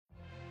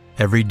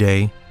Every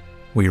day,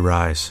 we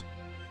rise,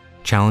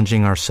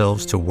 challenging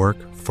ourselves to work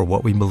for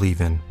what we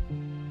believe in.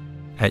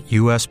 At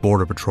U.S.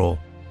 Border Patrol,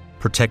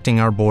 protecting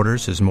our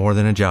borders is more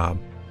than a job.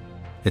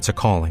 It's a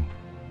calling.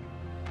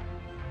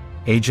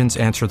 Agents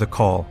answer the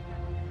call,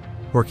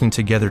 working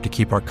together to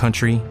keep our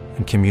country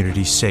and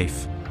communities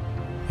safe.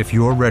 If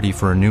you are ready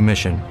for a new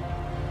mission,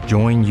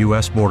 join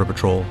U.S. Border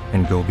Patrol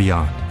and go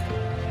beyond.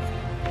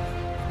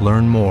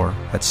 Learn more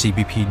at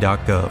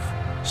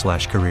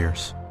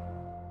cbp.gov/careers.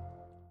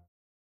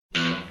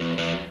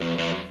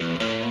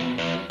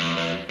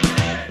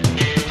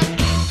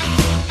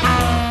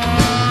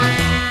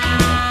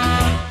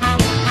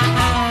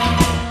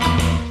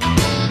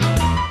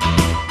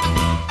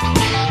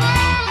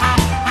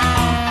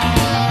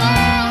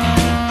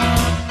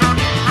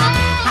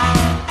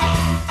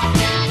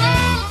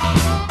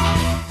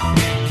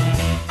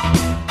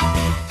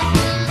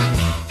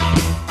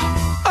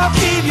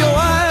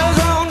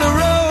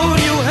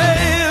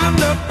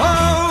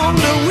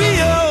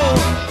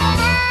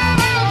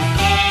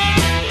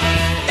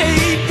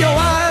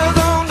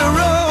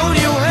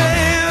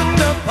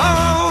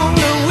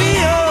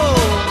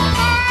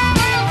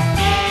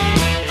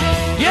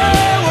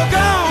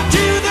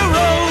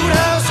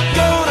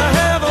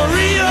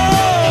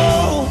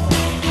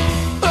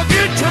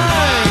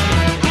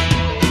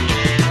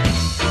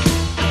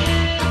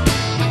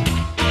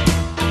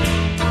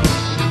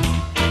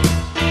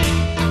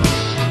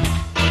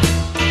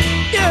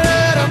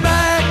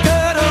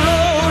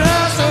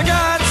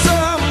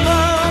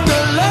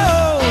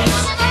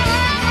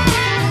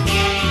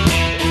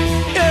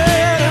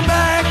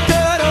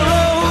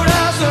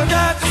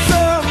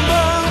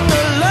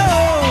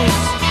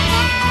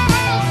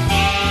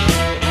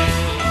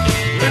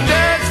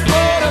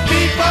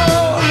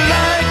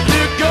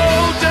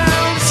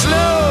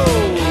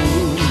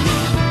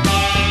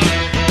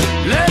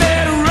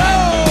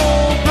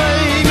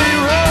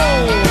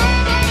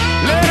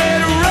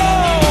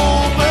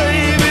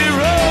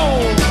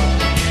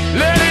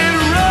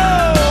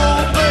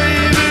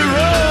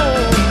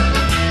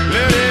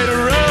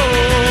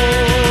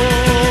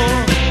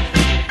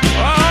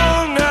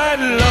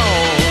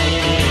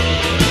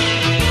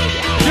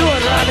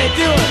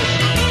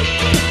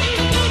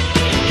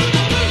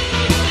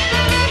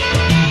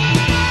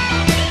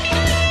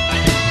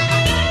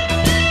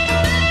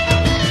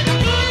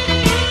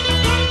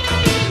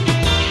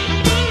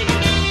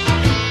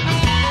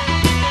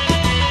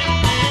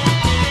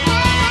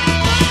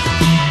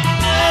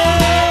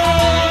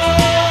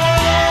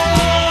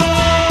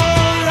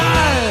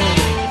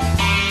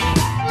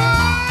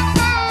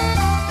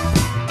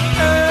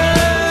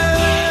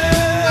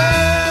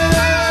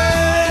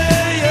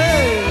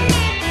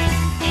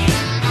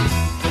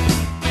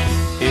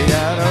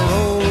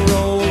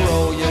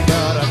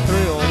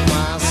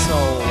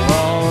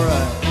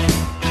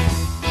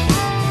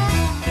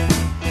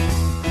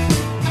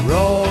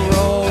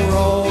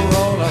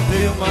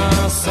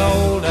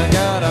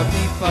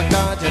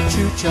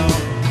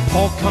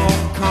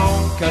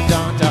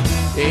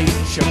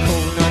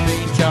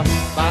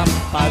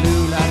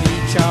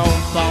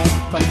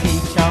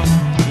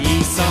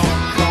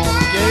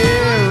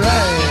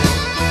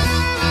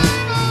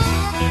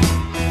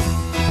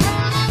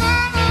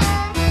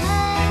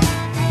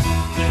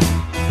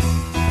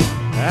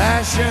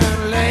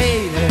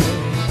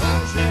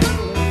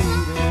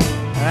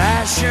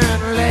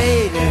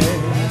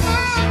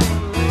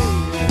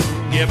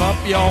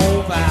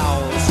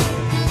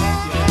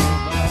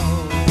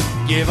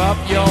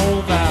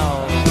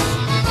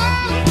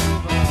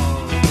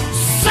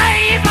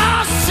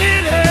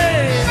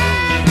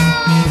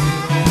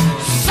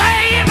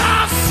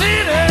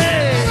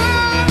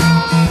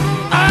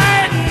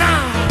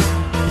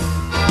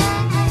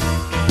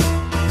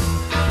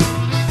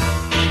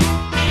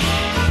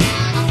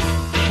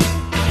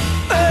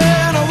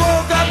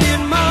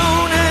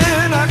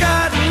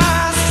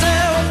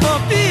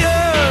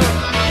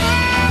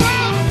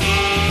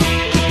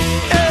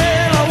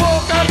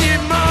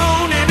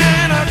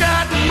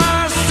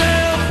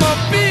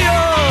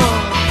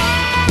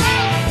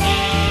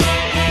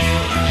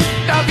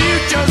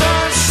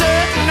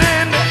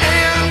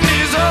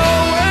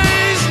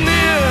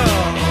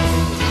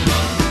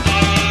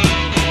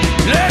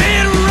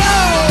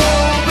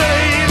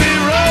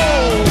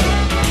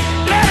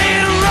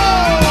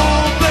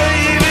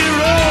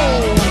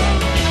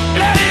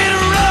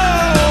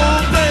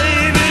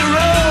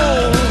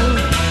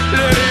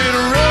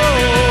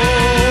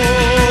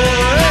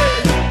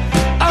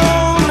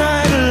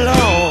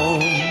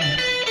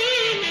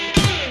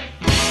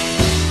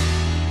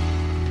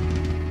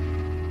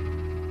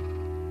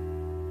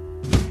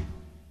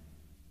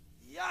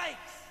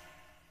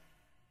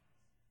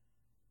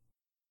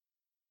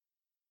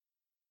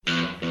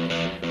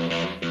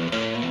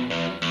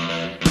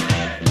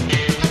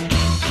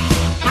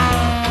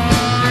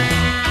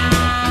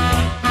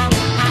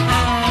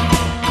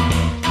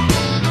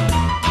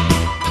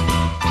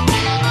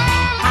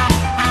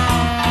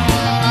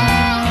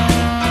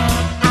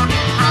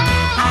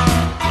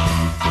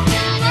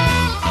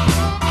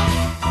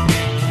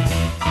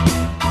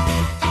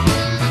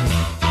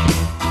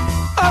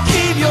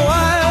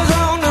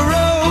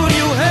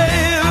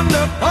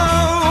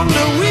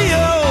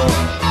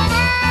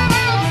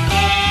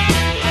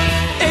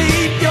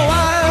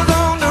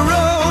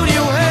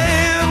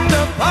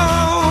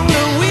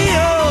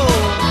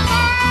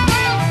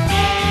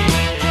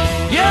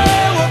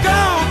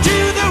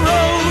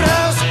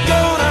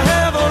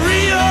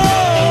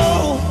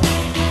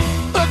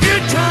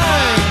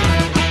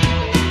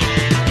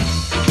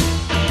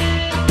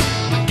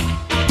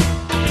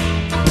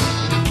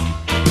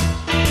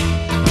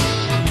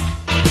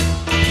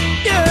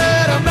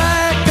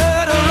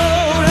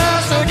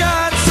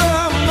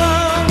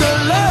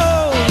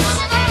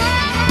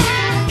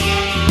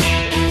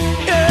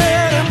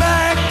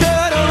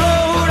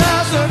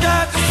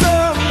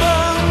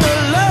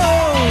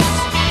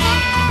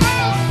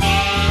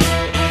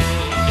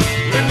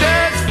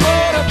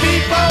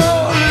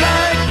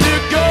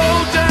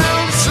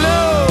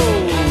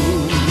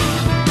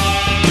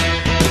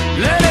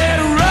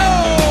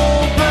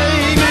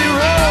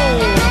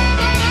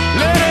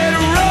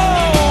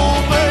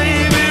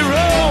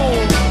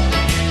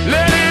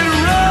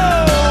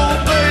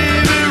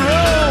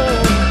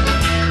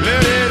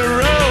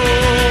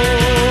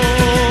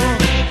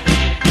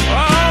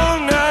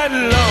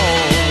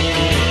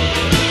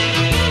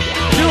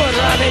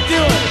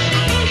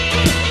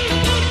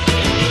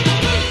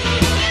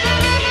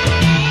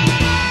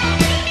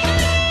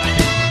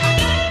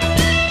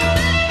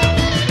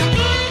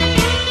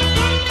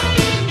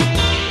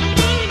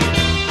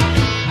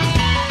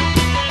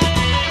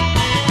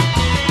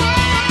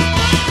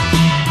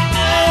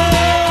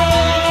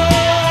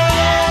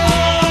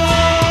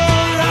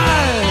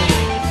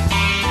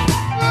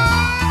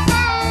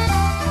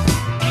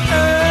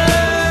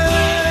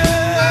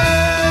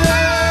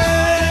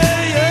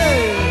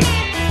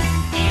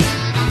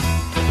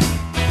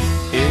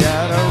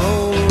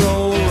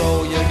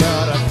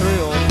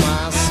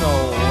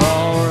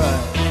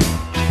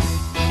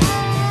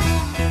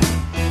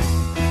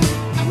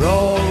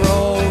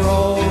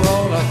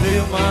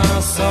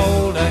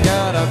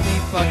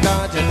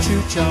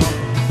 chucha,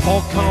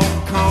 Hong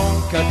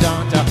Kong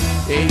kadanta,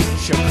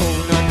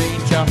 Shakuna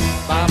nicha,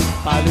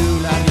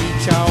 Papalula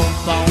nicha,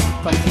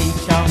 Bompa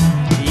nicha,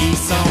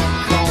 Eson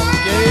Kong,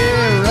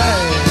 yeah,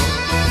 right.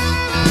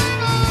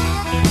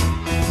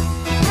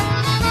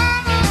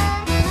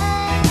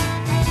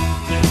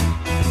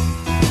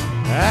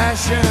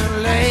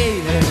 Ashen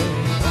lady,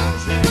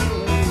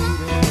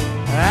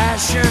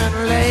 Ashen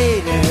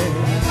lady,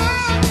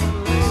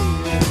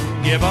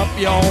 give up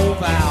your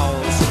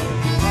vows,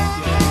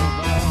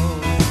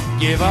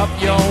 give up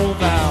your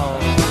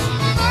vows,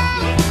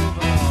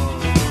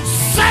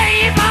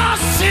 save our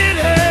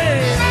city,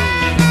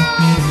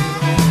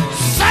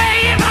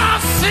 save our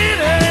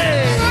city,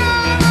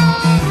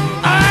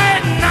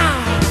 at night.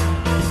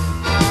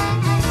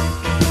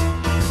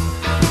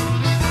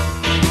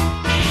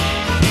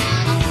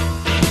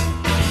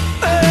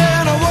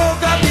 And I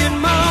woke up in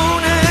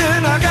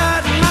morning, I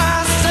got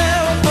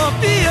myself a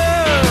beer.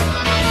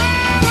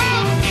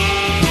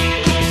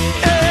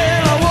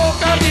 And I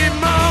woke up in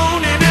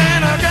morning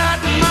and I got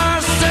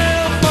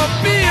myself a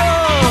beer.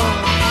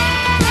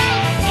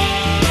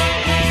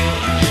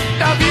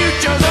 The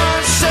future's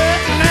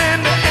uncertain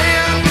and the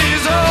end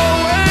is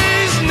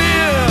always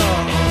near.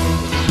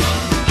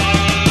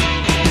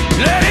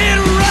 Let it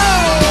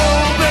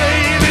roll,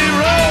 baby,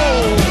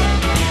 roll.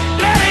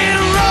 Let it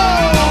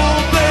roll,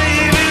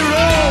 baby,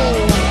 roll.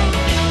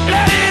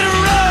 Let it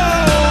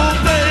roll,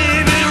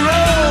 baby,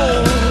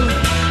 roll.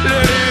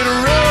 Let it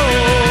roll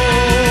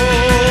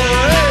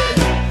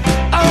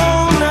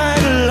all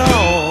night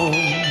long.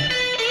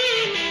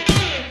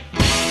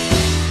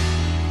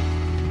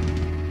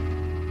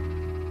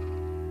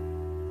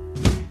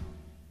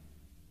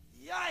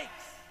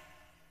 Yikes!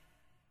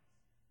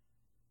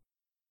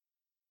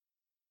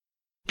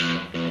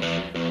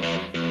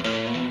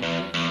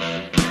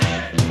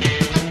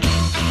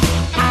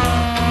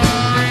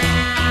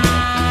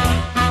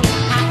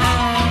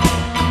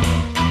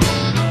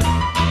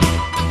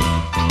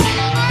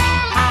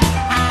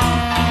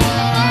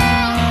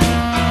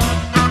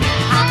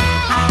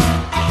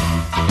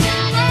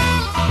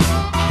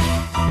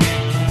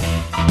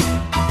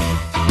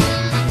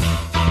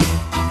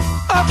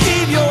 I'll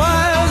keep your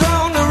eyes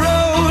on the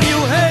road, you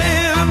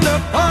hand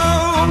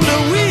upon the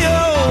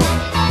wheel.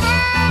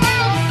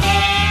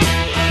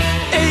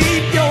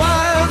 Keep your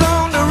eyes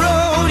on the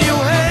road, you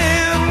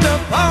hand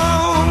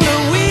upon the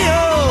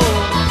wheel.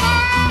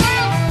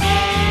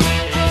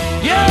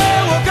 Yeah,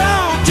 we're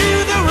going to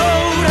the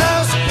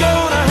roadhouse,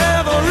 gonna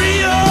have a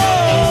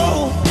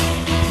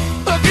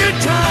good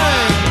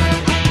time.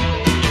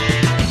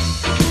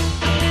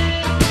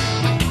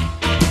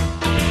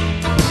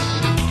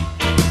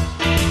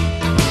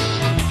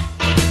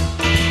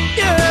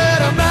 Yeah,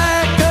 the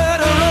back of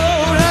the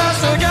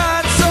roadhouse, I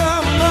got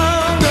some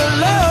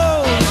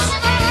bungalows.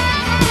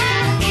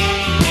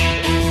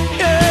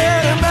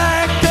 Yeah, the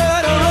back of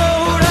the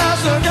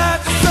roadhouse, I got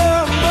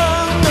some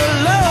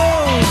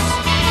bungalows.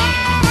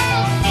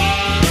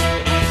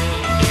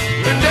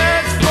 And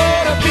that's for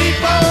the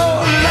people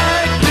who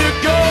like to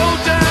go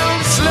down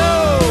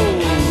slow.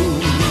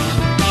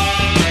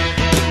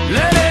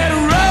 Let it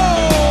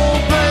roll,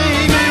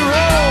 baby,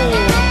 roll.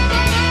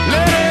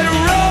 Let it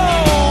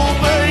roll,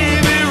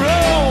 baby,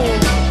 roll.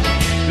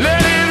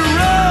 Let it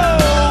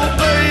roll,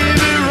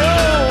 baby,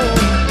 roll.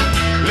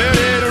 Let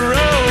it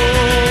roll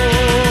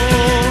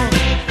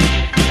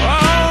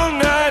all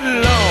night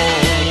long.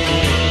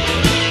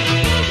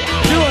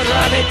 Do it,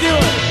 Robbie, do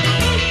it.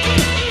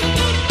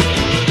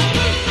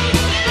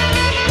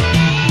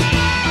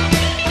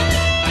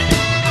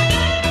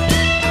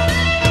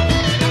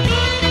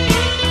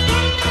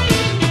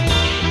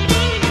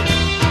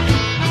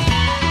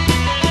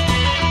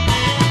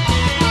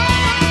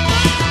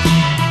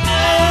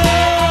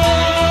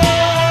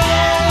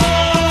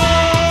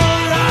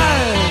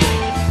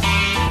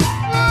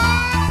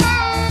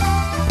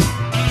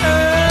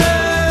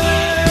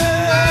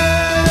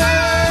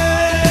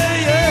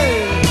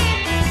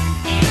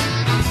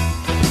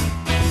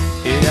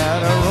 You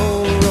gotta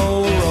roll,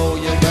 roll, roll,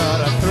 you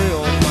gotta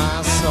thrill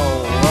my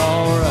soul,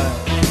 alright.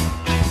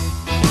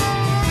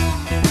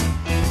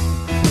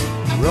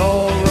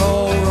 Roll,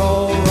 roll,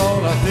 roll,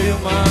 roll, I thrill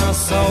my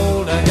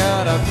soul, I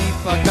gotta be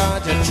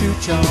fakanja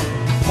chucha,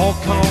 Hong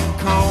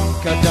Kong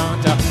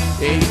kadanta,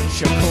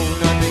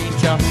 Shakuna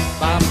nicha,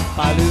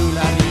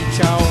 Papalula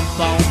nicha,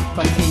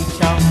 Bompa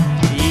nicha,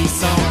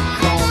 Eson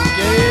Kong,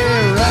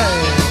 yeah,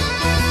 right.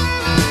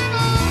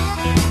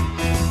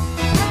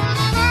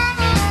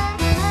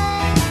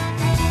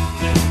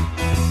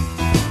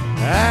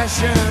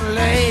 Ashen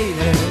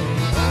lady,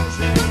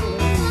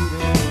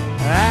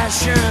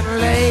 Ashen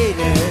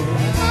lady,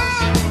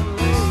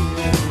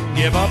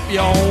 give up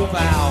your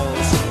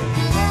vows,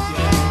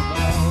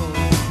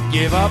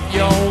 give up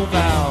your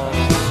vows,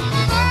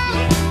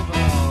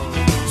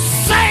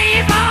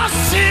 save our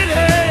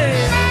city,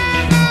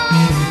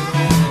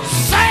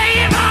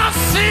 save our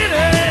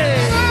city,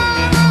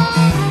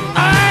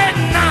 at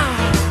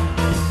night.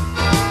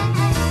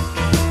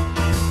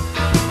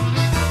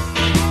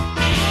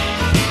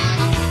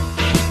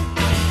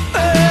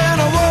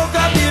 And I woke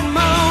up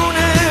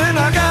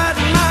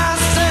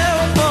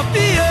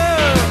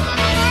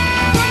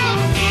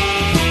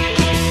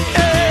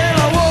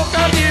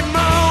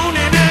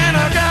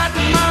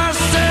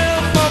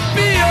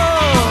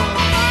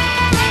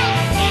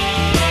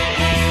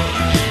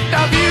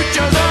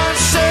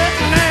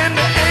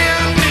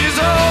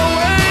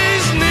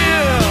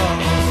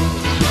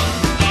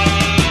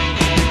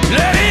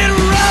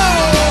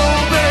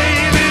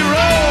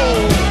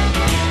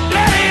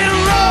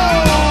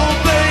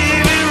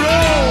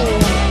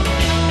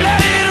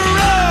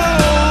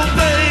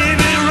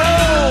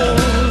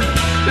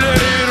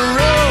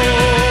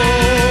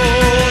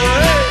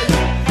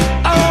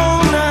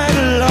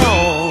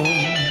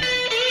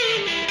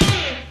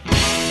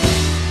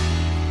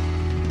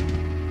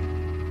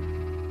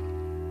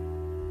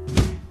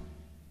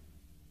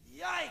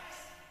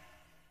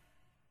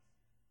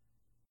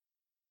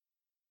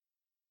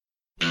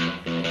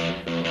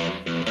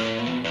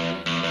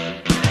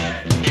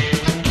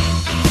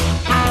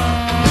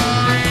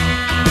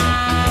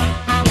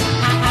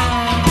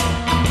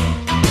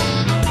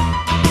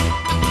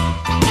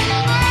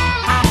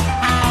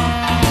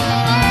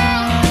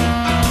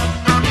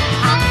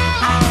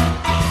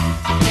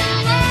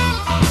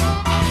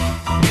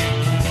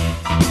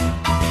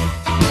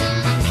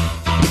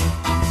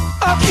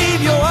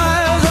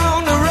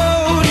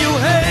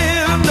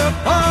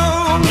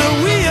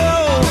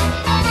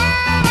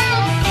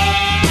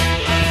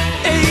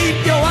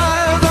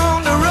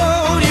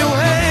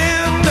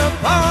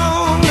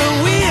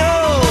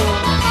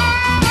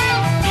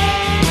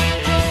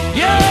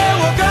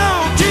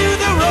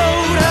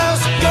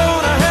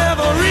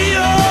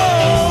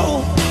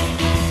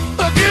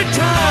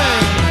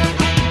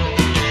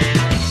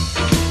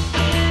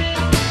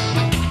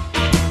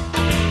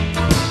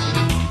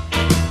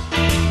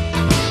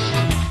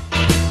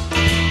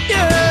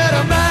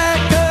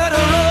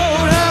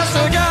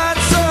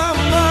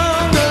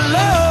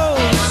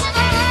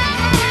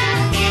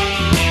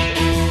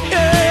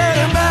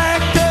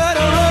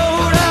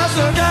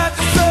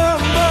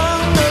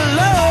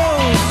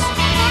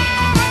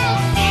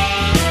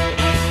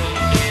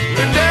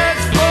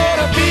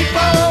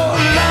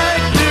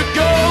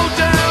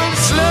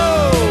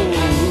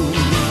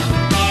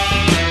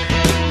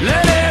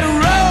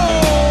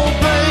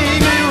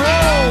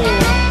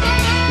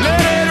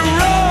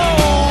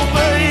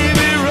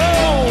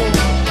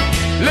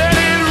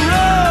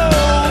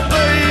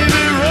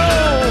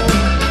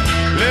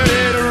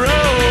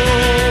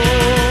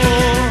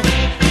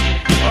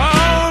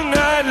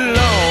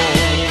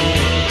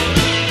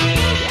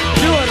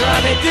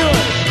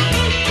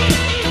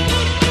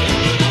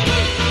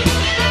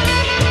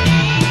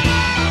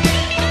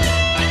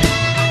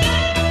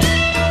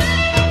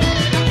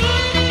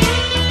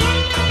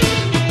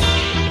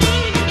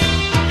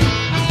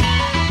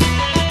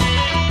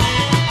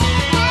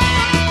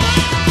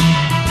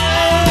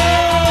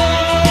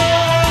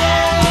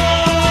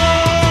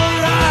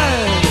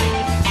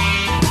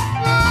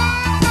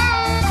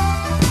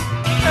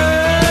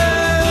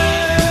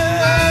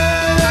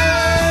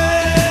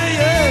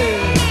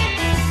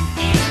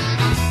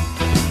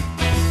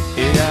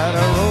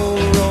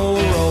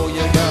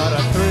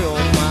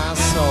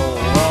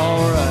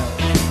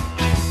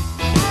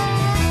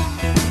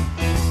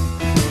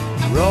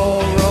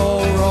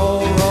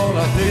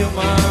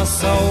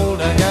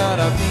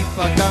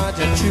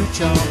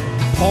Beach,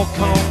 Hong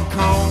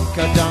Kong,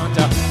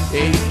 Kadanta,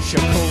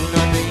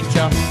 Shakuna Beach,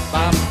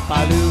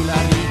 Bapalula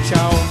Beach,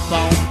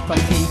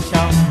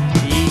 Bompatica,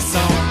 East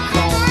Hong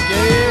Kong,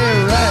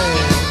 yeah, right.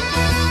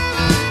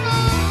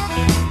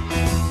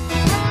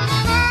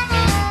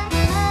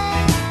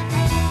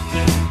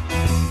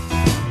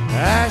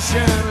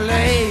 Ashen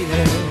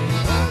lady,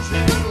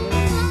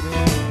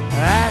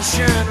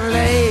 Ashen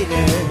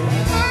lady,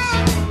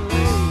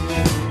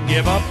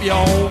 give up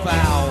your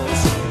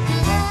vows,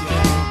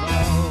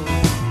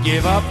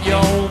 give up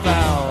your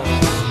vows.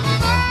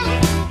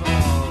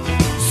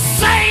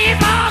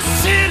 Save our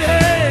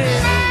city,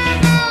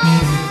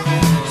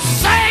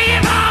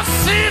 save our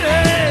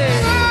city,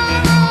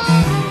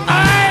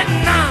 at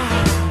night.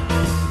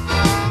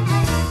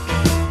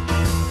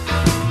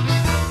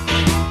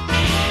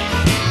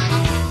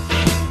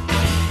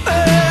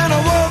 And I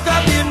woke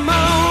up in the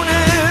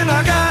morning,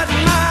 I got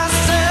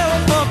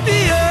myself a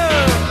beer.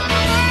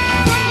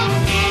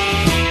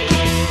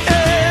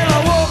 And I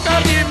woke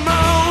up in the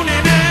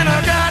morning and I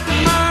got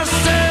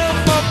myself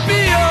a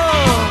beer.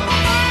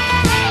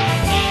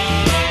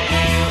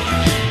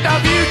 The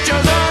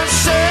future's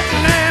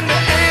uncertain and the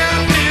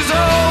end is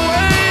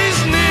always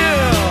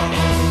near.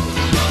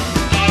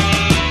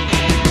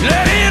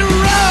 Let it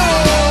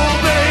roll,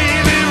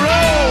 baby,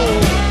 roll.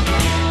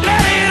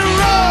 Let it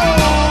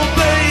roll,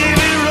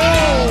 baby,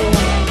 roll.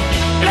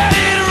 Let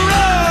it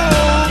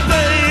roll,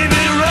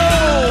 baby,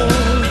 roll.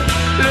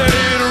 Let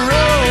it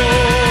roll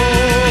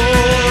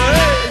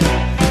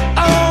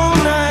all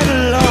night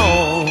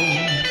long.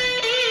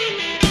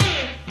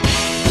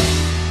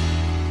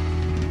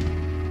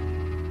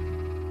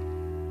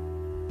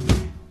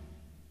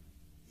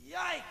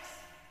 Yikes!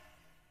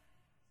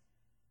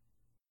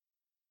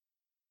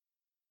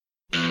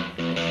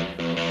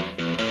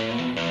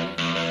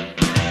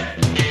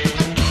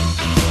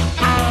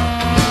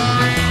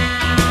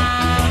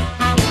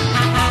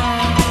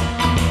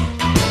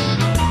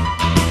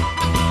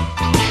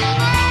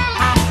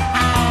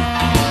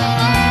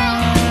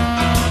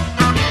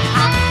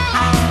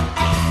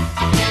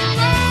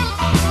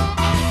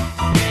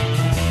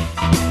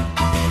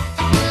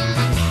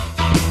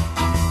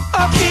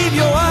 I'll keep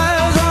your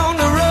eyes on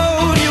the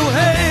road, you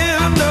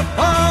hand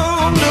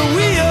upon the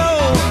wheel.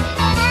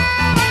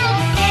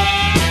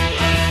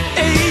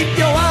 Keep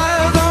your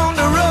eyes on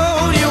the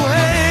road, you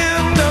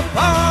hand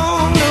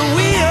upon the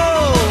wheel.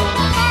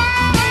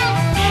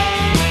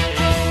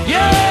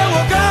 Yeah,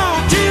 we're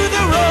going to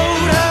the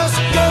roadhouse,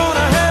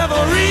 gonna have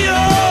a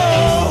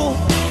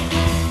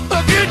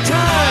good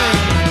time.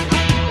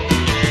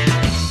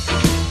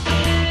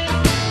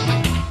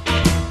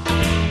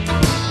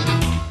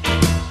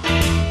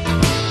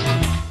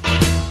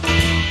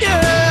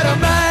 Yeah, the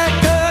back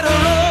of the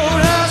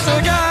roadhouse, I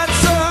got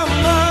some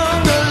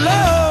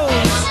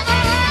bungalows.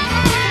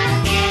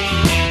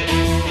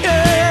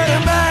 Yeah, the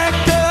back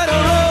of the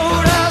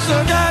roadhouse,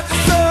 I got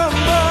some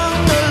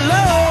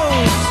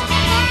bungalows.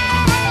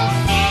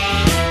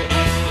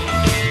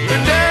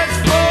 And that's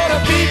for the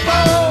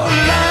people who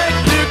like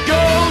to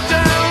go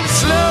down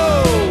slow.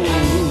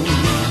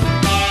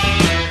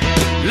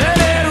 Let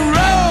it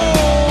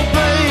roll,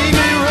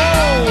 baby,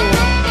 roll.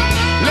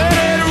 Let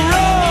it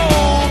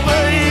roll,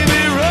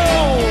 baby,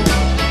 roll.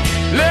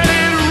 Let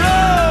it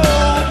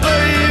roll,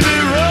 baby,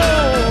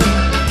 roll.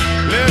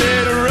 Let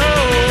it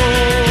roll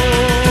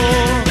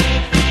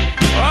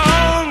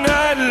all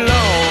night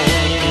long.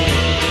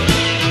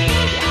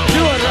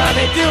 Do it,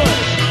 Robbie, do it.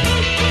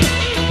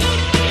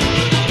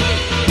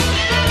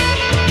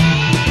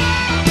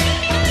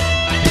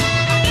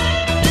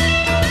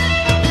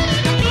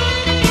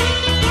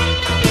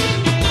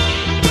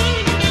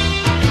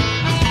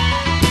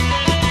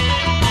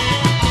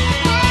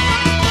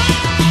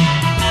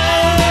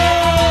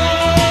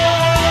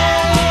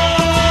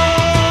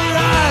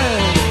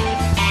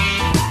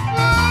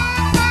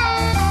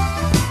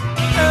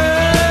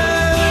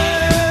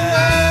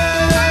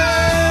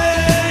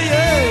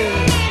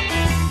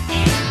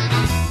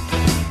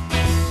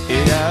 You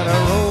gotta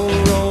roll,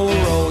 roll,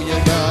 roll, you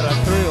gotta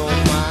thrill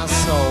my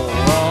soul,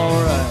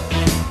 alright.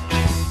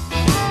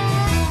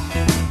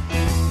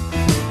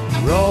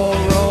 Roll,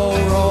 roll,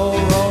 roll,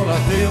 roll, I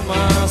thrill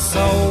my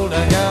soul, I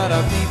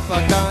gotta be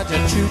pagata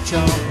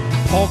chucha,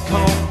 Hong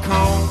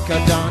Kong,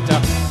 Kadanta,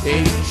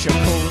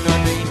 Shakuna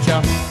Beach,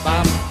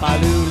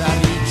 Bapalula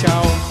Beach,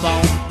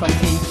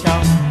 Bompatica,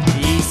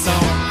 East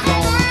Hong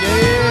Kong,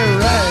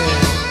 yeah, right.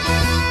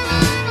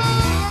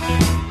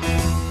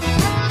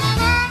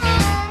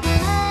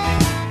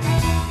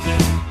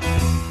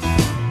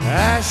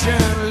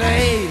 Ashen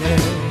lady,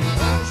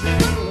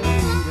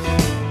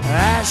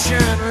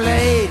 Ashen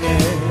lady,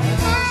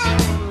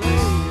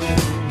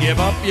 give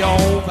up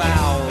your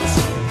vows,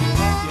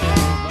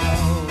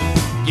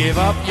 give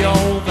up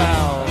your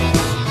vows.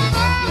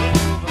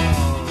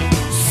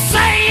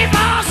 Save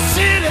our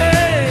city,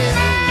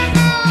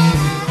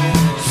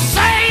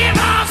 save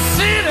our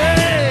city,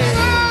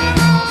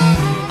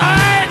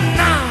 at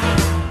night.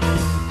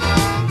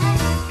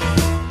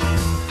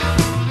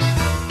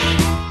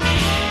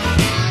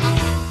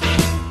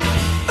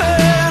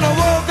 And I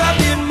woke up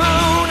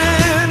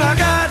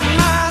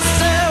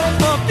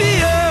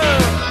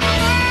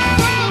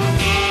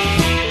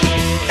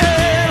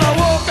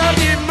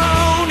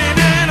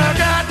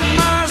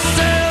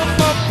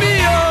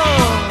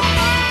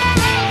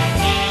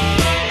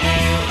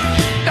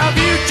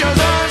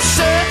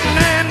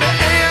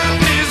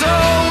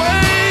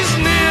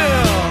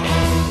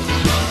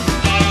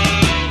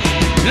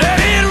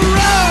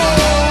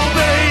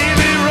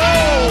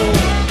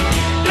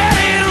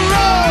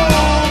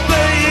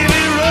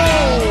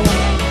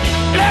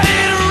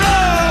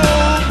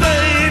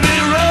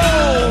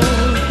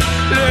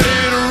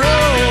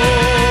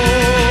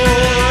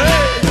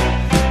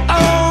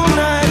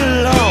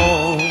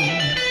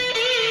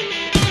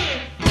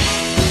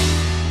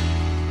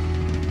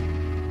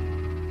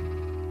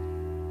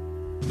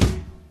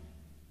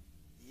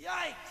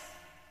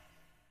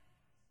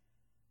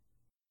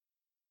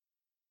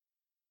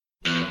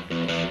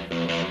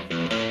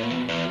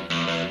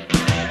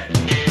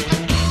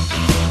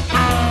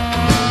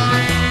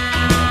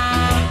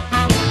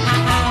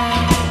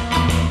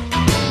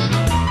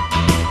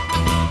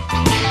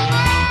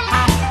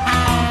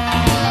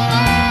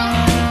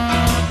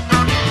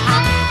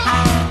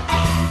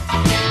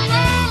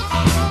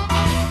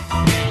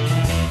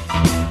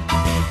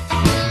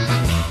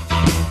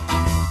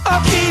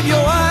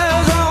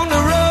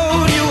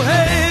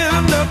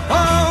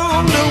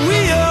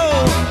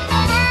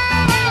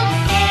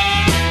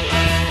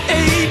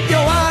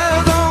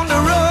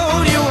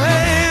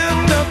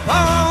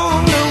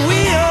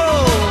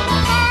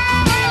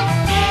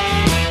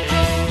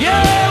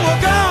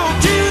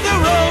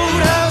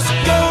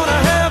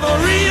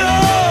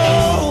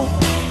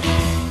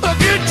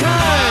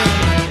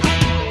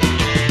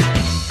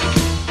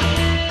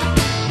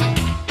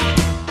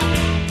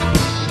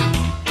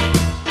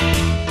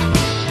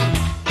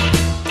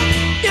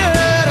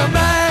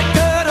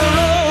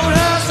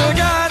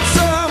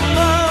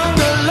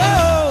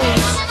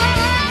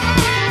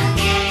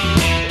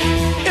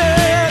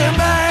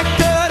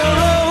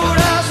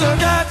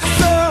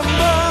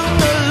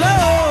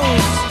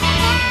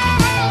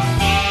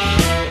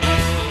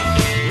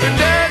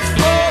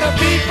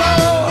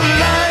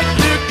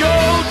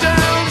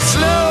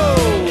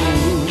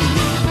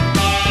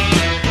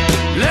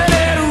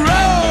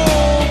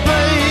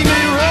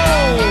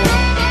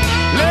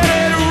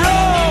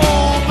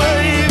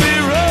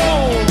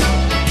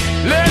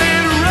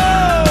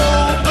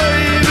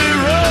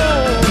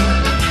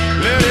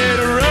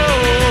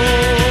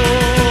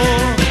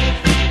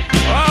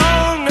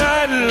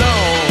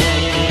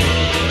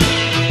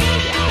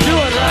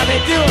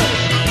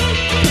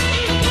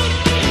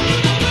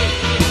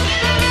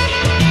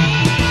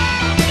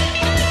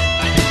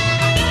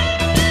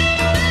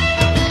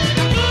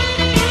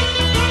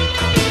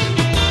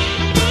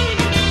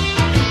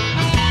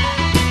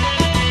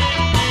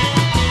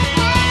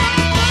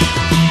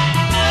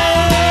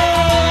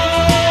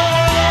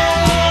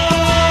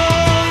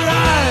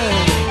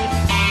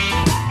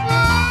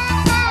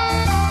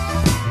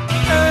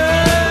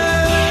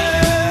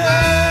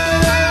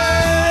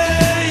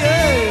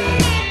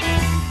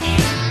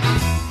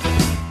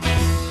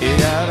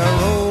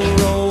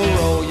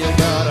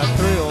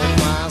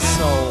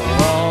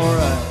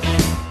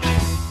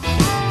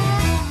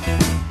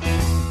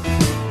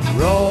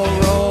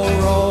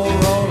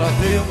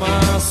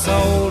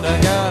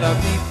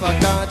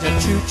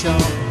Licha,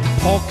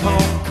 Hong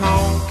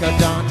Kong,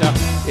 Kadanta,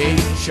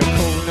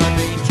 Shakuna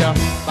Nicha,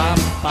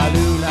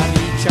 Bapalula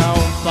Nicha,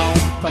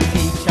 Bompa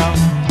Nicha,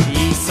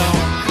 Eson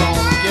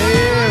Kong,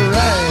 yeah,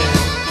 right.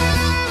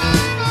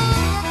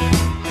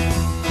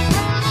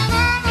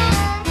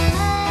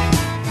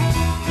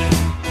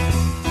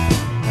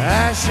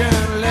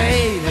 Ashen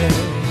lady,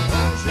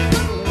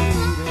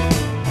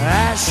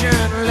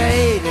 Ashen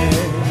lady,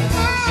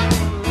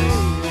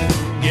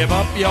 give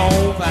up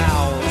your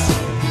vows,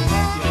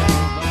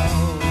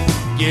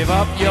 give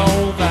up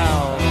your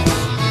vows,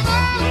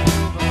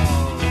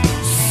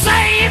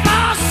 save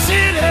our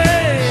city,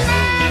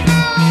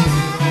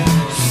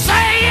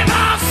 save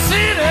our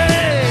city,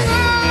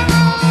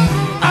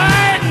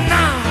 at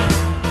night.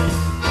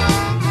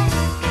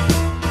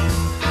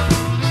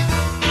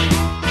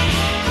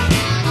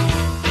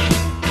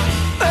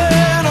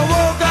 And I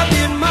woke up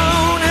in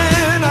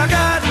morning, I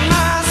got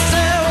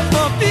myself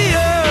a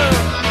beer.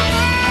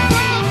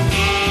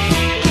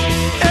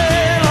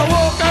 And I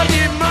woke up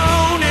in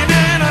morning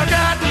and I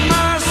got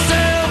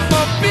myself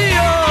a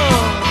beer.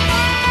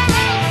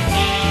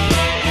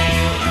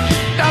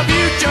 The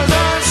future's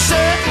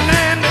uncertain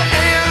and the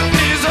end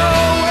is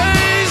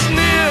always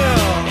near.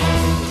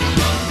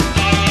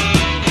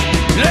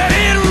 Let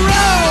it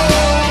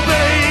roll,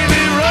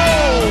 baby,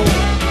 roll.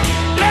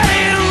 Let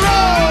it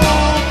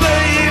roll,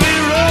 baby,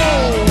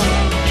 roll.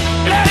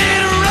 Let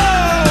it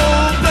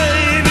roll,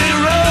 baby,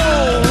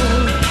 roll.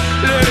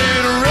 Let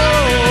it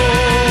roll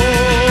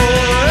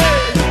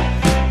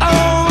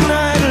all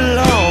night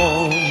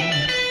long.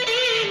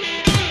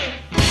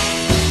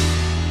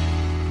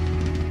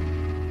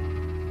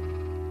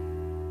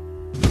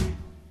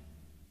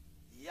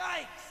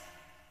 Yikes!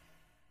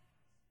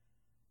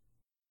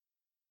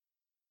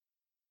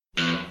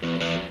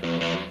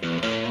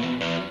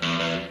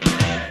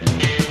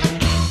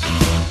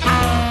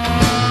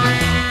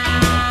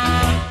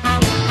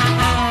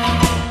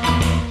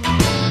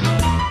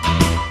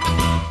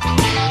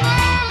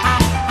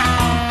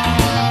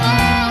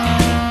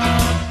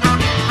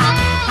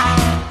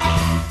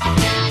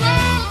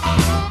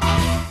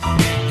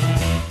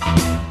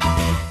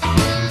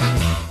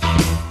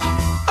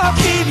 I'll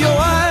keep your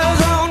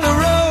eyes on the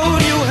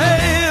road, you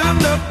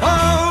hand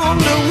upon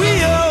the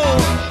wheel.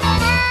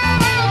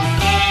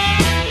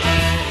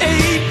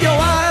 Keep your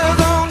eyes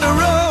on the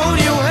road,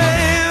 you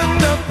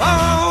hand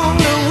upon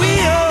the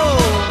wheel.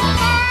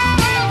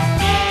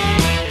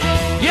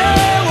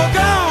 Yeah, we're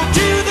going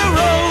to the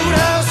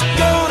roadhouse,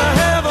 gonna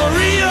have a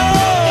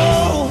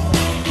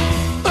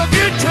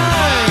good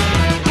time.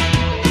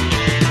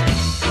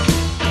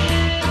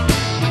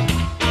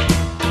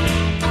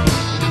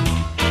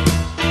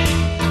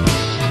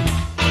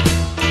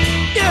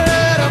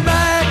 Yeah, the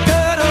back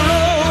of the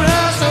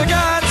roadhouse, I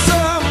got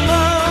some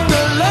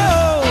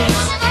bungalows.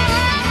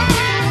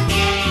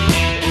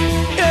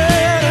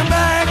 Yeah, the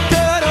back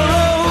of the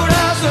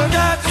roadhouse, I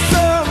got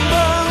some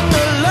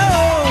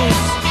bungalows.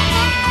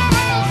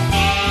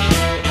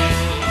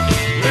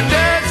 And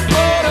that's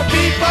for the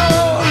people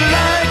who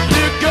like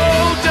to go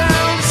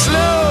down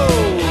slow.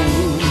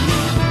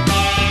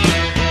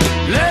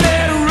 Let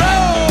it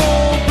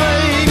roll,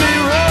 baby,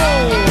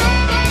 roll.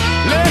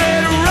 Let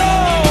it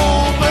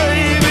roll,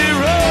 baby,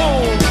 roll.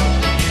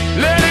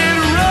 Let it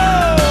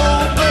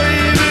roll,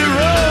 baby,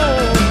 roll.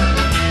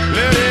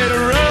 Let it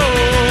roll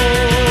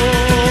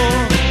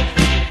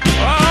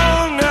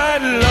all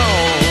night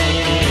long.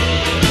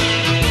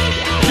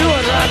 Do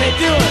it, Robbie,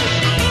 do it.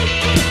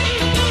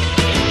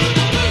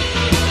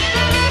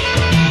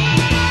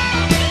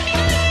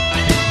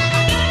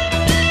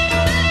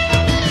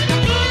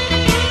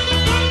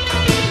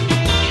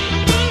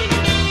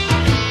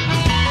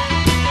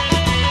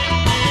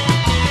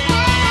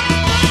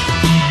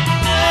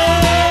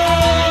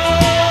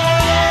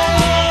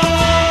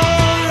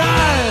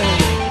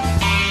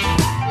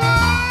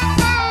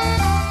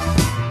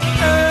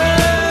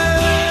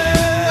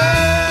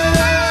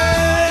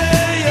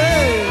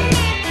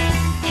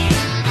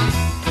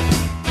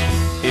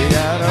 You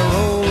gotta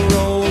roll,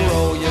 roll,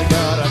 roll, you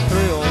gotta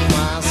thrill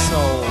my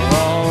soul,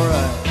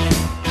 alright.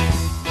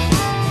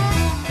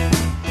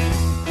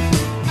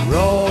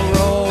 Roll,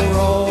 roll,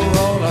 roll,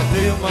 roll, I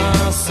thrill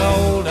my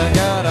soul, I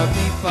gotta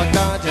be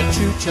paganja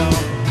chucha,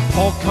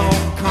 Hong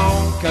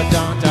Kong,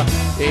 Kadanta,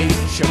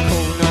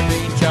 Shakuna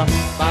Nicha,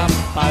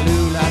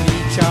 Bapalula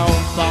Nicha,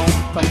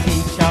 Bompa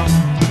Nicha,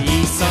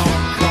 Eson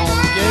Kong,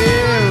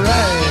 yeah,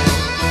 right.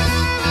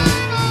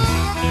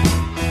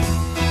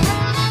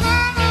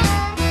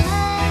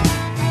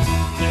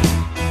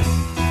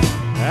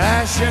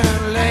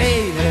 Ashen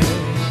lady,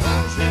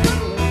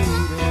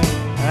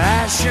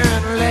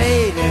 Ashen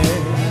lady,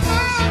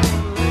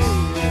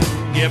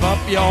 give up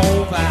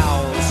your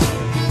vows,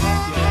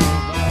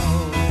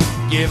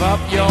 give up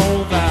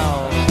your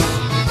vows,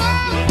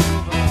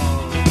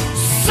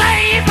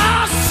 save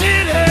our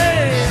city,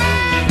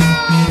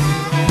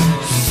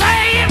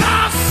 save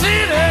our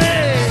city,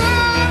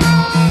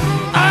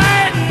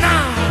 at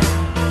night.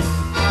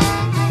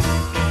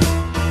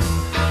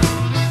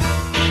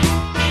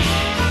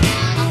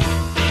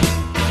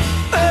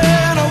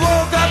 And I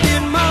woke up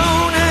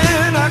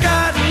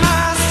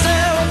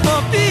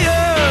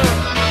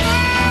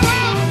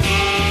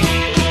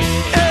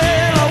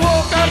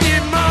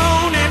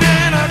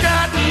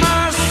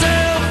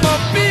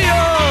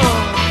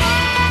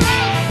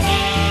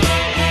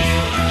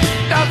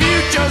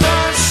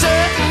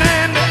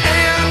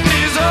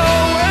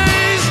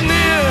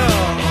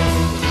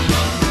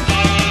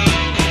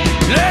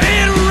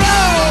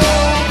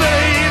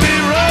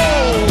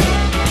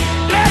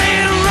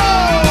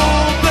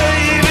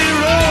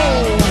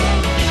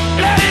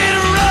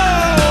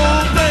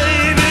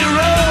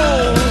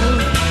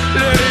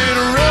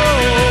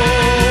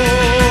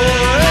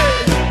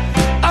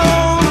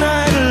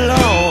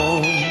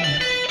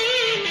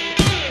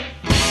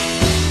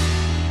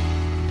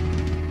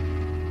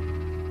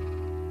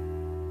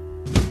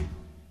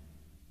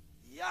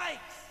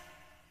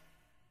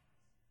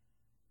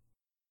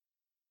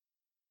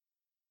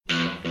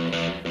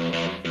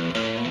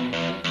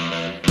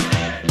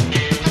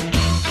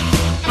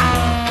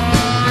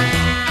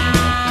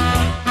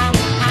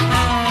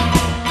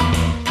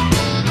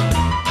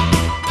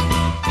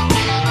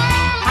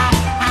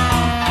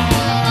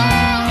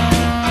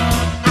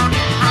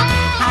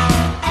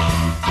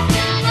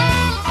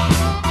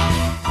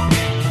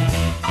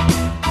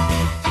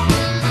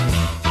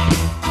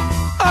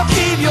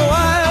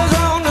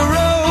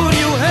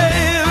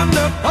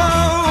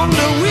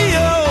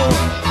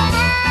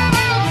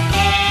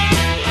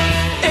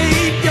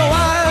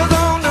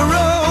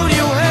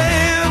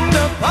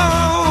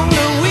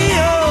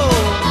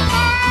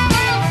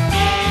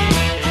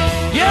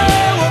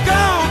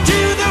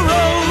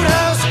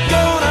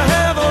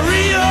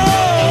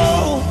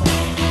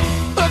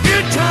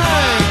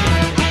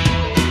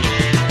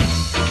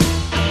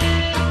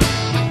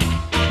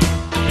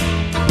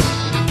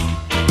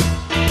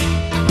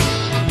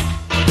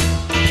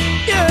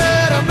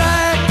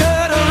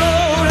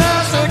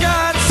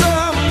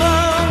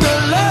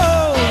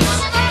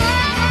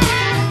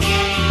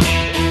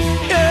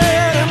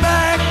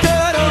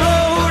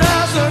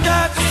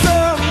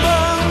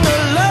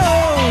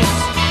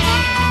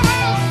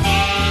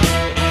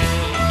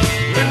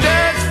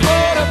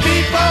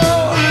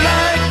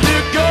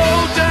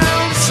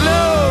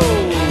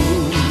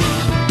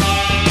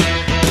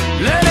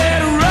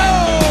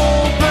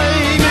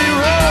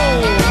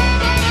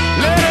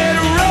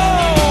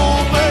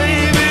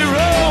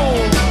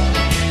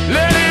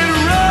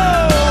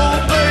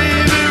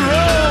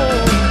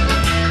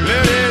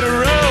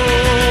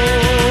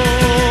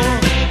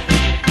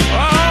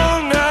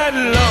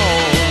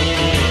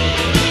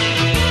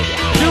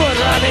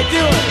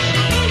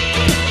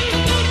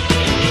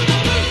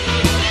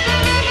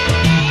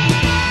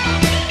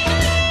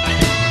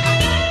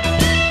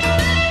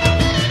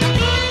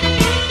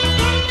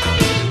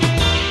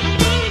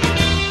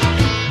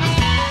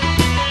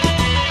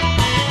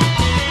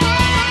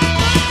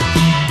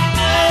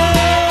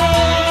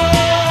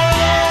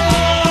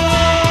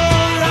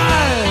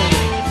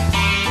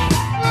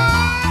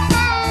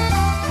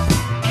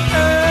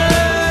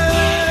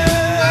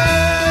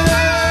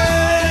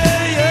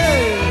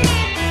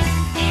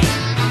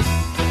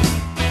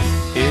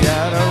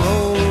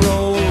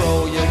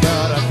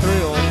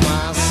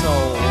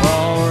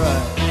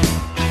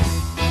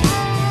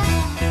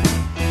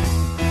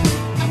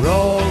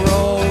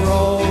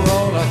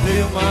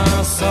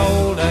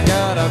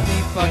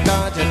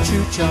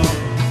Beach,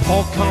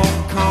 Hong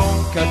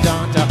Kong,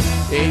 Kadanta,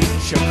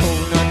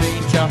 Shakuna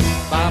Beach,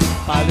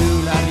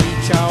 Bapalula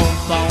Beach,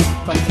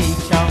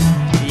 Bompatica,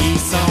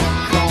 East Hong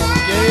Kong,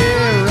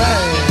 yeah,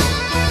 right.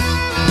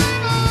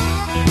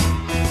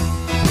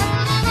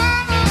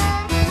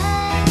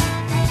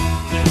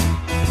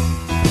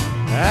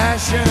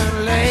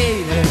 Ashen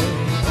lady,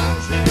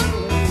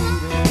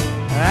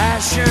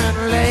 Ashen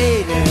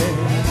lady,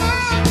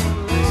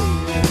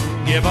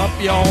 give up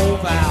your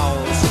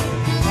vows,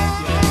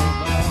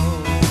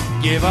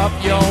 give up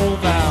your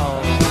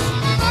vows,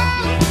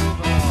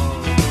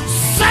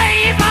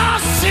 save our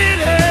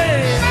city,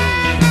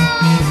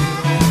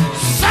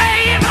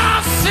 save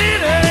our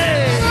city,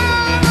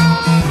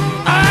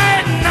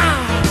 at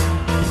night.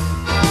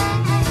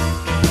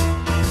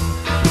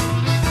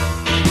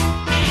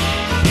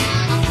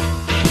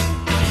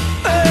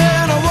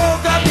 And I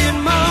woke up in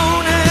the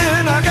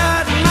morning, I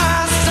got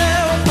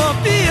myself a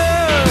beer.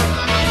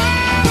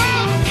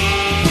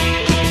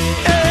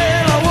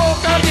 And I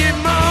woke up in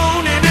the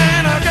morning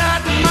and I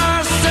got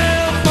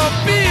myself a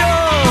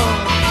beer.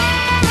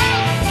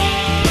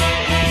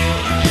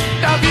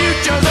 The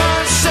future's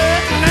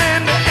uncertain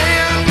and the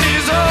end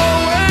is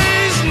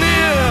always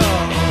near.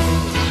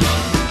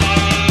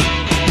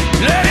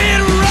 Let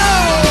it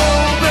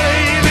roll,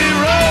 baby,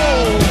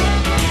 roll.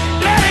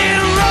 Let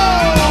it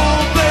roll,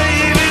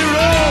 baby,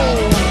 roll.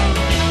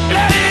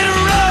 Let it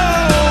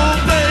roll,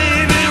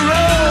 baby,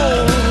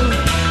 roll.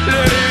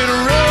 Let it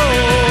roll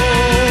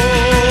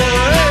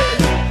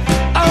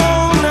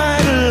all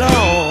night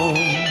long.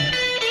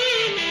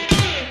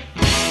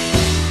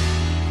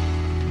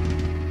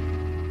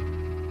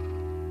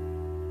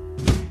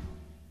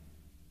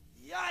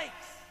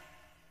 Yikes!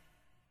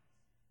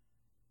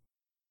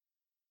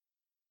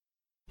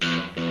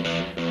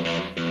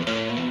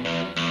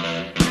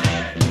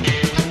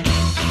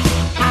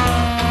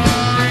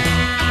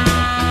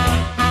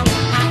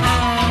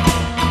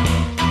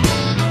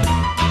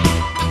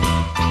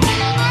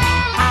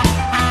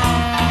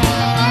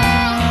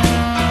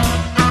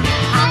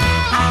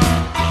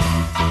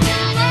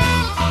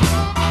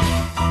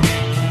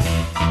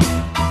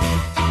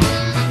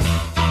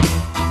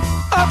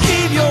 I'll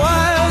keep your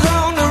eyes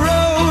on the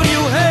road,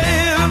 you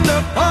hand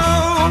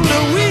upon the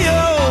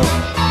wheel.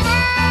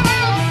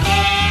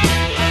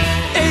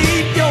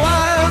 Keep your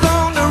eyes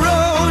on the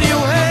road, you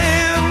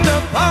hand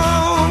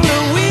upon the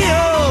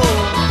wheel.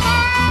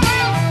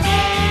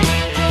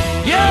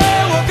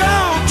 Yeah, we're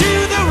going to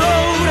the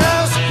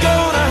roadhouse,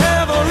 gonna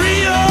have a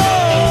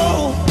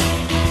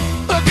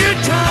good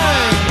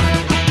time.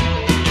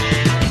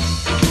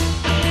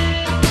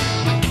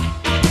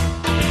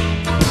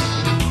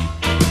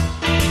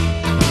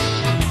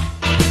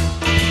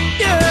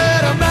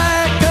 Yeah, the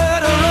back of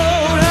the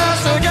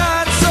roadhouse, I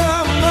got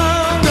some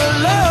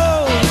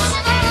bungalows.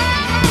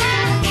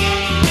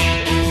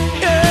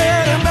 Yeah,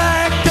 the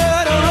back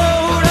of the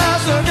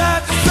roadhouse, I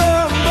got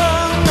some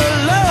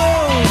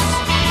bungalows.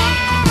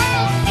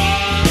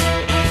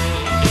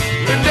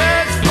 And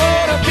that's for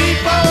the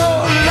people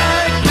who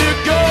like to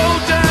go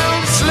down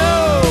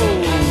slow.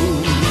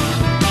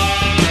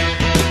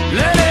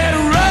 Let it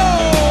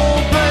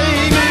roll,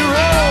 baby,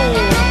 roll.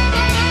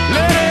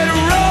 Let it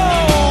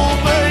roll,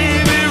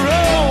 baby,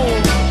 roll.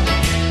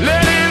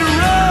 Let it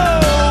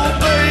roll,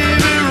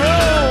 baby,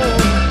 roll.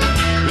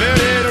 Let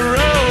it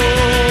roll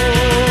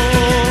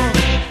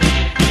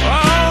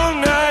all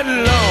night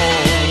long.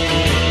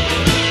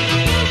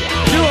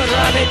 Do it,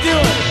 Rodney, do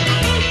it.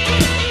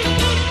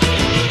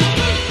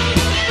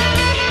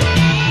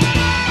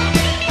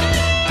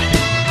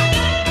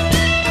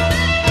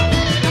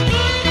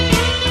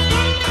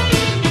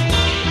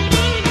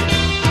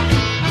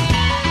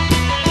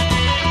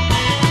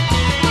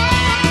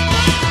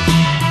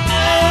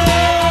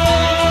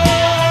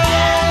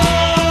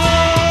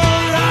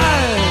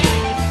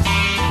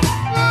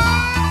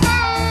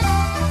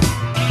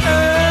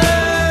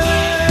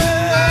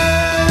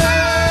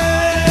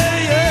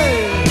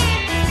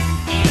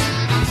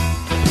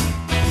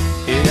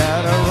 You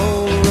gotta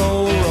roll,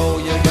 roll, roll,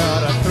 you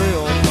gotta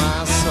thrill my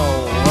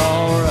soul,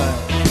 alright.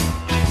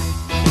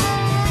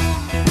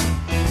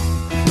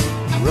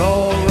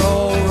 Roll,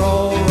 roll,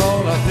 roll,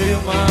 roll, I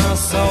thrill my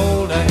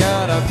soul, I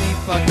gotta be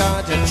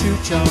fakata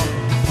chucha,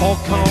 Hong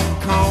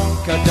Kong,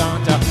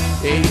 Kadanta,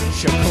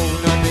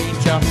 Shakuna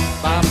Beach,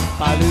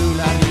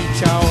 Bapalula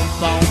Beach,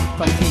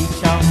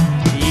 Bompatica,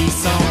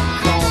 East Hong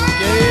Kong,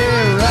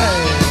 yeah,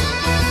 right.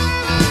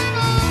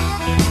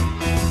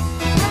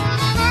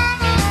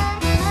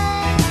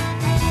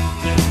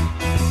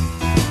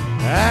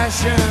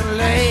 Ashen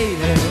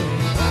lady,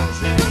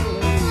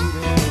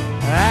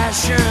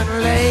 Ashen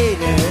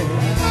lady,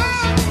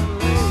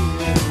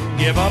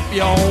 give up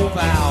your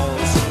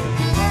vows,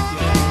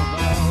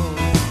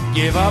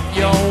 give up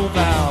your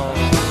vows,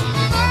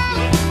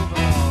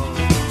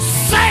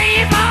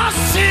 save our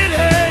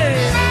city,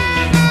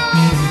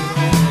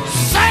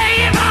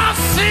 save our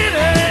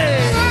city,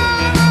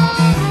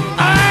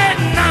 at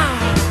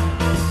night.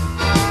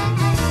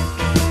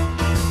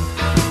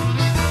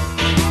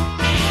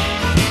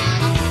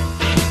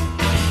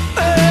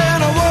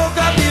 And I woke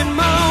up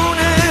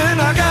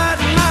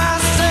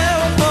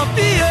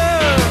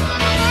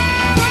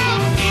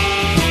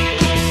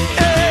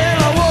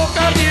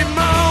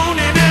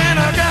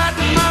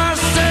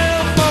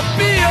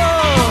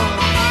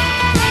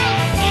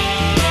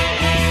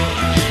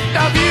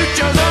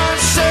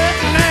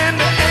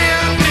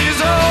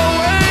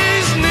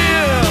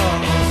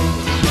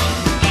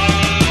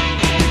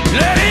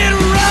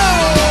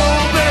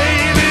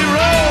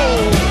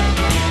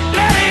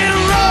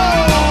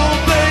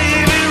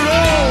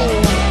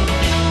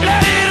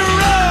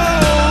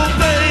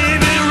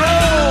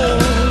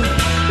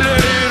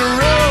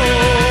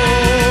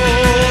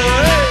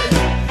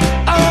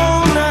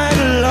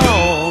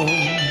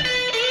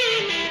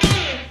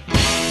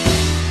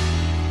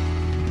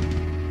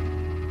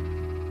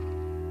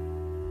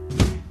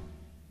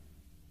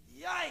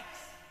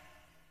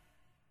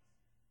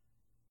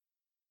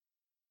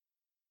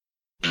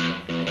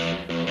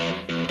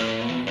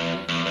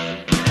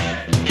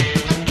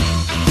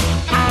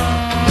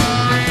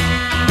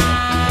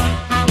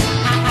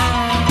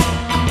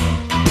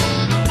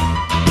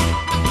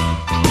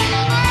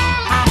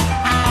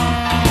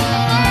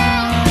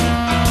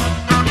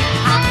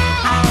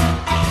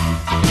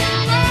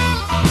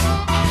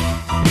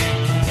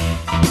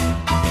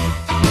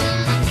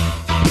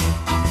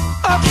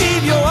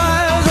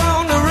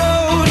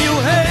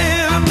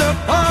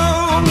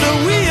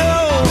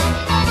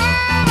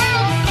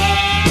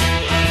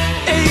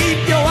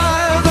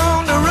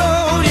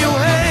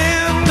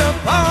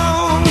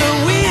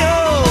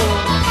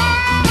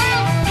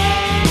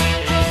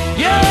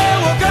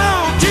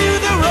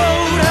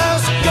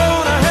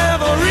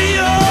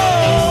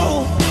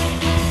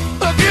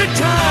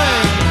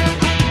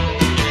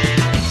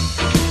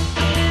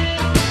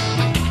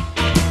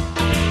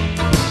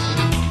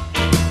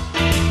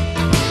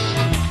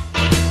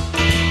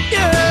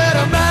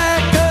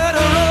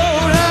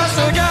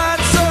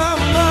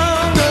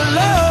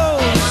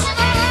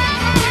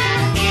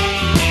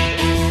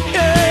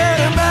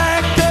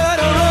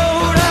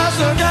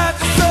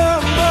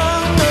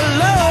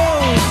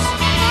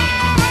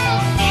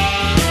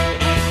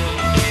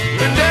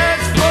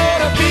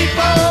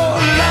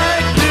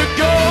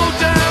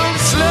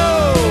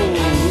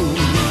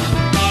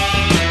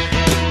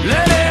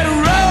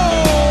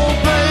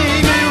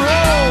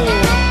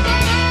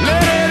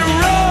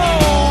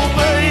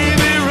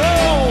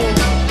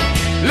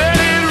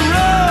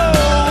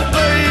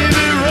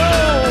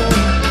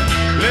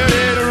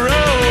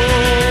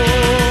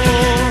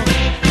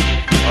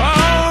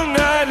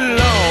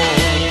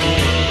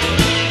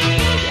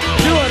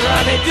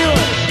do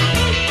it.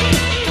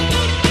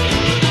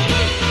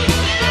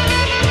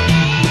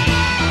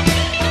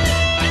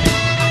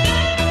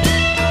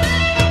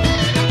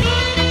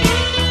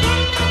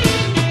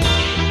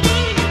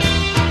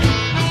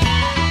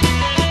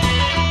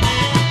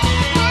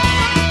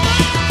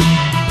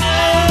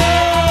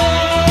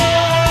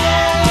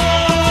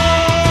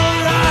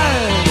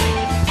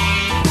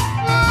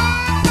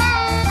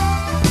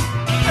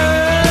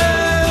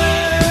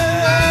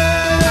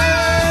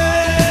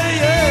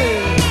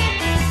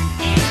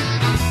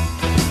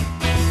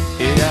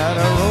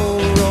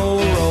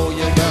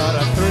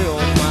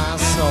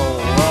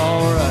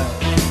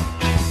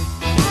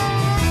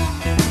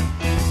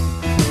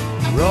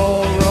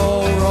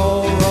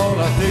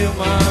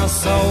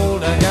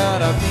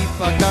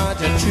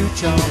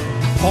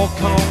 Hong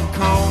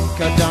Kong,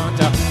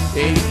 Kadanta,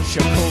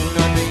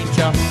 Shakuna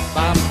Nicha,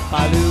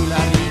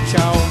 Bapalula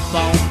Nicha,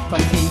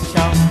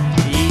 Bompatisha,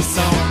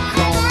 Eson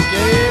Kong,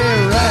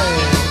 yeah, right.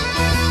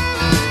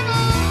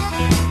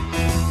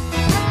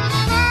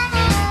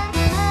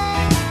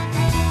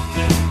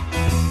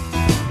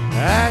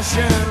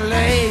 Ashen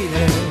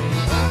lady,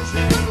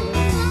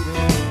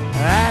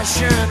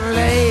 Ashen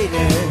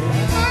lady,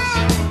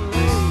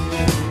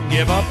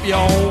 give up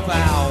your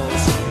vows.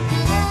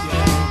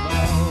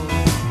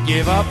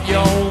 Give up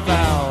your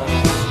vows.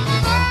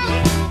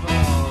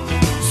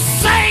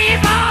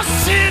 Save our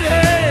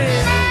city.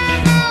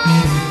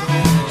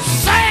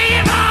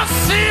 Save our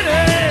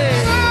city.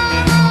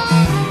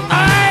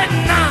 At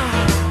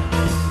night.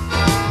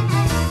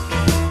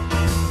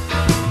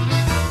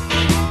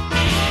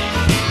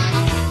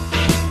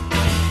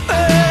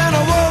 And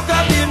I woke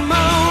up in the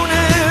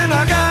morning.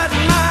 I got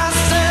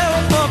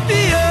myself a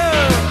beer.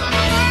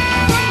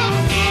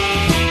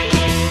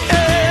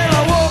 And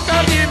I woke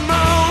up in the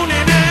morning.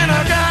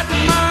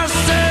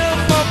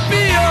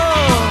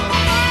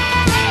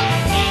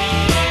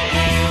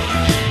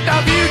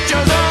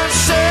 Future's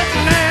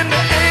uncertain and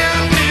the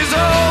end is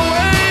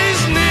always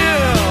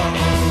near.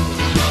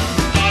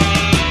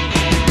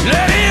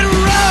 Let it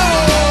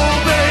roll,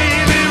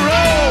 baby,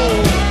 roll.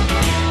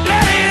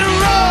 Let it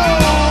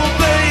roll,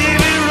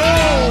 baby,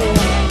 roll.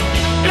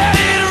 Let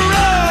it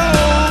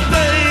roll,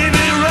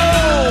 baby,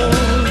 roll.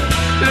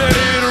 Let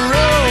it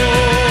roll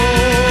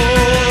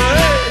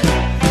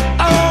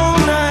all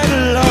night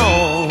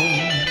long.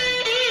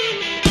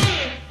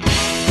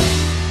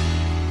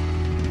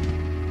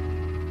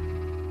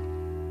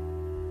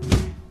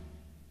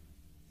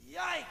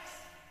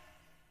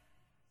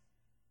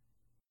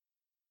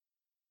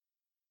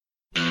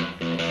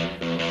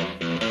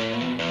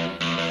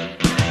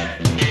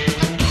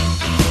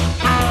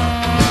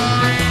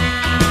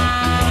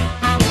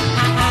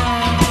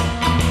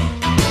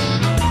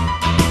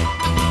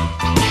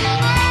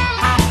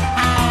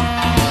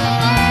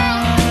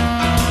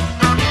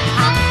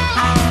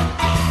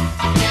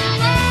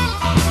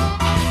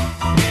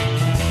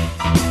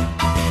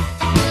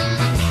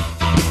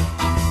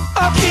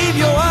 Keep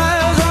your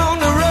eyes on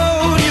the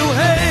road, you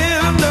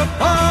hand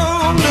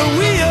upon the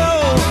wheel.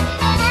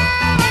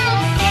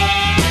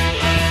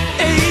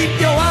 Keep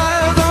your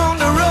eyes on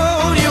the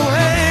road, you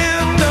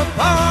hand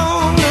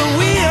upon the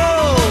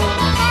wheel.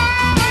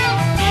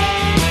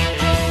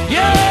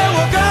 Yeah,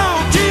 we're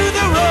going to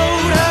the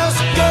roadhouse,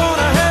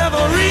 gonna have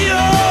a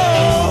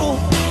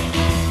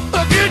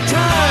good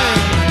time.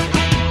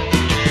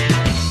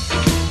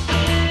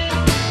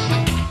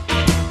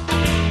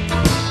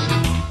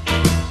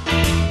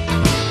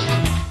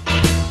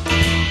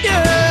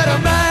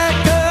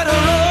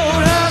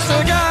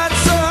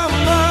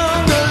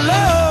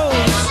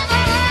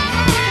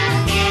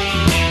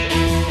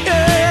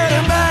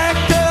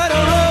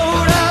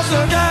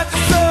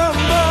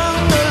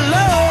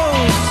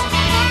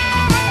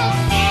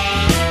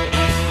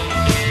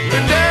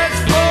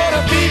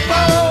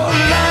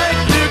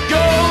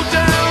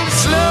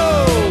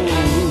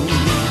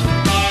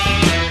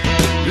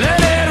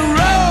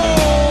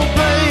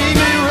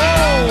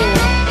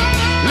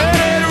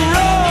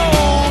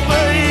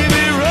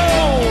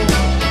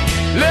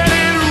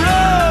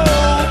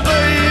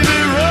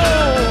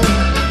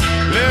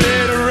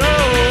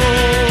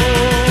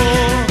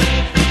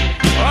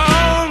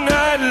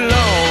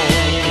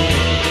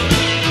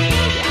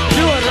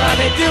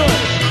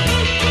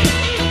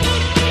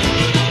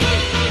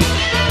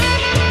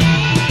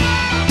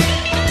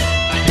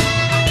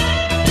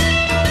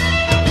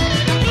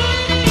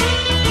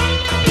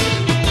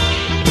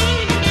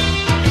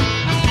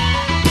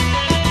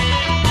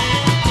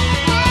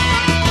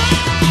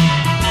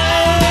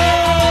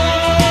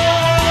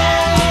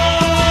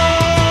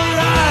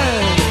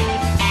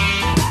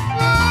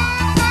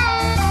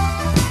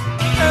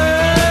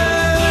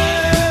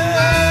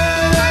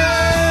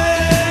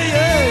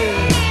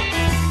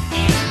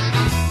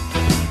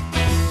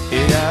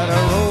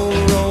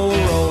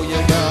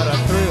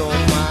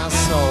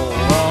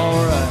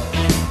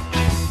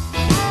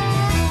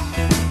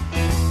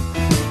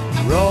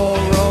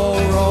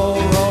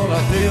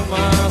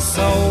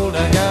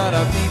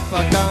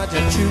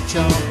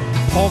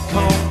 Hong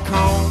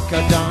Kong,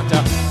 Kadanta,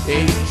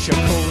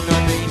 Shakuna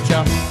Nicha,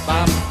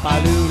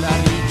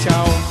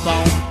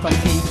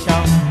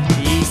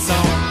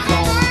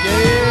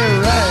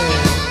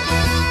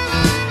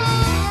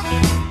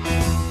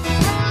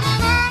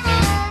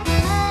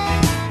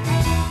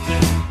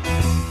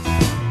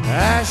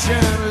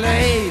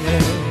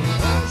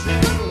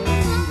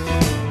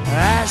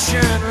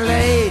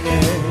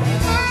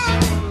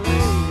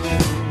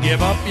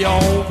 Give up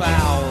your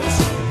vows.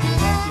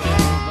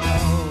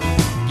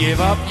 Give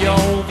up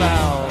your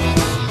vows.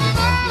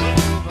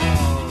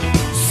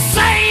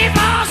 Save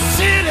our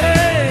city.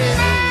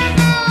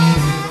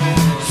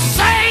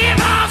 Save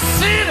our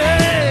city.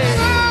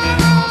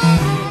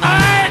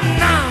 At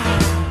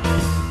night.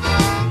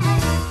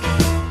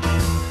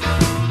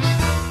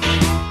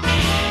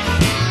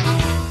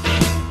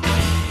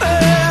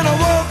 And I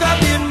woke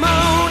up in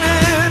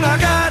morning, I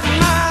got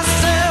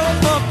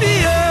myself a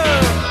beer.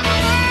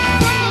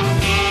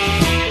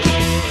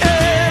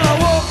 And I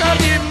woke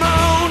up in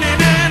morning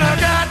and I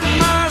got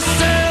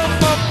myself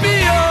a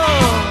beer.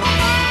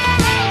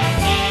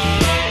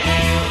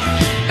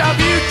 The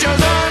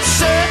future's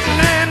uncertain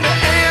and the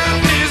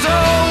end is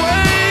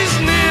always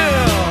near.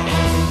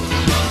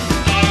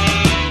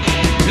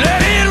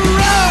 Let it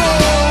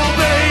roll,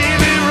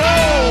 baby,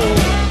 roll.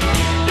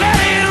 Let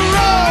it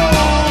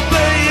roll,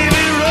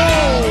 baby,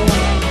 roll.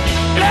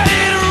 Let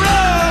it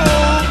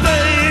roll,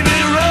 baby,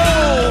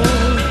 roll.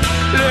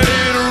 Let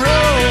it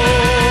roll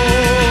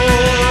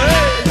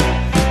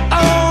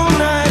all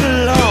night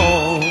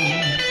long.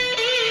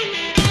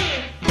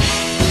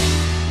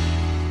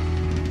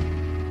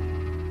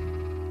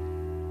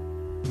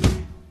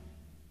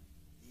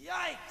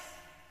 Yikes!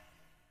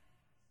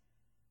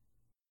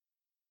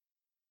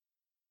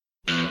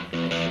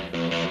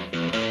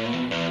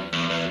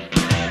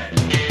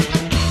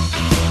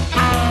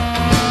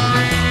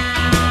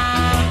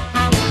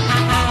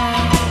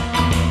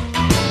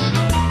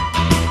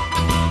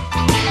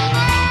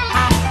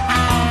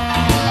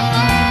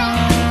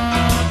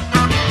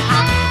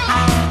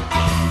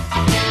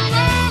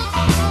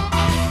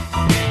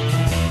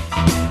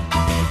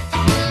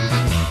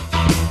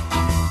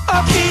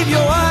 I'll keep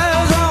your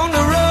eyes on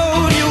the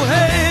road, you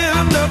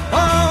hand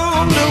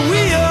upon the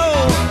wheel.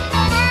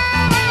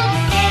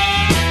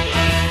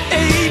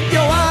 Keep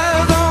your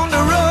eyes on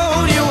the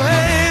road, you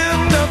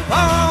hand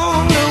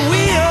upon the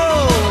wheel.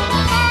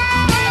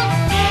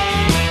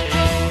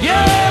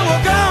 Yeah,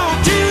 we're going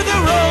to the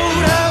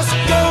roadhouse,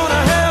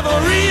 gonna have a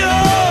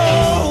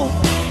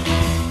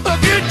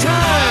good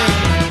time.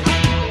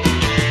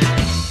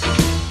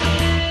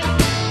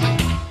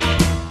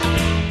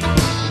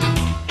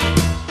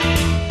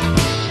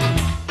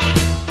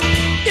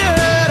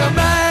 Yeah, the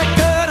back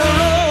of the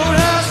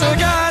roadhouse, I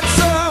got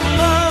some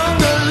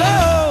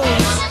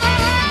bungalows.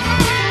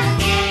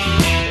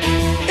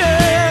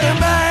 Yeah, the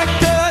back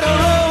of the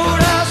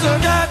roadhouse, I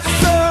got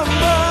some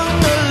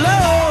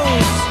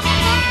bungalows.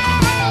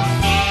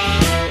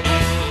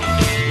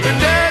 And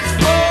that's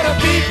for the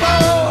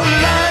people who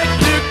like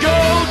to go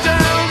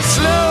down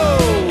slow.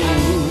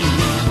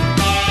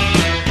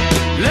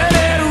 Let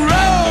it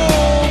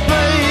roll,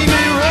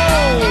 baby,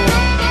 roll.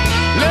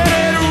 Let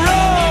it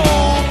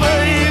roll,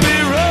 baby,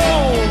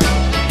 roll.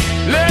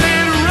 Let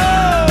it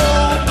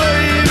roll,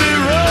 baby,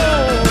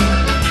 roll.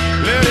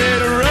 Let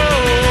it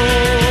roll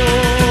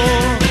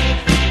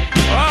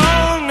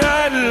all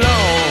night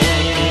long.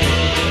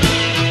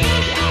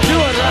 Do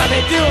it,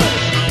 Robbie, do it.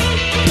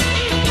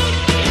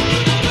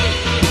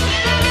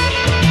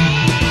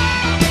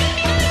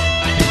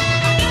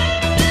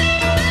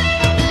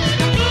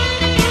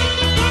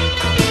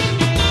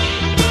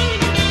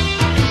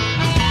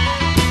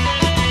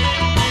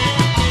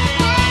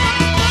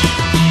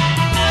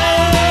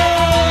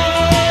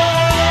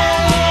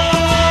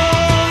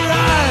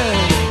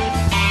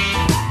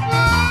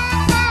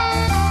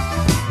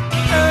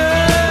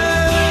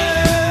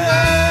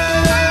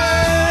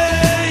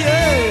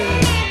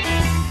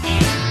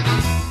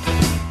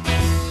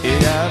 You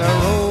gotta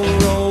roll,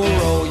 roll,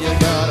 roll, you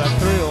gotta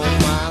thrill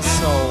my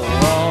soul,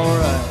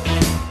 alright.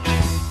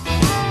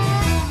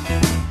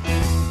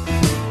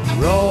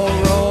 Roll,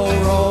 roll,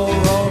 roll,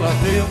 roll, I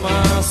thrill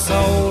my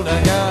soul, I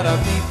gotta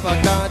be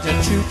fagaja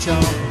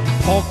chuchon,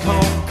 Hong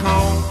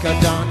Kong,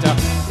 Kadanta,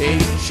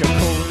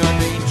 Shakuna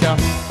Ninja,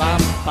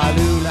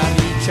 Bapalula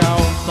Nicha,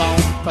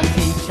 Thompa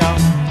Nicha,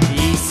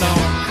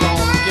 Eson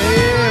Kong,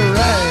 yeah,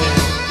 right.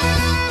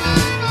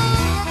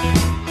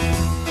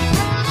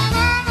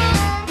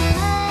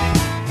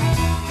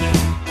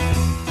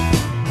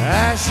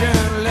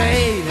 Ashen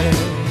lady,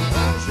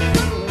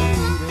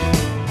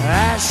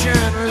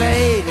 ashen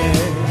lady,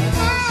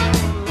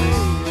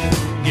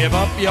 give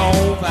up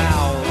your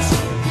vows,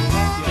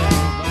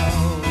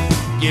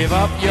 give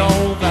up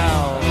your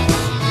vows.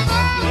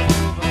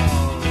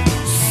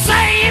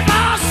 Save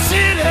our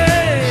city,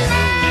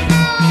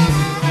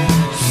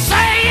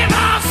 save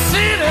our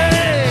city.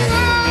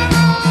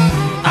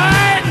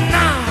 At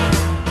night.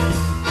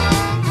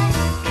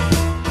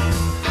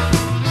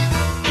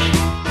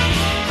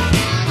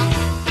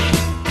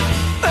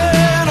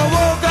 And I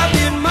woke up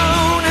in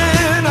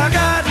morning, I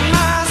got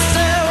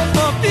myself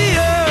a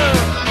beer.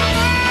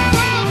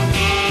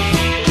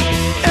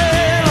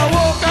 And I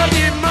woke up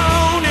in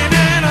morning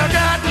and I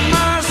got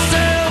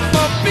myself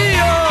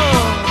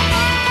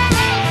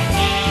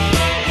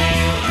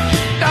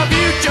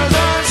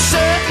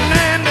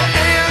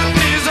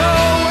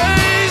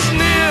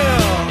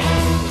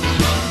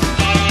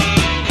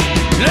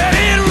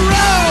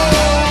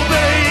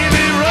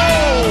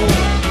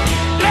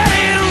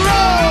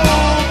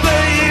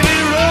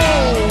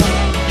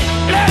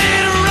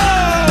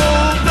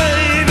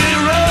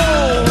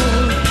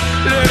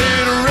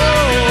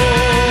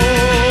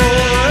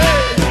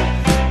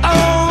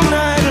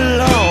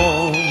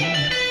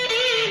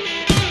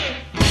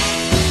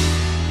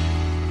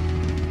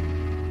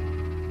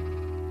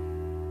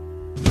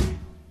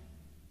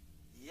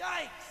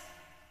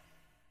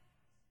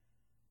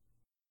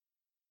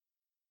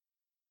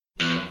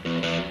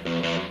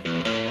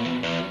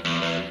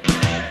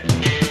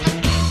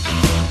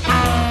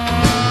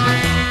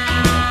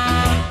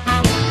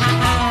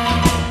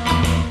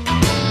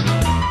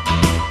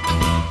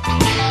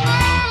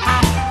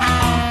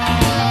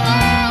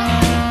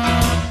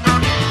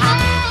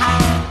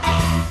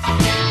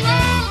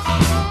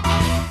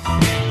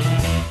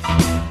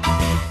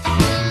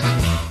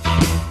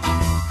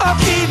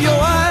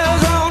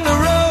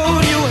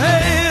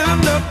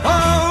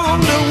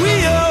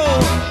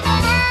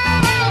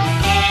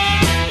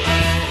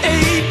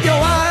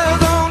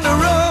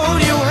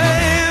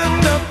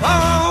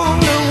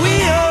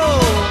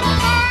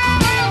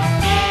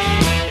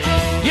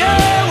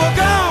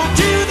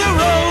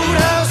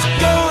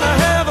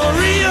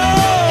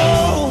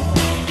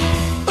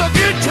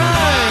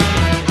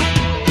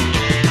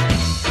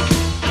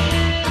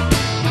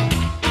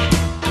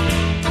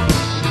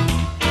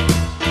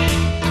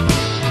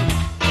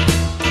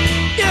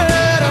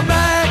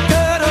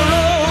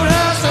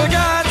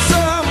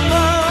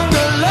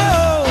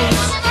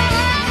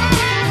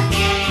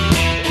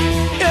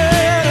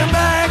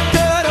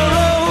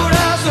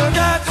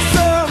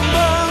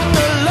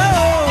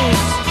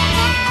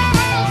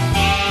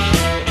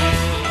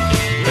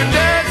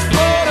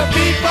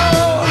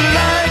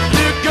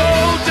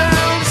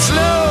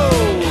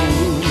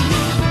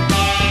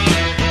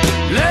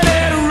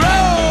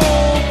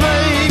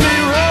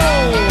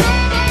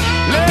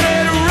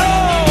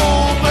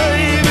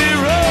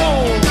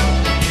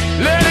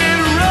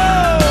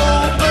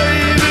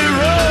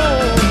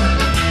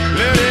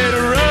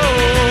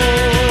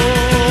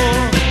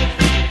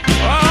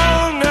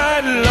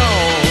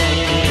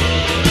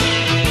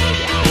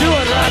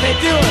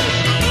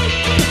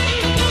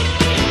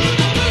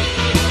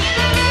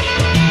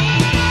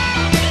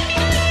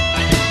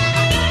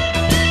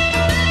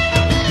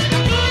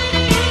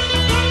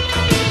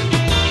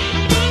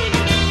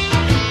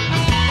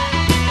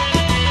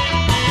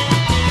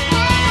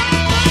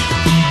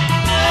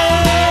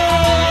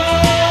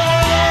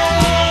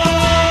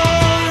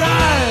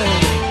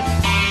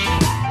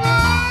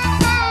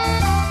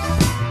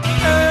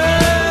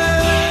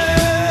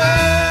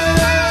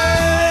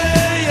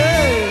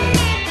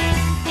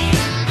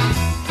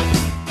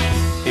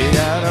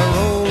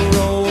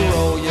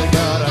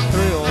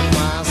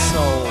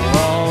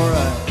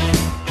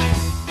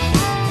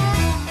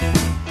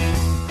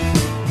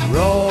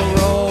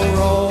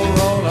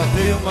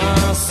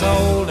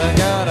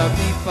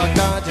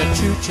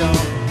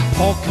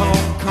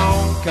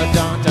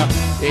danta,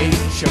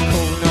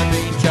 shakuna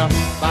ninja,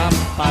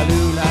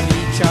 bapalula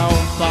ninja,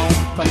 bom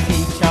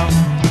paticha,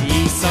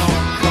 isam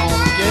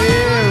kong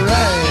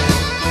right.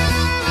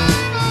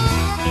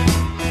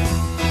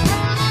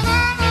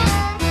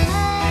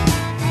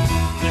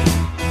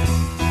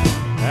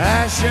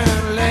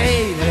 Ashen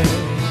lady,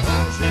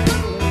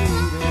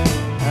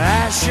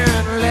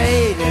 Ashen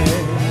lady,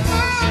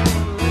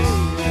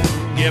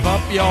 give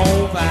up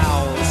your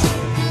vows,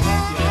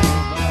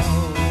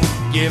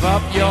 give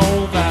up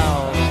your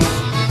vows,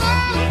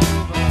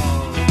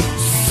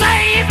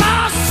 save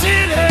our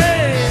city,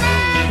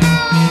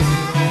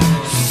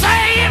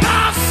 save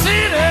our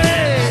city,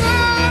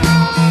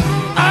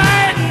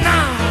 at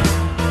night.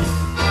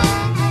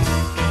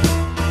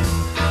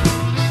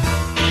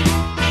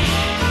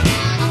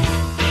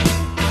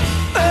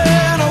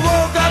 And I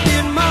woke up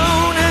in the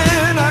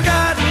morning, I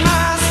got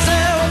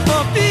myself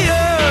a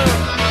beer.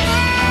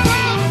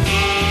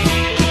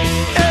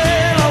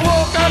 And I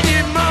woke up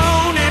in the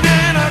morning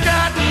and I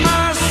got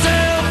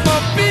myself a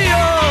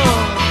beer.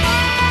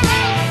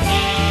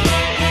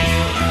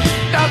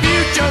 The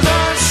future's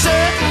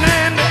uncertain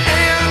and the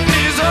end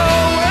is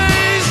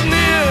always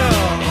near.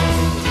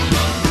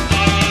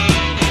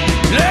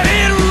 Let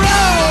it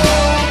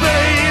roll,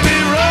 baby,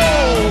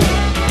 roll.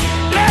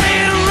 Let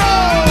it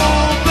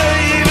roll,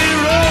 baby,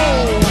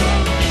 roll.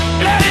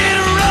 Let it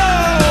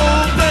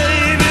roll,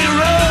 baby,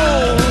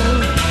 roll.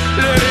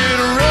 Let it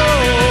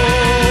roll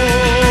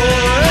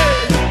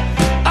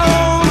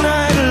all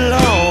night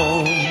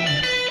long.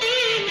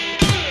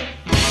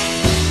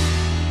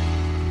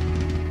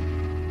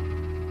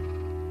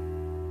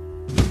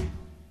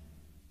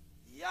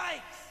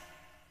 Yikes!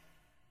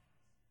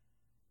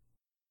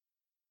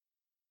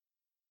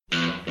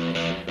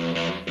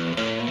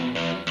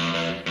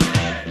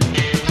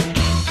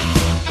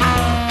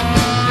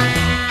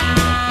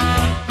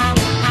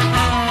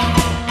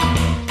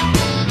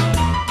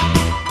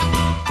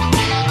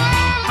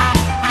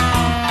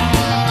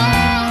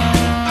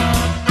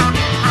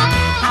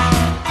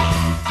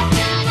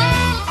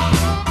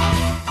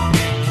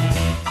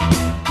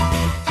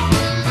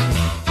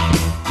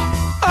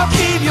 I'll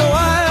keep your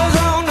eyes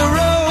on the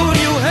road,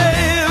 you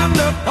hand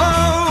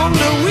upon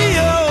the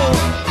wheel.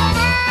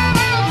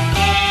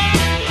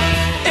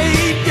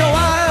 Keep your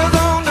eyes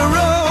on the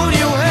road,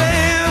 you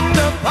hand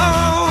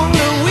upon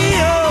the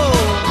wheel.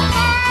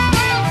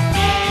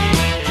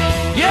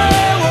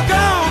 Yeah, we're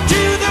going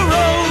to the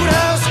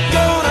roadhouse,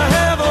 gonna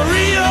have a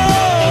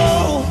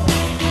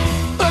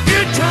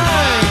good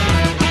time.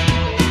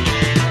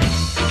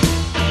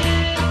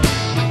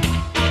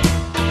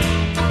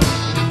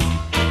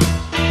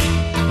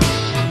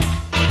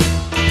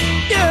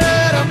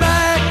 Yeah, the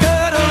back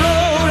of the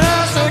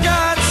roadhouse, I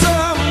got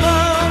some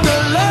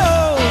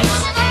bungalows.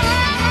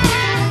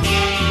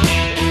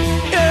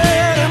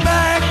 Yeah, the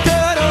back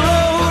of the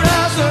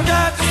roadhouse, I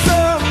got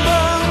some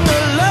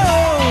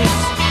bungalows.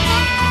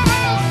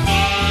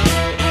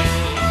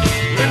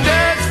 And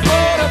that's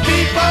for the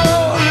people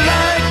who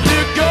like to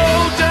go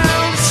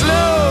down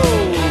slow.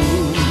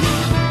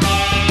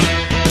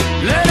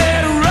 Let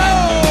it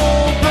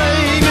roll,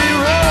 baby,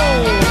 roll.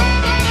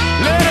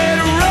 Let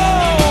it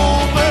roll,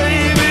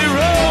 baby,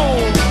 roll.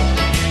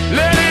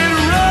 Let it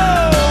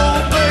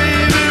roll,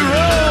 baby,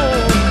 roll.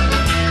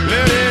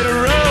 Let it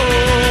roll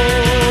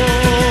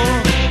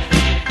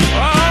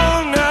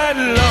all night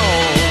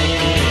long.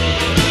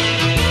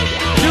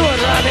 Do it,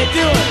 Robbie,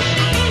 do it.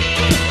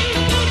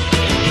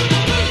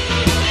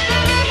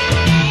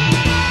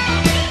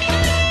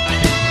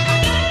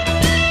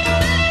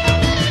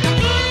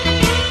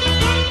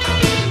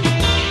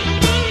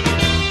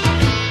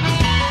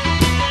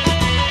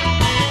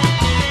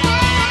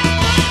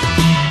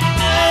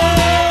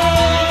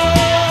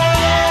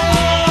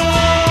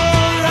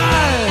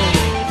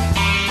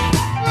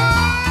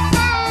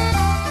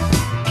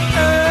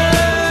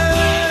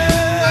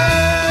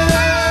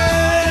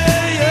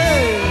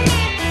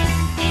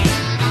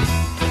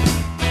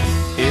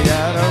 You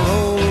gotta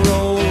roll,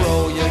 roll,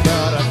 roll. You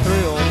gotta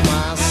thrill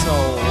my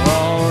soul.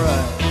 All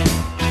right.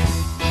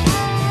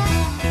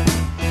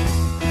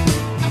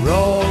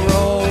 Roll,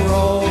 roll,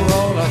 roll,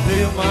 roll. I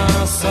thrill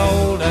my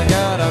soul. I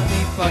gotta be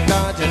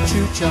fagaja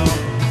chucha.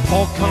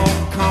 Hong Kong,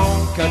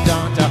 Kong,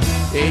 kadanta.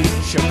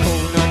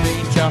 Shakuna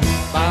ninja.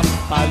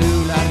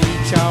 Bapalula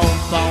ninja.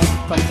 Bom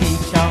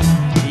paticha.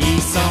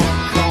 Isam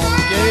kong.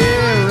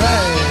 Yeah,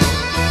 right.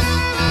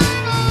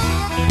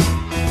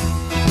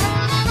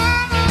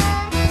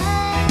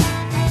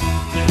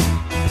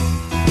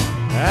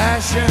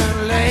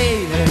 Ashen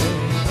lady,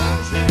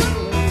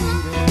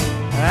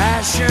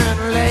 Ashen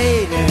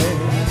lady,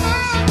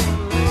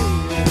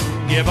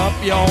 give up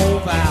your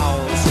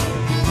vows,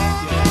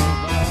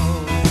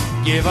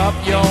 give up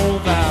your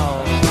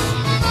vows,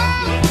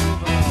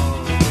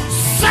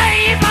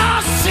 save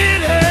our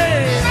city,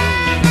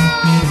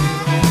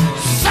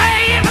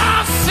 save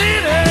our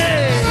city,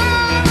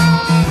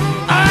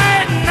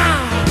 at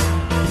night.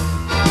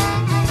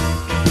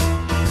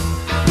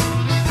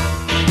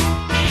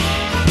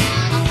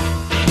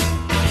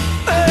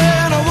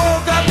 And I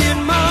woke up in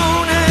the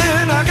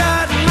morning, I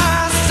got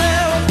my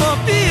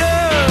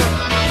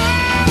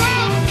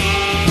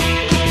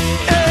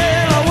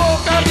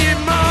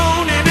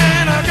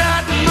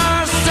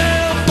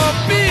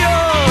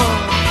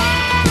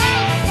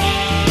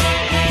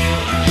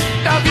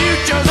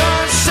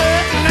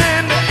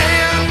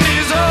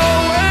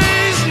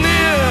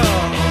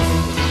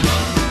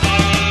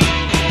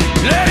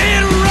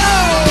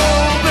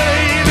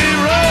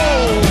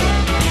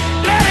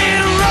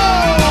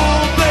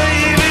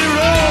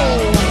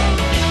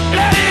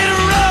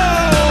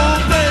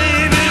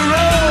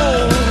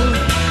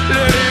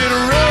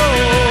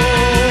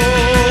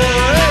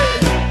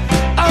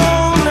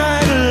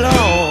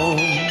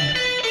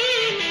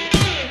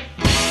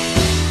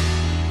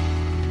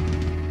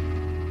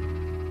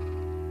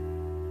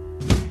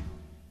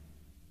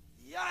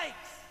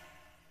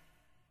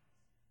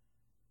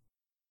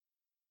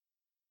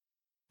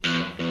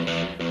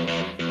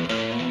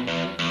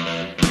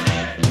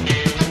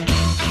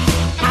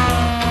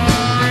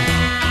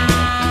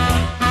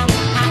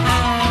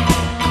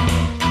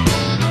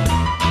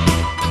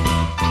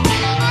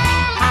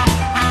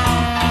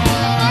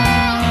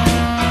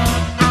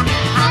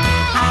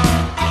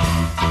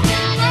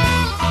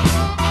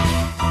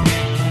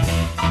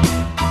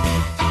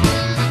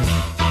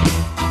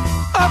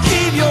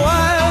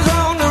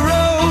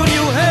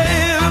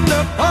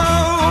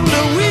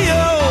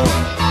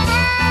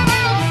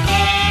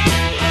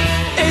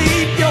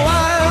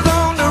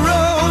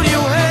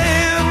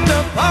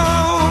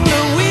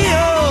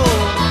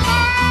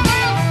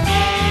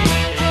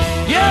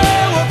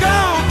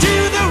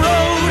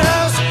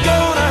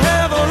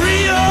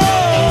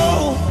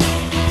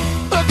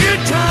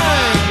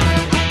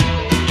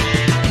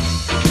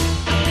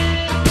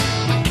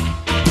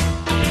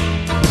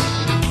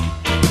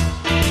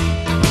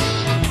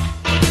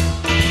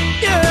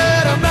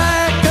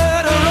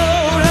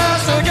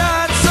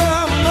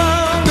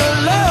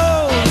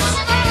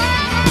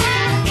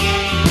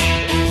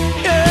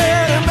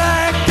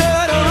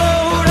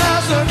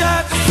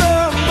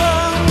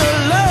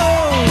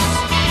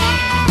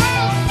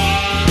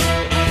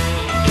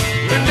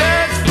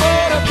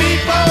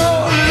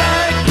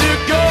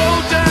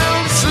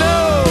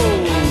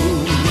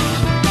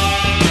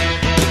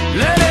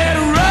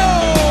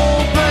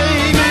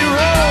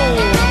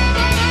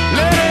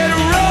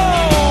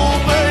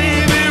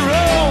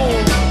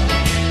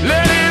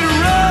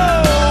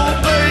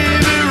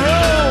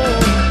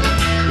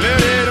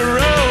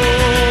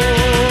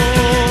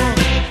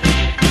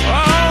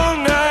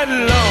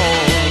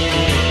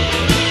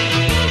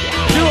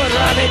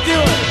do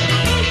it.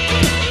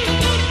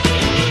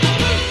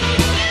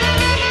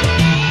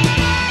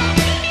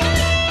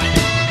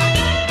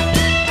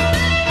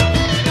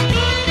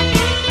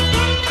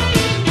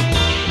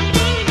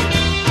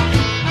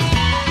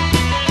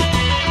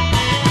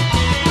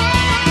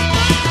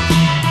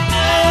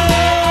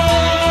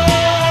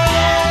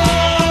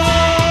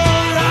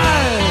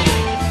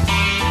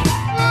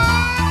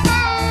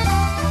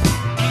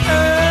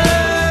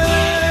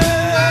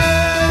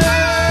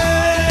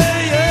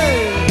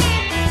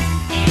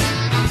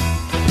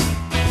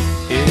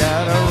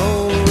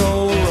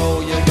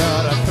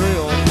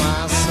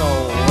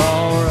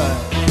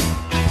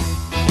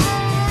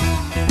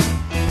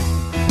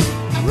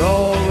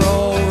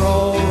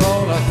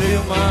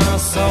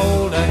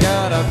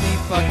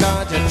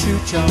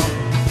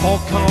 Hong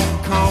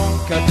Kong,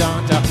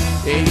 Kadanta,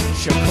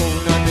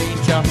 Shakuna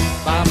Nicha,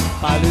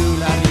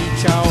 Bapalula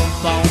Nicha,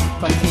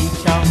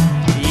 Bompatisha,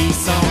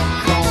 Isam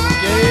Kong,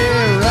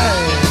 yeah,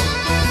 right.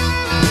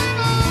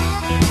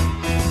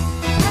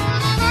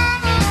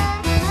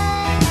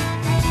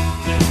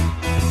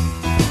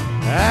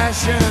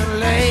 Ashen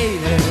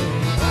lady,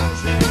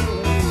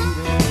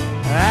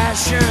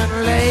 Ashen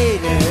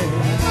lady,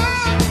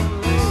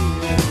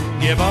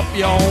 give up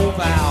your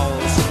vows.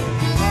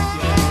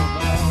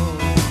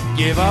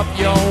 Give up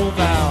your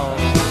vows.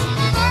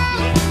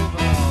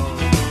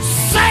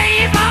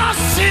 Save our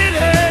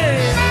city.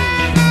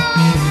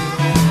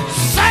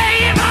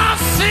 Save our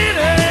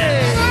city.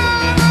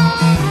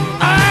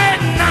 At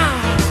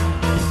night.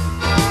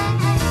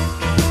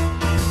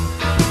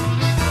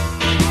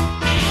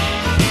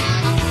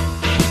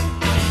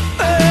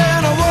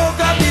 And I woke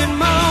up in the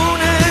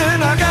morning.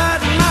 I got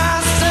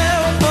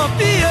myself a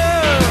beer.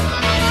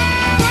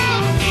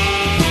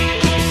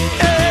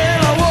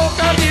 And I woke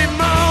up in the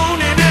morning.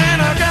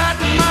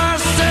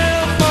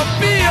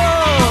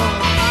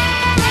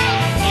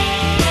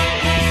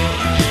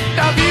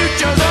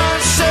 Future's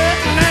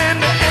uncertain and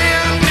the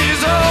end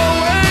is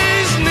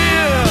always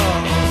near.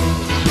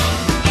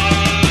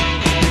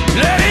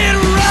 Let it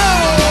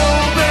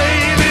roll,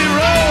 baby,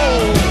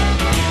 roll.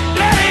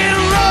 Let it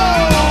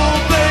roll,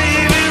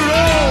 baby,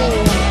 roll.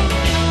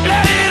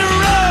 Let it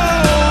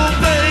roll,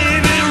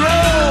 baby,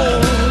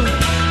 roll.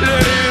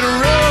 Let it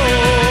roll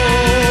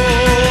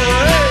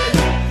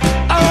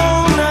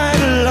all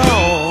night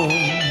long.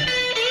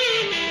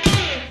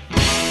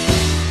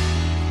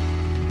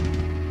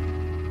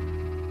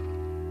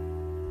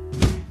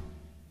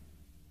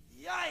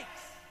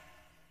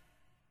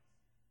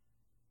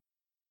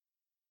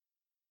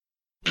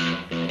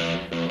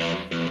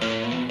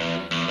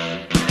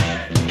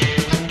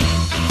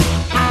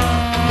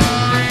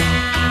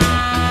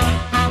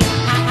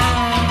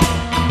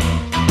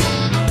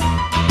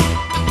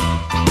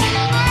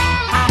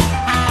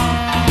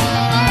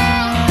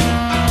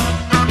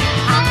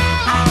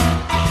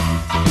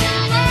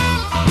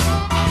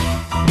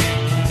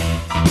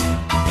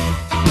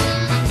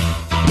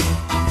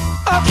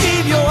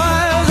 Keep your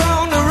eyes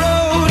on the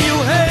road, you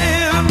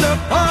hand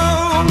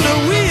upon the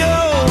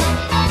wheel.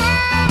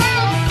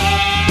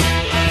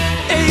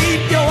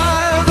 Keep your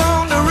eyes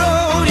on the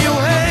road, you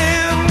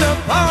hand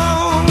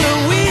upon the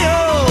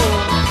wheel.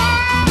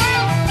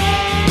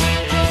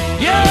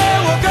 Yeah,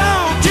 we're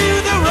going to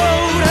the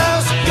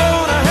roadhouse,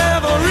 gonna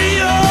have a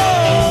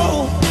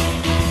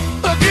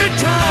good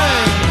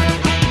time.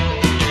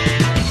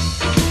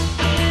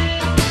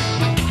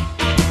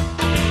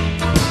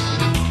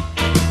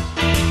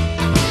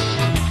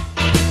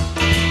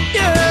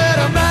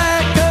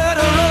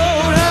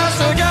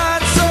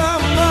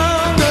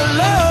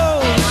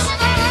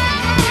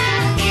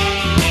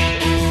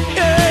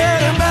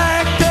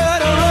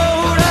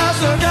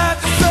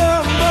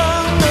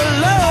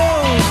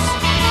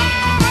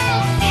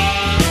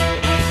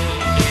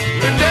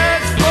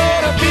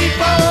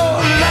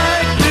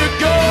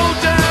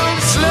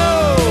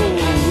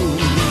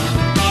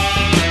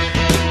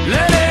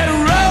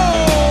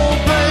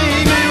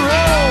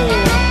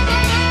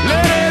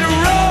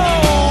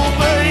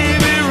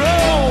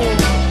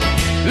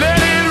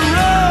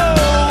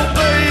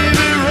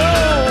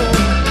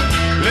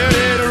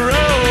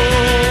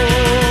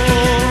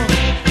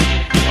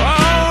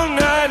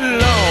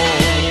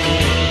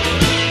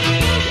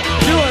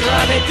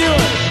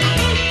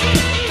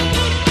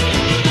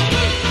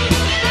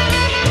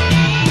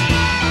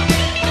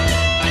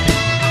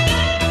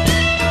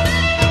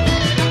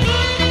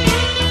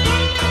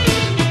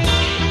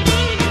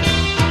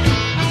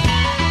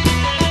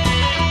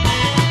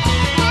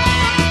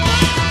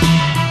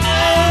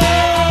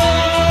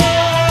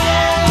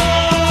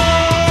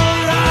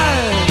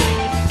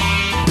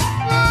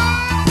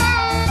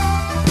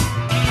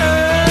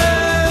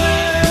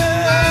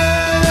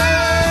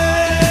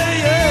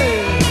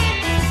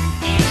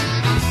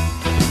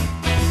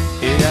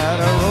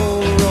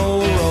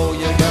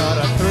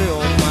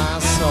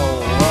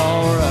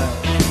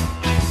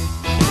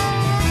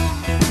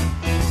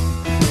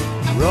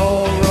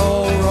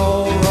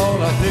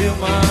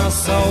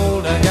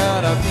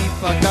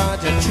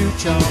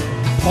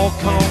 Hong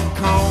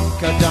Kong,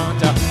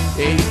 Kadanta,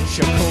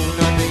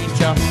 Shakuna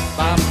Ninja,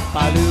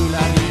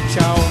 palula di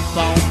ciao,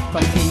 bom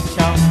pati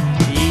ciao,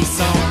 I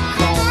son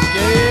con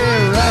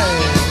get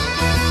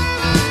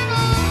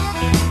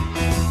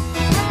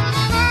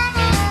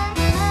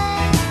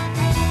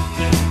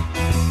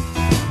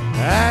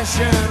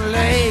Ashen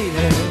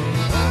lady,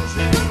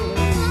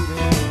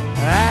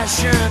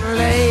 Ashen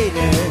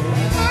lady,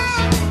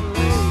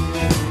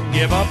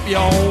 give up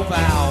your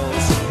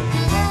vows,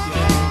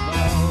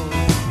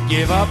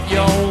 give up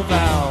your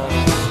vows.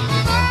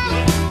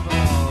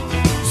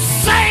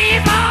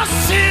 Save our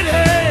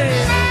city,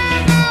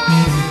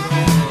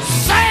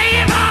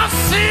 save our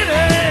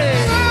city,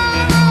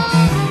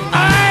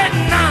 at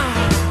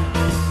night.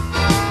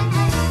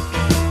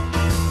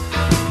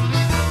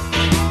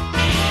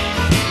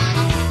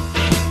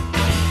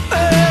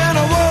 And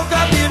I woke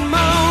up in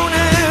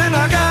morning,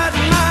 I got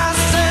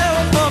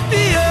myself a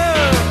beer.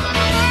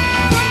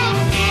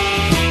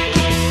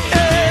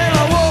 And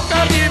I woke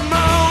up in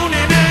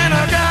morning and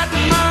I got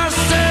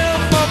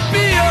myself a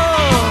beer.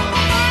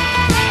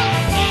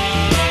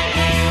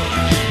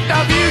 The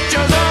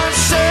future's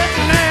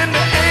uncertain and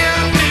the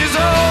end is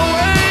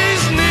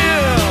always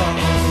near.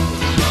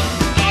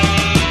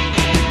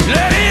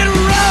 Let it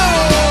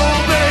roll,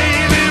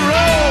 baby,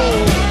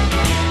 roll.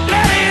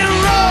 Let it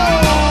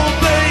roll,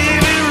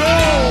 baby,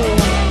 roll.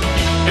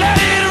 Let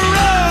it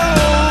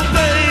roll,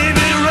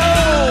 baby,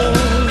 roll.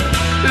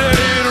 Let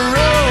it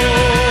roll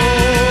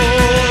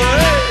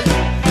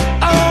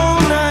all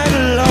night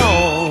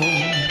long.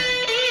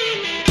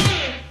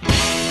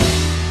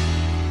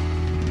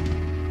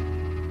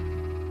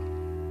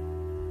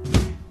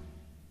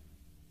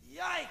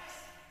 Yikes!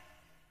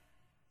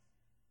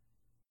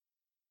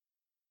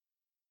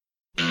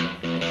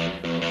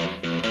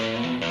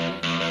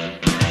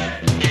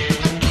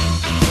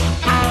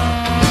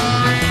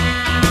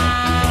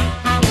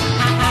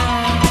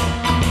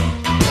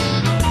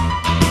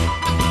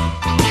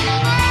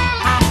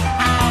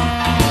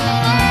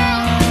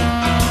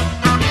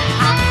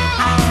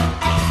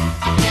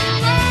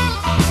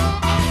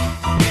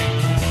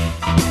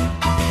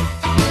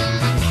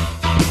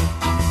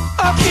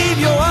 I'll keep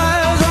your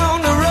eyes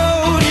on the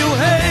road, you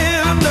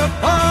hand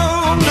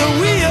upon the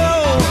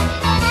wheel.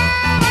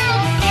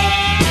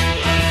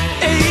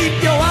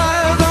 Keep your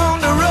eyes on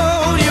the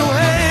road, you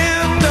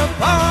hand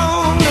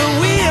upon the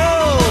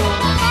wheel.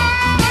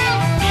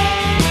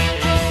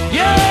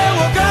 Yeah,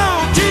 we're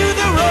going to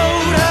the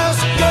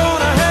roadhouse,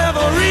 gonna have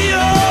a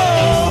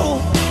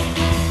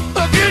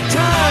good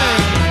time.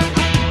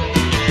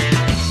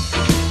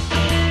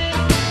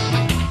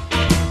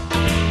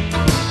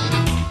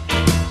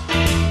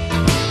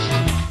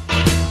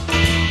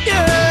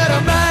 Yeah, the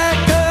back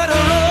of the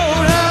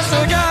roadhouse,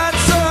 I got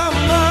some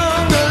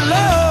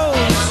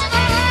bungalows.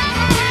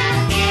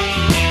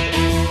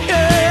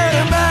 Yeah,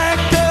 the back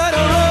of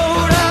the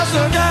roadhouse,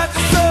 I got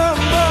some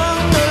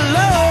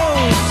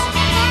bungalows.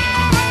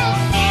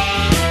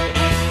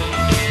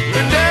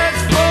 And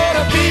that's for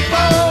the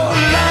people who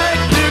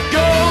like to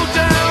go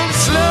down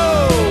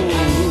slow.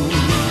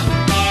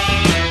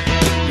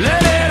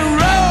 Let it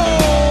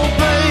roll,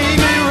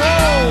 baby,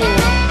 roll.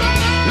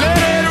 Let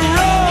it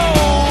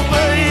roll,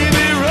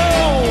 baby,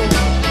 roll.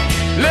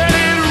 Let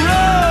it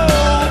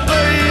roll,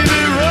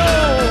 baby,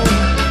 roll.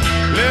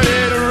 Let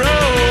it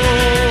roll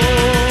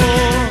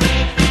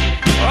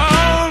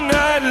all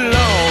night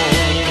long.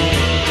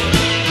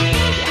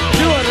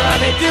 Do it,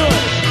 Robbie, do it.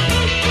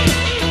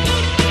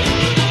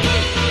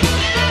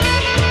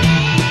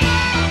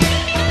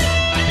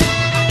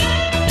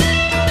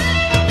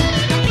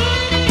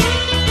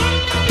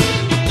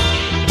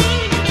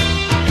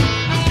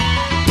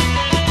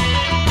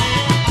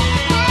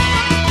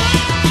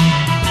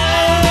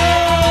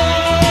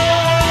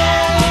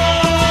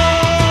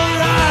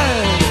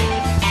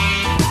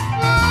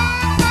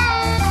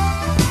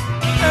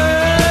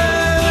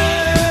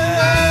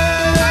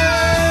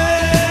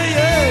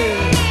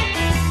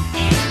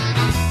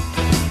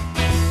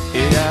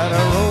 You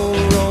gotta roll,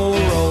 roll,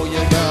 roll,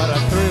 you gotta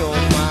thrill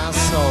my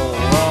soul,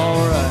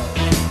 alright.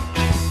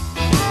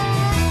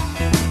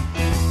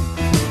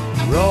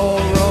 Roll,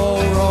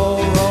 roll, roll,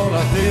 roll,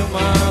 I thrill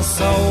my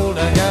soul, I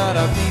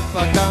gotta be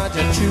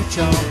pagaja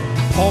chuchon,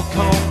 Hong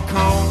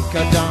Kong,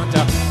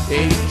 Kadanta,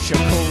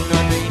 Shakuna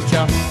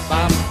Ninja,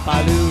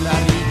 Papalula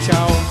Nicha,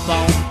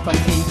 Bom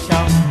Paticha,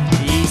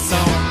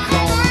 Ison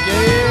Kong,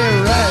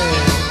 yeah, right.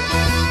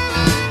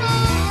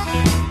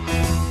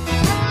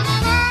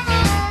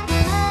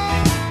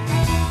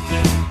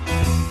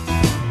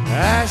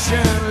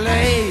 Ashen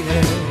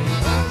lady,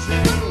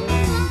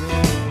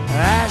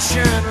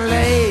 Ashen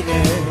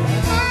lady,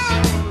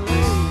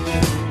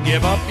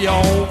 give up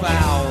your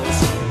vows,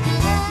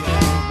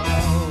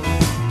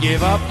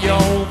 give up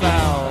your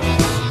vows.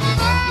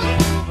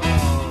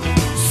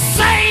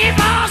 Save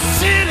our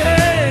city,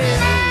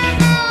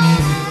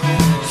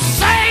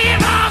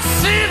 save our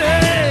city,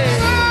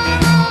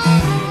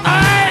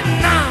 at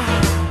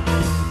night.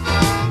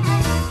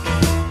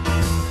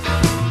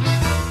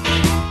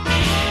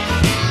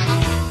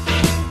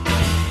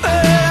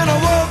 And I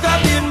woke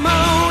up in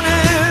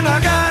morning, I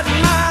got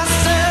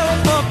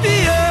myself a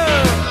beer.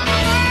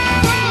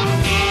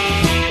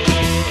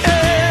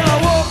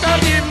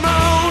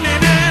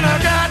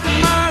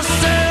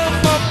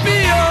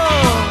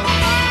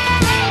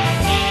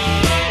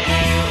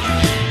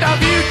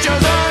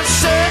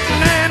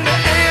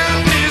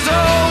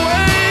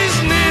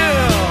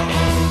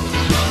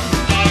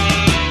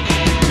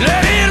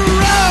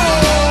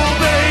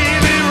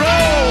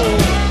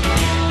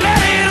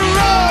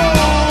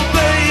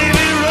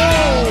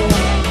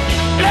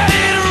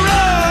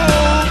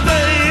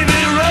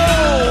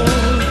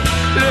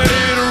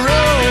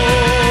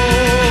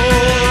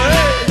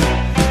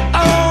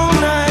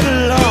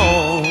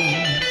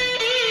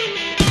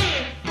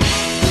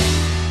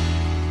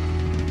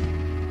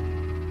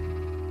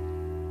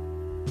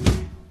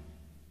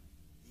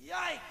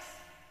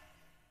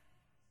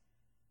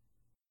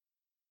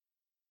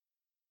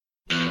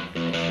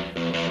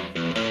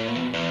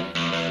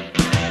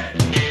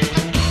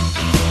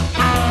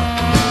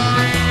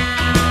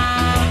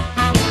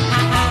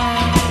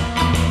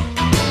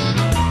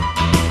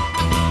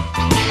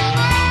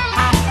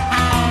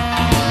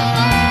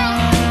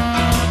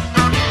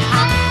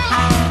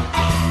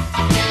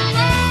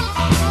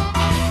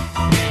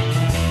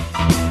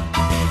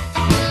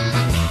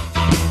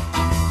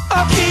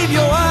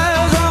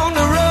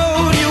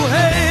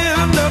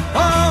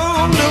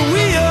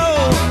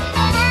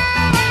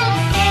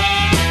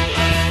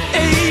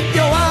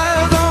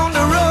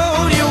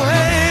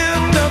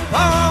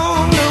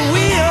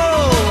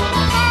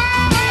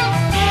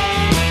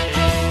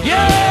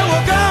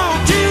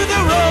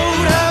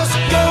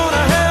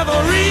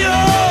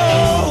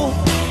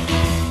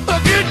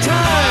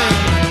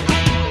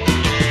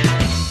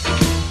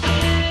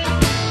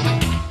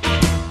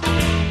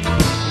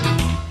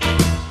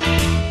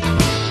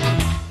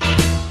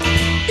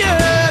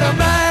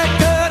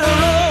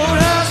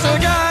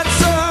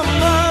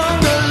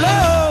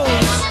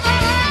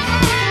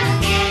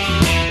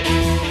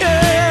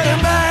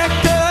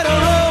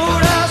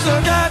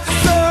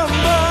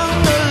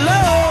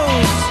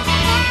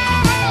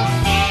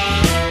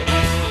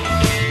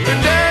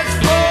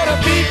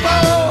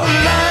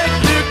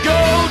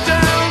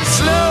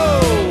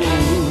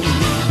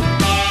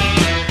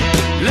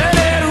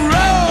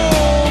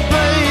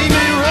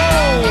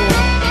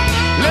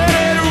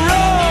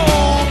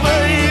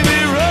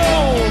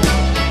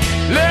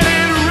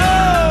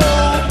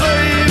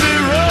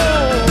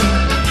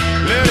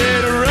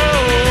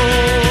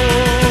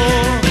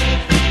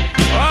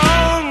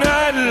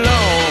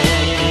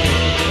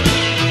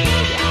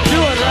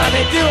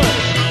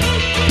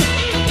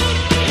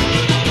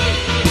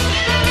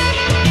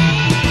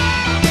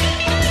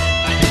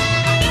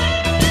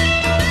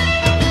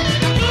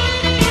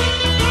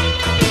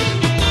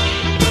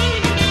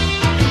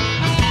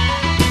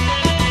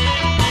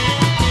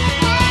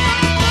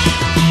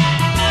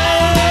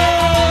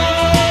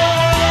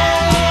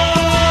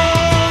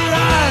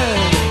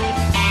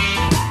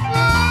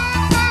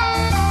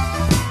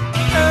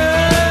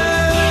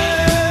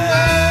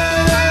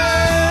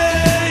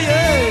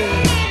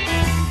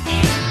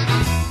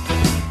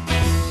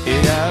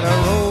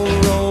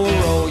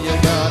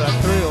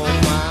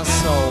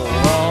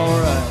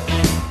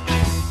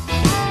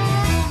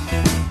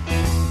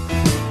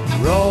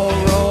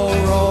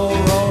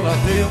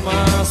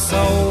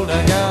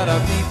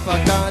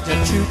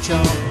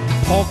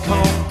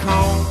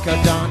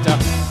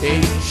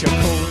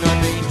 Shakuna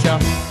Ninja,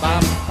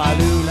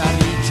 Bapalula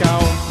Nicha,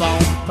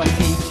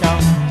 Bompatica,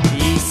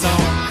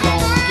 Isom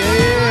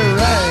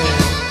Kongere.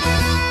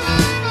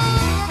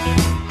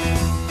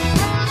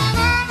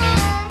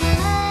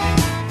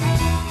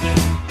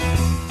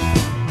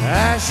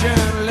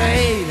 Ashen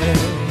lady,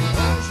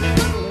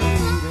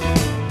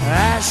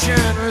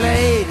 Ashen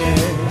lady,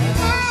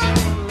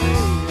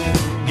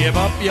 give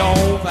up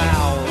your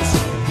vows,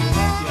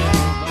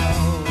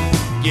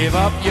 give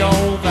up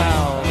your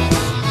vows.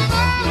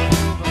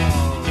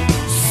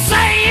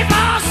 Save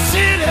our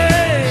city,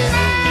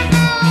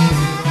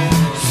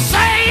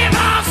 save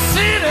our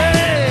city,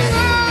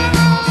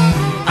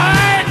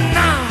 at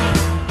night.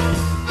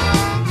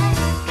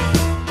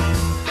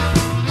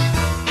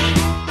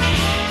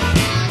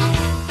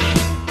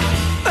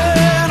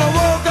 And I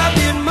woke up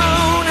in the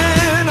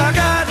morning, I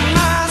got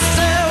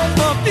myself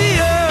a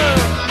beer.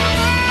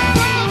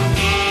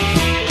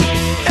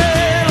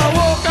 And I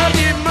woke up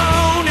in the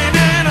morning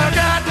and I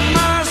got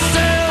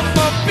myself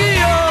a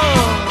beer.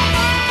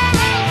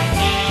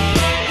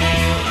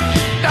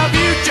 The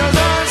future's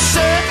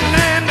uncertain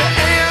and the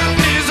end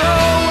is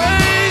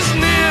always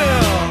near.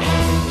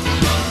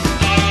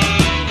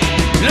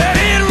 Let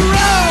it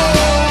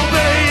roll,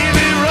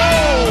 baby,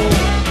 roll.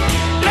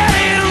 Let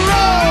it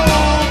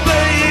roll,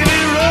 baby,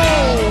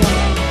 roll.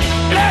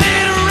 Let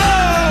it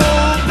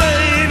roll,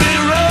 baby,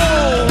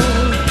 roll.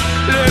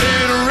 Let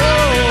it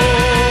roll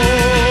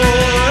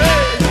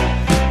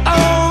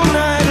all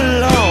night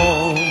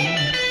long.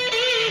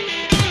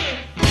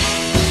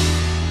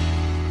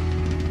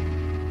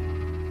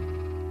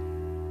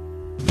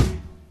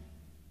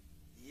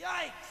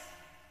 Yikes!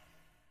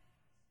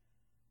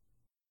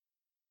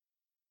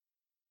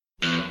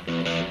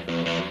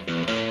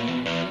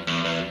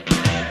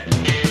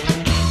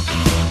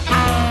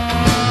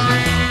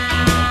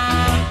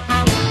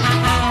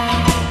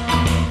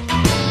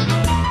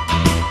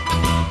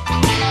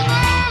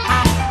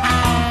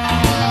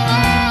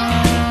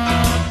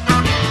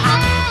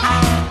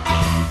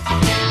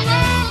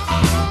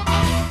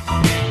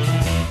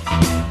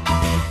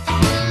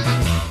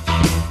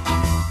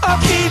 I'll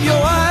keep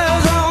your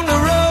eyes on the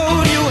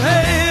road, you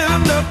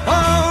hand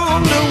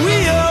upon the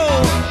wheel.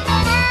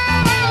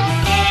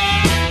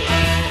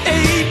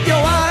 Keep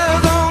your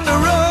eyes on the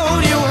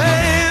road, you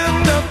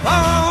hand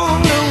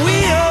upon the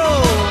wheel.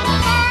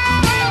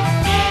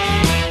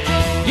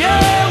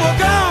 Yeah, we're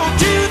going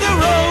to the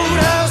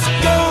roadhouse,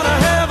 gonna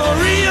have a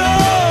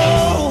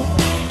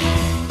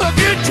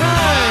good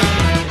time.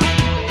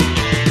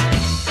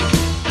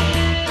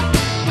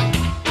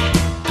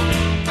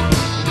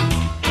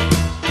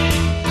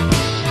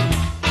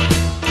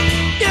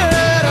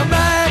 Yeah, the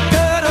back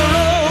of the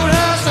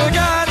roadhouse, I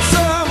got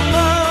some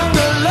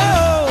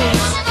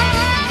bungalows.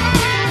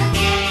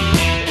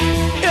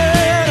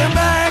 Yeah, the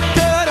back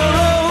of the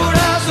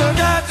roadhouse, I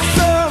got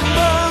some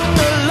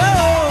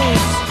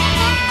bungalows.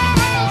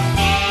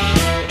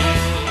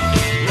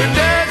 And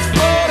that's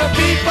for the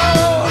people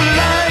who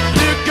like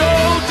to go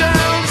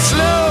down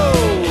slow.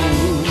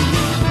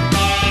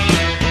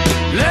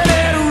 Let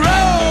it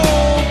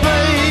roll,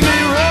 baby,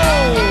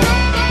 roll.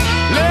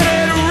 Let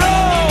it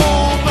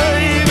roll,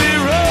 baby,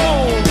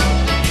 roll.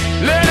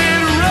 Let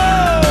it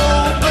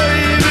roll,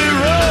 baby,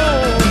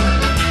 roll.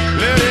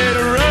 Let it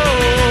roll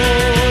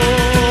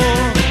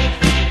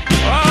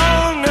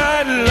all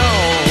night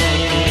long.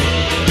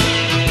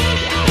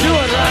 Do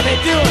it, Rodney,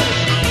 do it.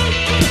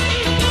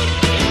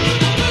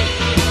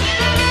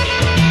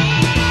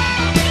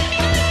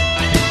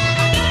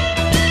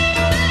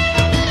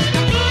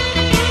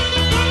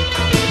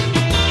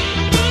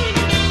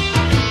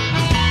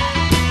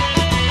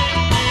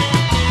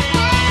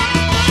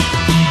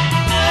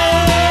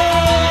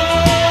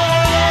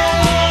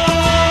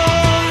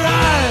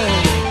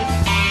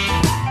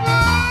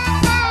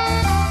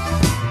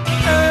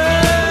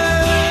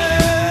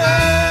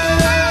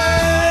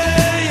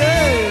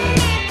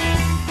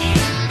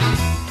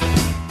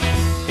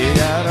 You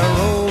gotta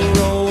roll,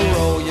 roll,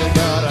 roll, you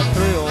gotta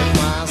thrill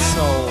my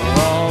soul,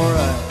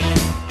 alright.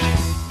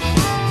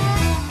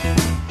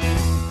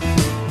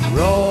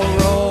 Roll,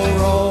 roll,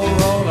 roll,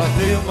 roll, I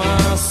thrill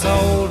my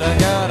soul, I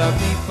gotta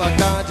be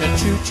pagaja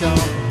chucha,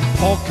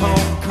 Hong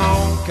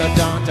Kong,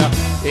 Kadanta,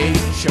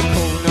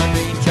 Shakuna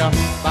Ninja,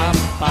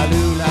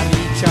 Bapalula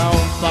Nicha,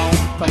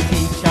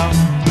 Bompatica,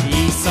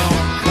 Isom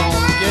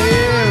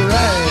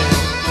Kongere.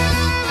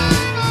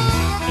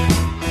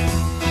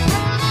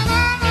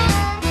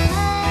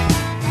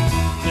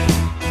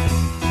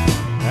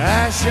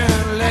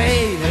 Ashen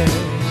lady,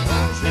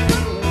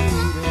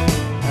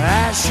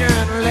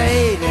 Ashen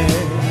lady,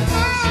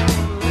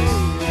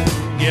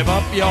 give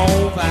up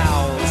your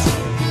vows,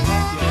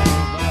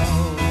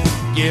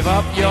 give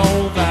up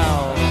your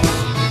vows.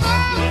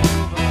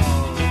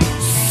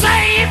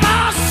 Save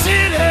our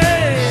city,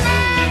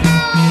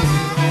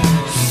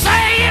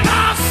 save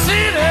our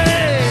city,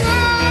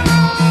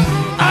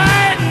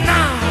 at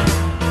night.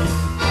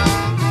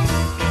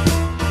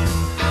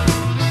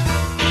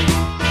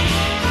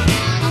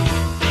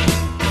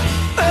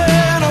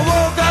 And I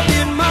woke up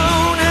in the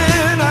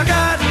morning, I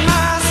got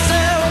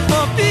myself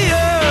a beer.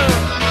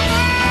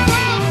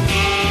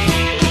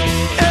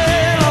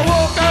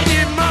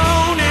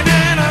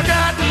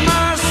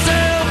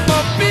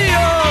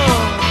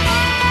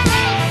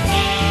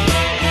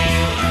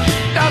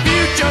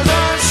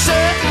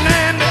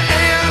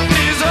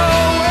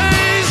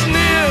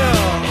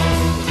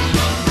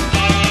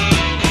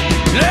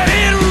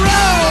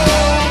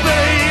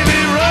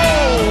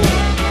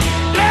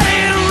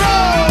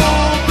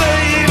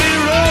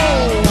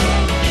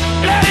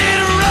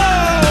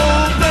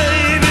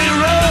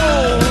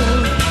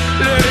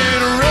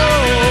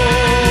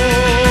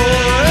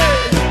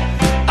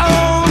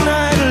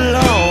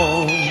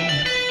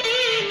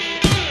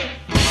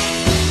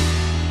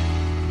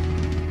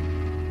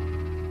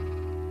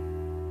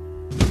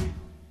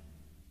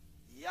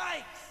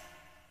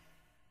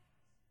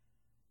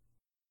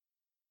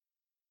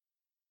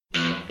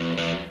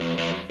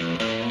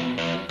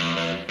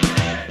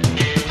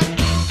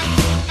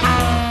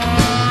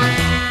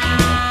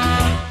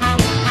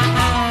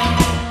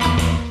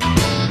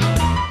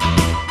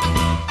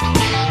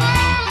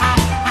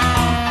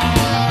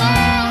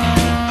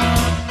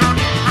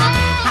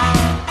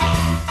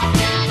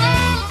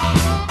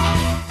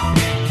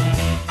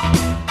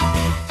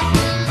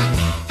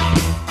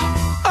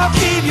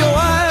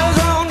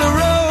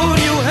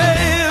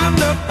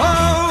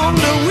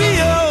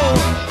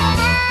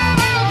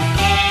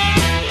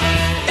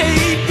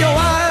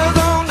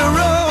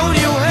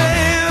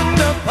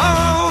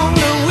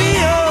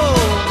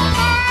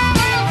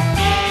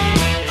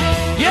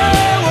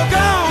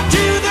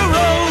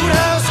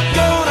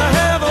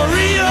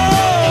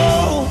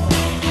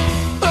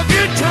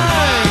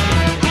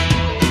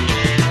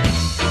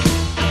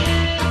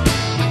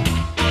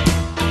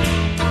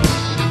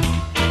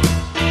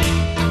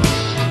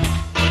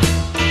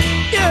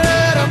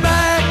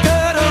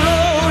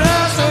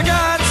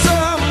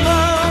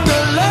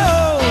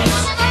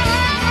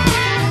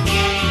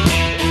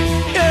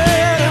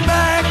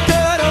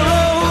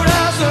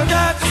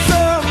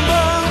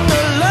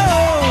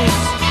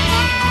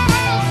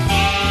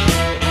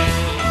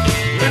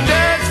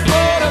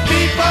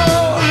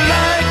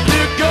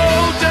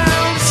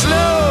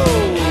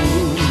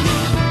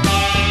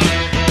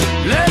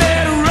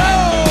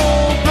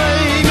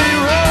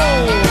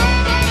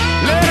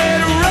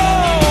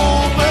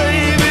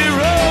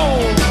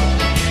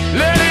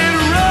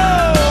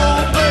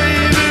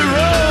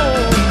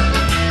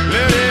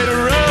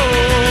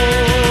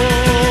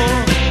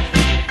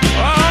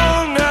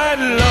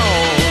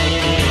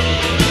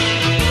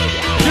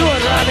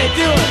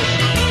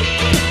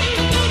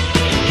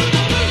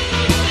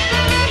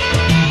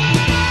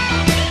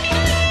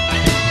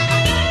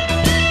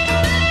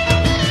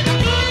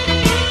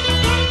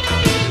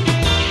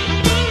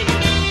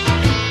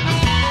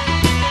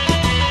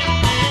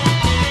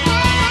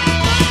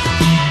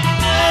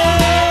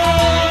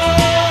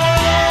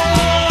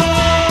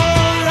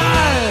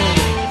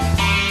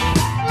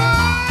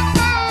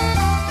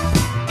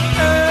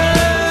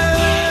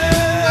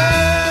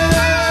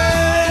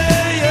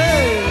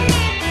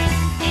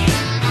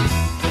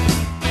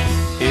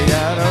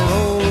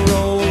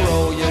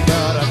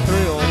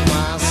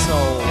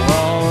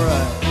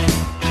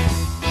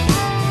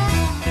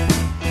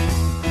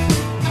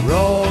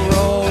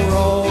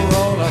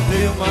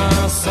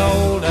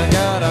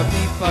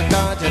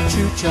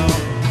 chucha,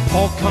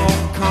 Hong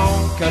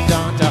Kong,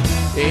 Kadanta,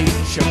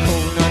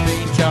 Shakuna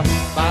Ninja,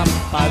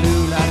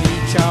 Bapalula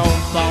Nicha,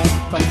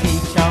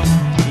 Bompatisha,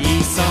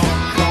 Isan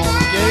Kong,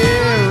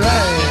 yeah,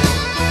 right.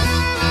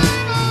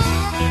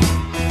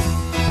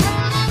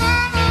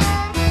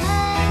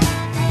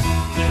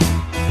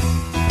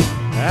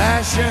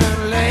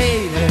 Ashen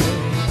lady,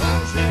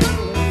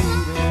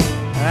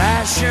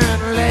 Ashen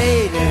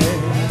lady,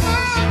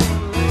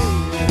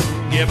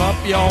 give up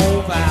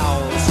your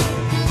vows,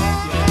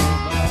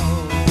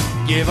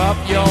 give up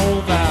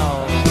your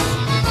vows.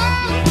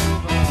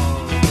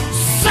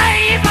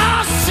 Save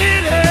our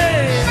city,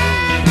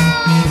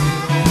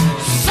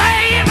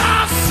 save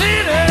our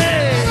city,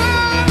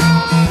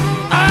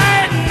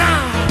 at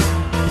night.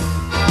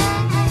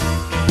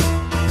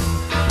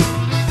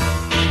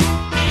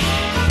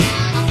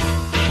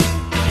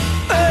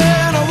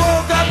 And I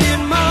woke up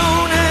in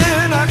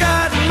morning, I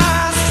got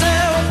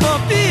myself a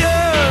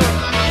beer.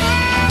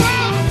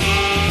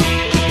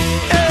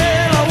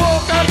 And I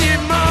woke up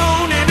in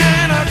morning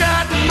and I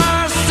got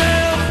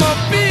myself a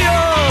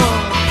beer.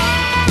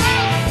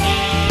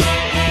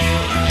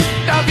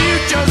 The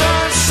future's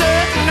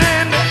uncertain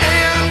and the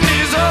end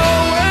is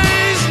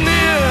always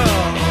near.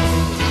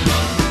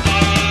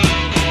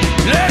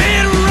 Let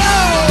it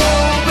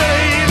roll,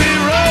 baby,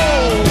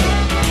 roll.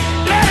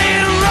 Let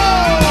it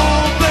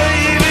roll,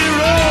 baby,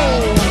 roll.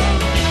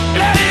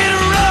 Let it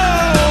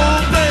roll,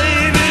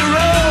 baby,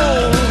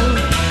 roll.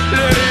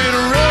 Let it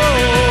roll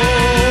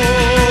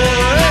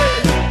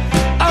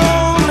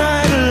all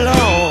night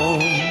long.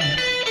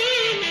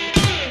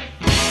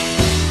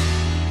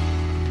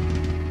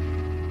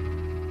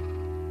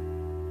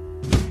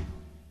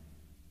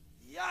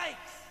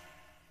 Yikes!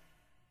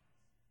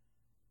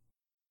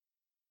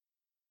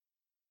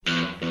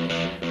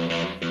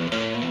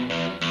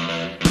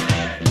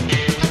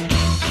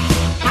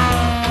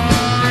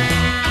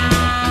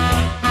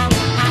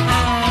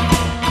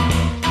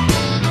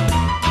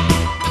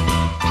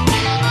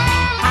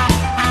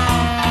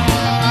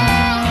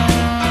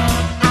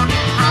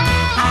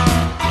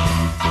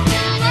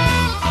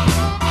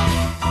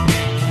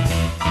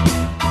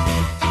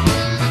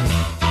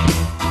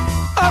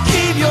 I'll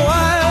keep your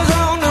eyes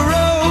on the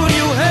road,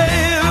 you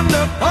hand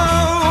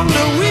upon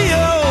the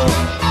wheel.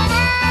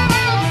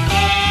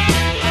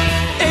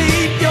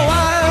 Keep your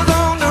eyes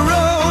on the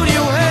road,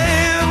 you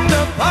hand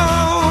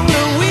upon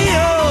the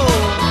wheel.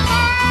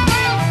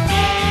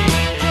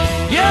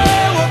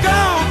 Yeah, we're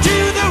going to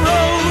the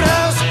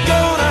roadhouse,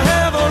 gonna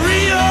have a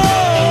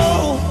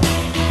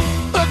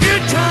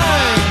good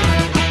time.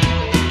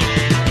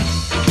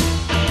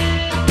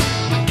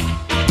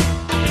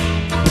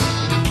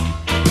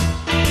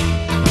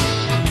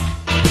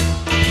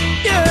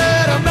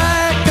 Yeah, the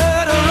back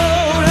of the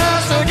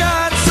roadhouse, I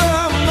got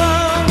some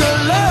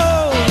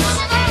bungalows.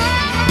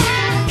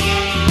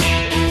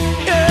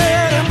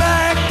 Yeah, the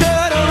back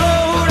of the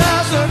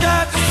roadhouse, I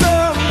got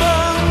some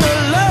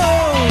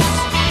bungalows.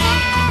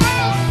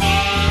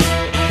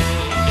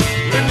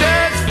 And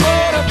that's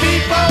for the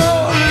people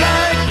who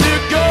like to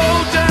go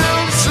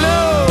down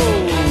slow.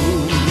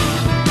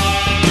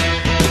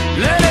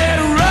 Let it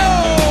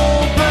roll,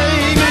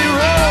 baby,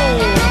 roll.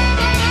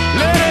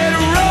 Let it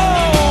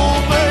roll,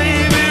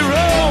 baby,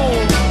 roll.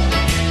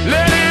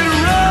 Let it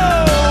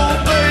roll,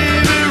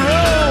 baby,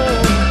 roll.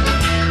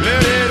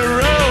 Let it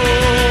roll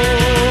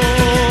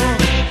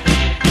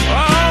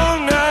all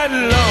night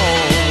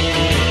long.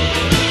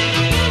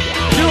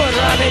 Do it,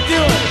 Robbie,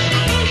 do it.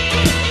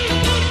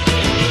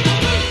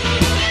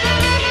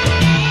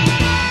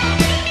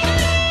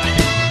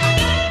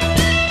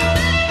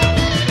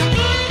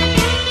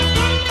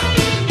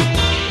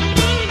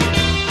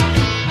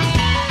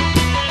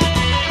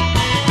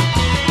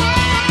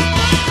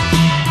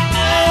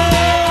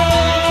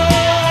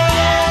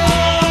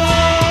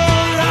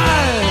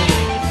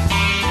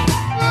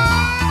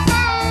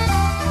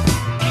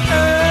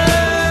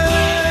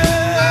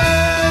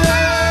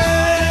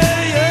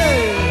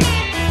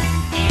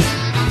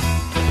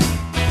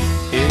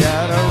 You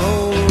gotta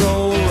roll,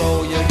 roll,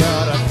 roll, you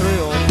gotta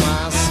thrill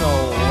my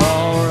soul,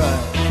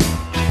 alright.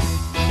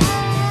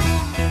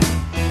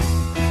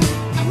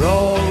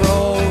 Roll,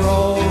 roll,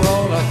 roll,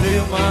 roll, I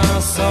thrill my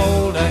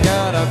soul, I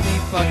gotta be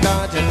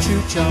paganja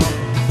chucha,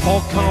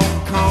 Hong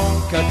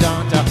Kong,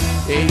 Kadanta,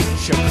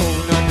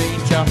 Shakuna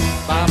Ninja,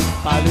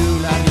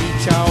 Bapalula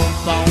Nicha,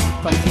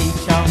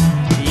 Bompatisha,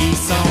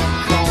 Isan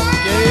Kong,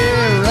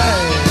 yeah,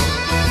 right.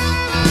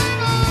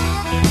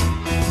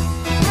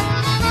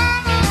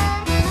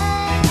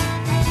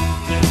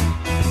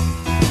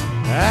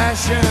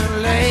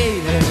 Ashen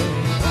lady,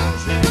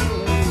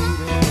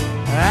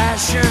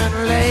 Ashen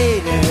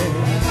lady,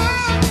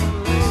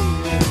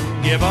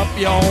 give up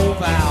your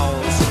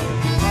vows,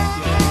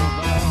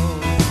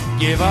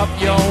 give up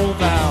your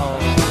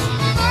vows.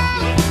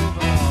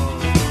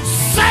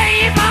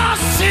 Save our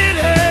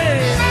city,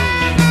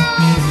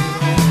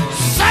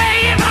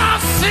 save our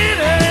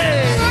city,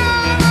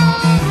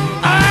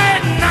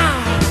 at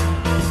night.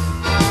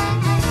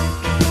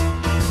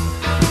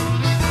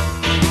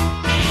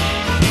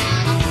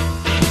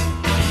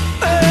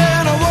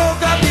 And I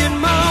woke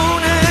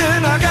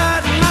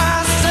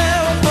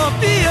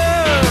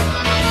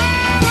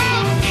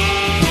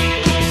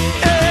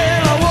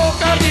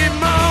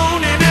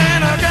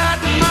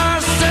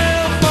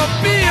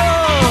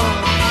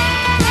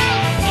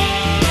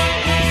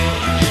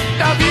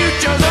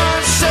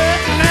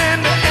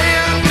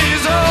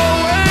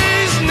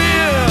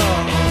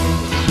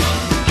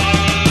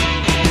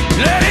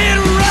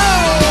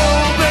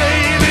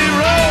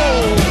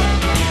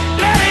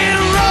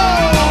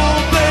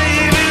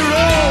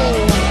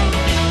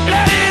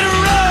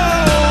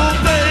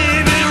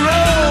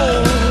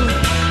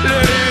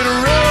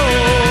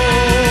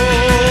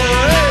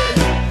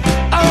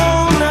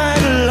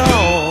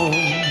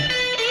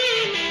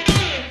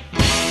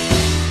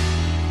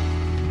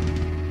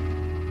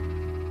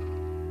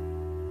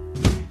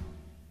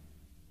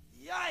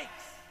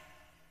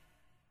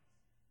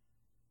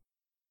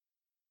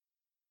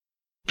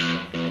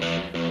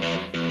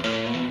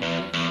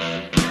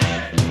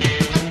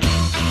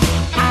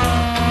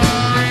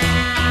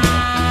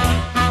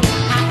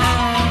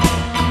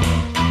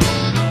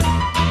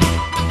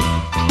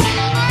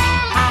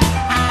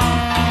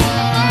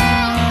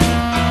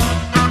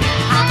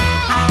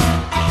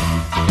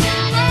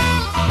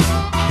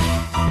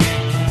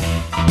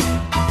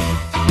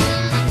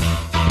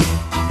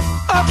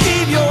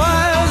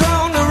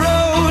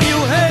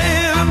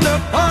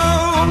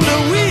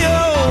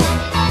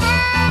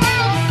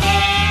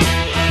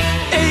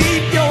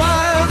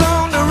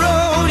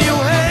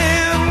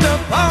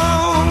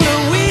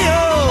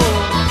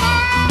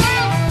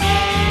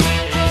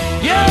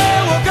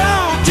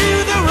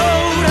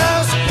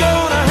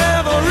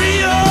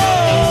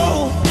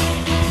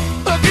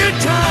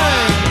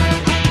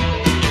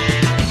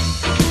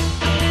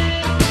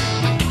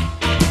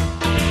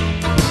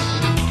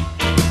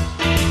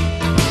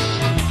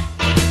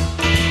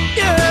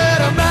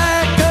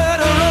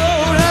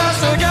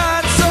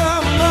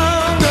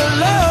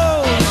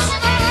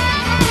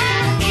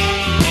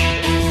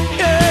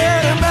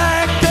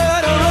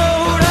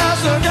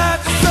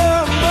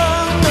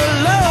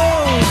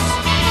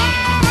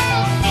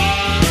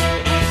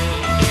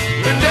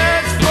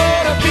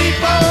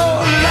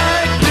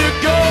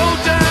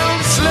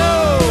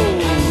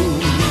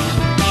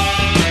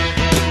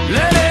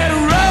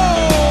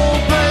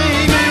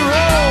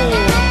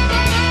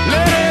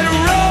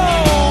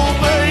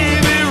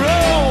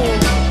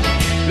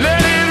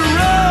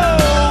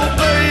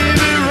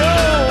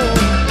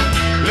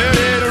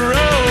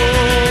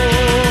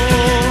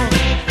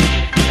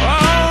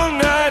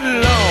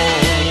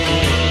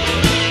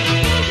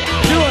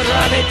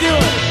do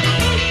it.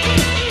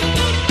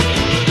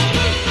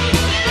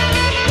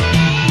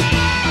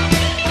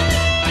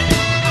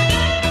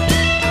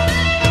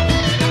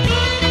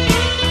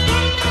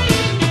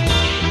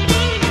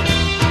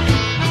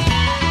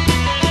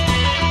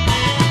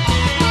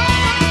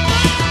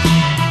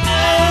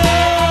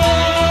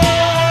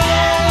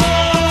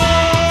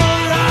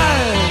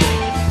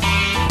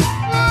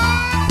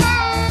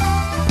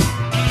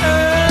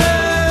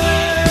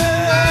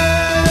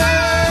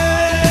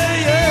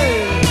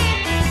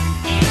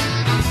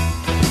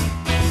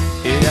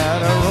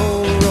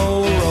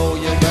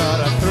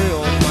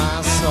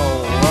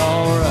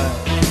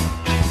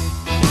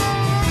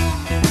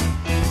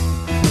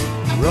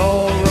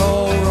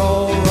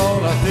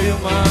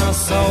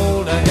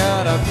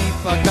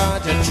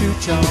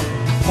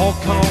 Hong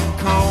Kong,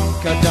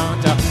 Conca,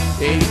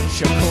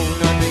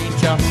 Shakuna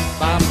Ninja,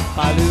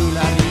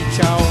 Bapalula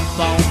Nicha,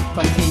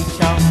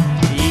 Bompatisha,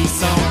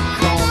 Eson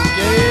Kong,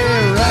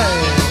 yeah,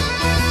 right.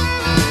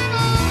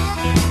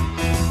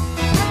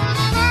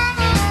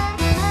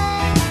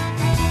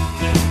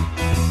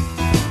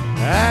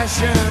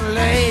 Ashen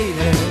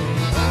lady,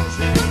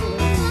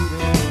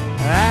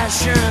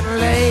 Ashen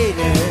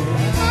lady,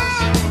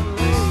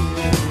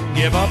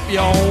 give up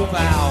your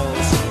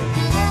vows.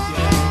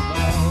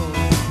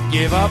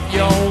 Give up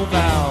your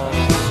vows.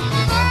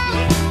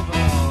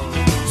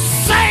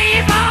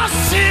 Save our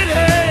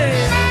city.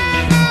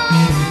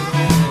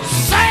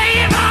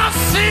 Save our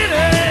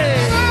city.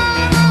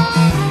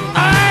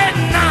 At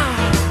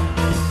night.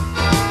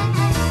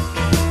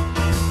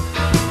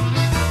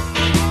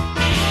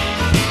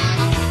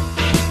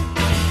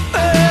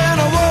 And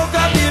I woke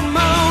up in the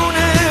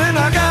morning.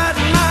 I got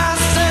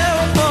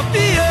myself a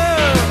beer.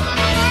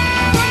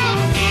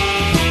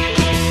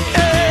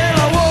 And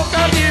I woke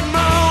up in the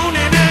morning.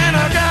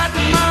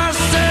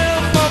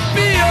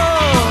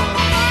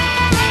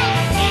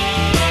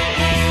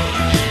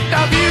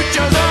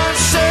 Future's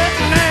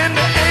uncertain and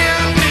the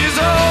end is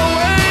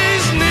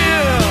always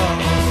near.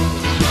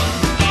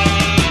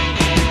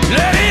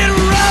 Let it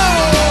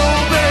roll,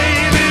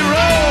 baby,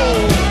 roll.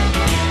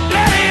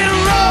 Let it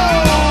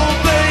roll,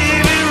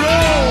 baby,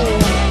 roll.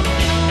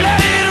 Let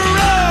it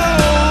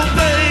roll,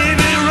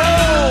 baby,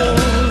 roll.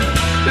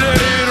 Let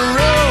it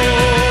roll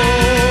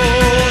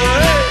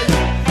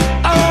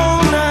all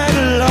night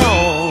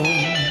long.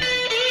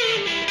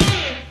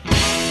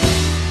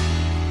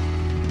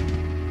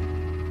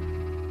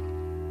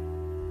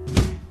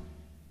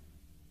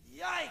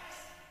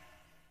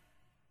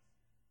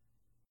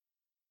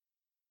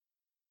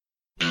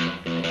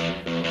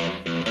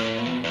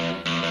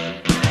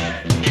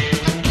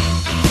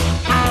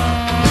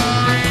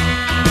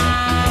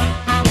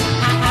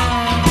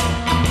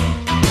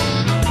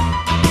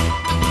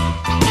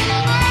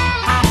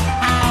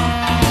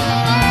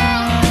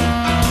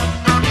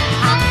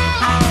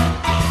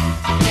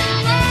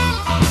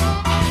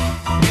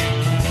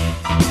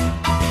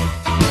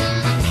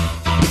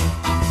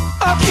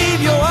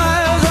 Keep your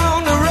eyes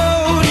on the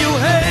road, you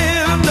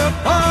hand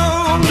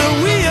upon the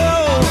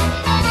wheel.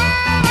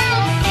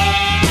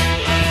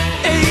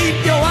 Keep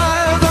your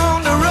eyes on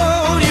the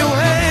road, you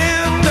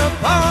hand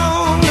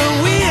upon the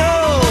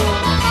wheel.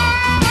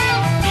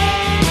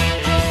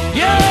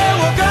 Yeah,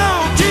 we're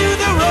going to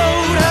the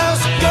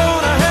roadhouse,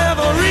 gonna have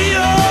a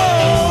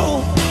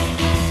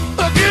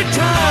good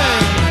time.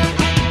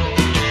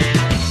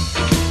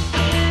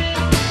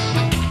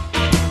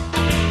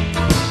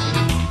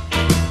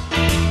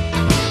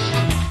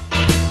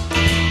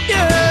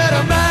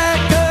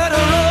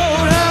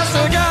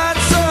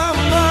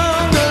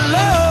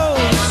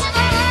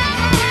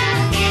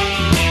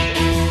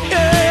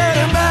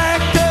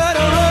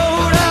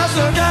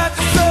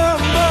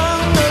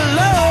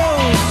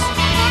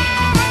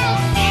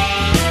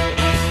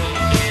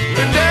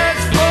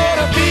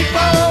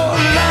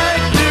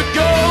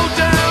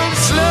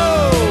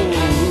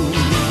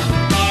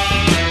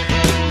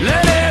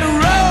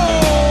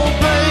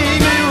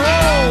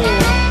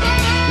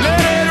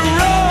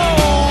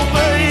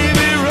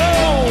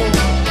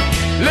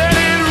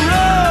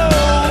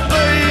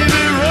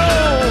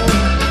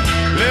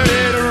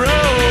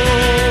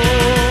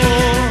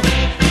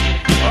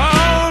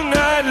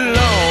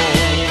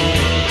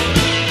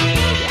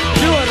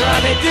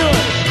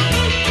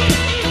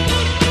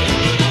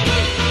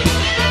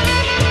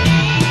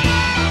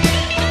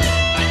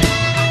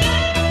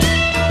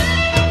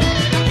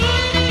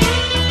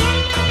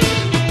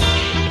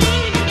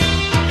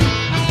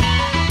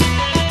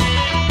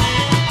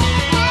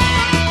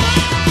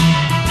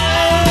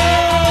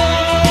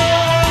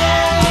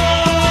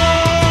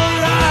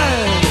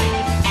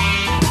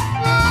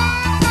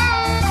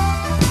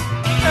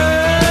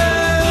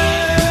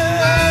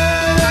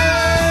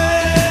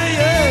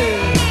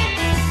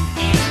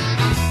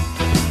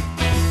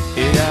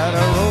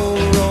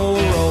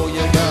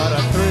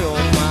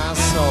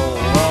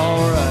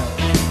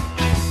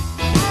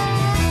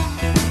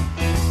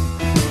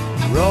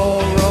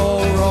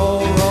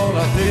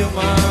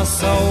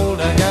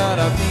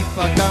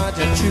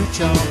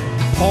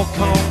 Hong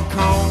Kong,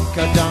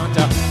 Conca,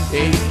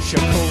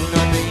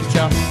 Shakuna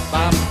Ninja,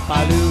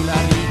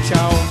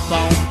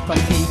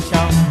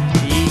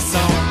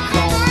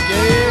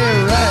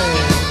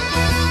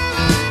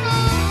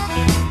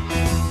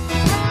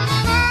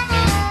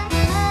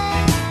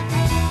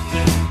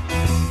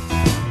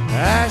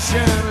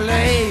 Ashen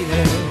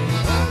lady,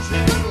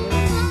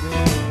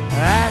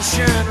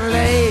 ashen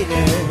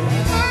lady,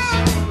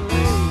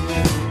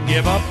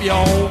 give up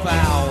your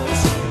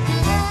vows,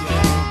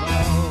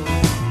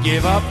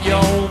 give up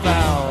your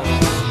vows.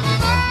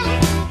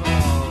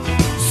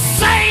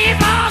 Save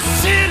our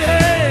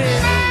city,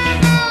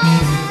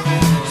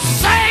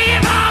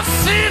 save our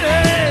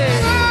city,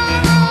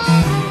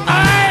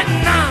 and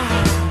now.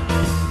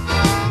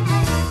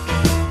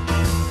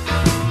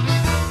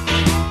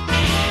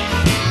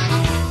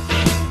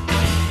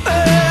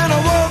 And I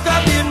woke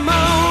up in the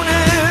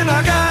morning,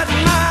 I got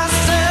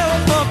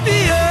myself a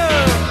beer.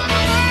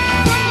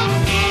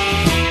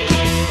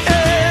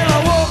 And I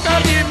woke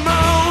up in the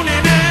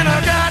morning and I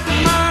got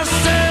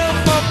myself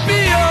a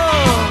beer.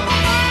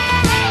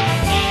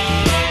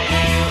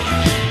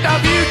 The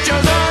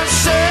future's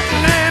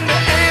uncertain and the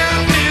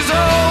end is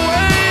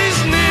always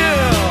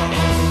near.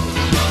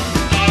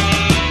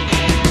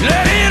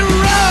 Let it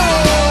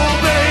roll,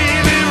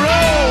 baby,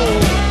 roll.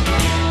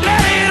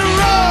 Let it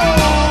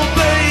roll,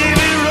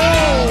 baby,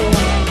 roll.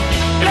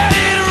 Let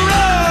it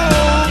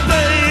roll,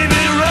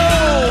 baby,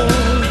 roll.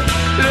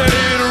 Let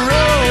it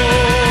roll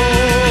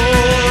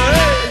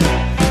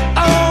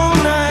all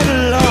night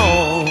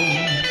long.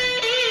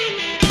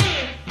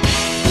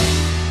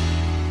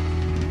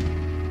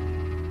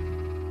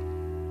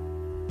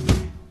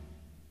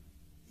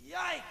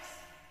 Yikes!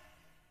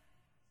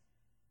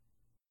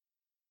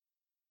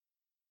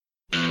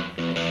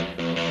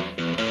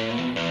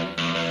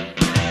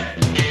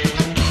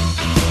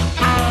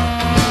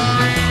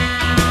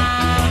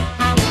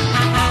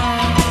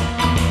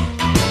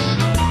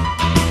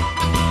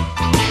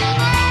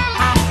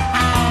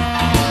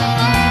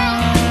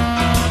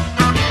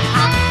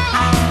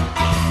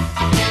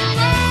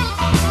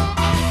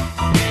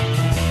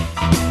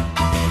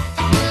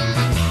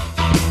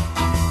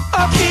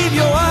 I'll keep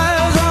your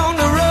eyes on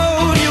the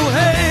road, you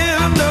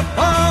hand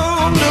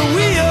upon the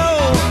wheel.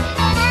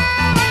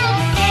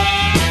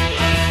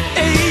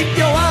 Keep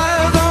your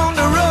eyes on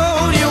the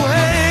road, you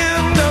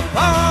hand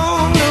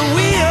upon the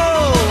wheel.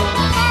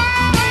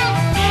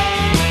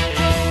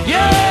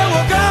 Yeah,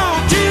 we're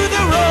going to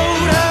the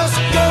roadhouse,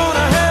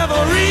 gonna have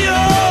a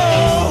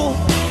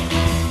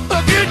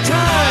good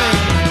time.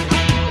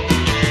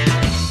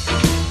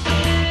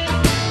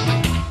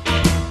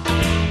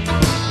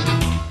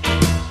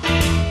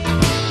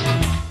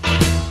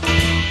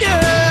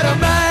 Yeah, the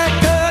back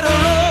of the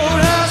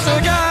roadhouse, I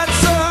got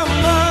some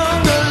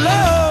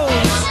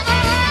bungalows.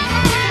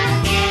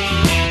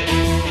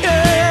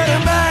 Yeah, the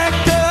back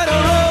of the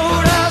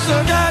roadhouse, I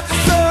got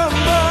some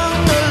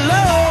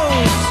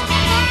bungalows.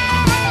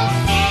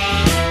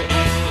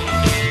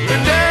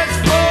 And that's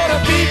for the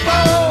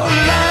people who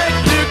like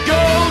to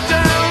go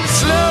down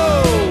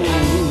slow.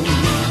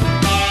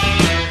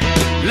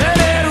 Let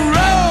it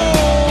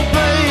roll,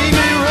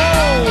 baby,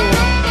 roll.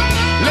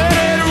 Let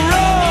it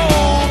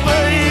roll,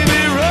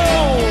 baby,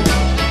 roll.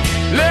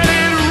 Let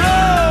it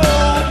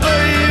roll,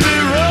 baby,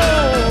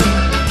 roll.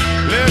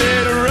 Let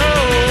it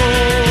roll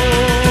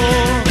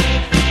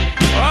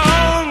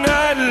all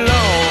night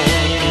long.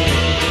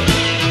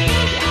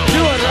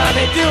 Do it,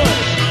 Robbie, do it.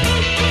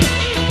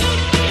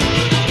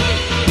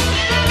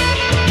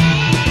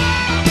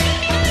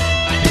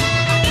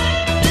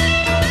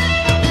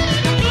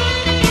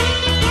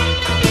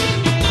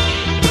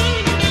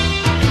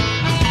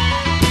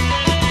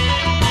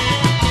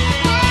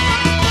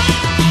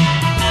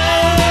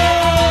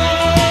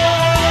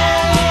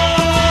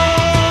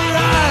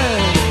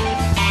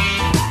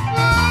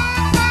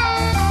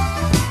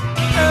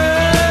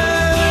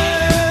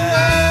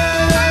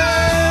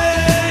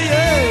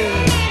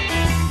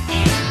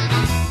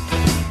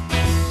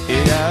 You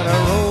gotta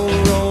roll,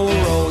 roll,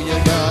 roll, you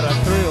gotta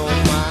thrill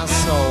my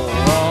soul,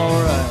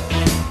 alright.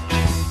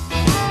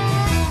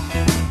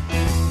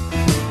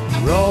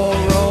 Roll,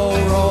 roll,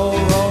 roll,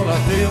 roll, I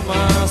thrill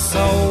my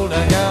soul, I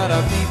gotta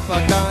beef, I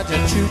gotta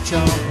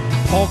choo-choo.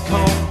 Honk,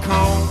 honk,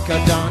 honk, a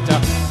danta,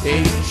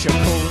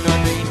 shakuna,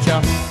 nicha,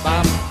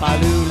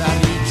 bapalula,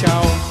 nicha,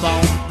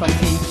 bumpa,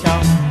 nicha,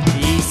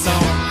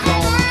 isong,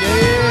 kong,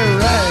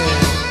 yeah, right.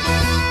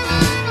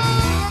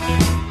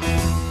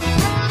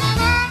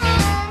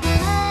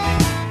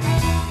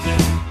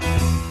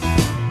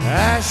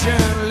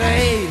 Ashen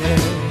lady,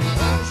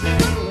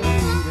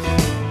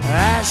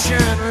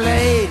 ashen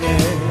lady,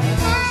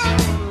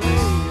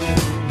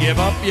 give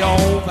up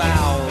your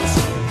vows,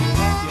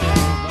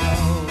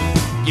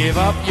 give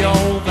up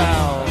your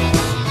vows.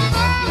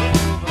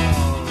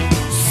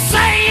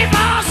 Save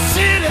our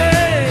city,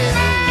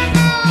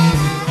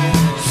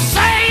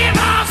 save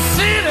our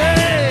city,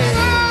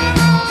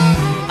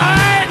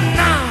 and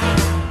now.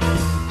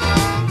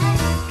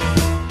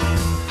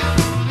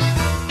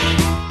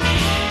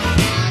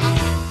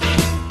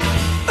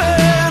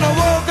 And I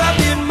woke up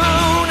in the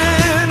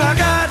morning, I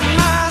got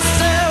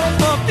myself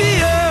a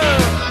beer.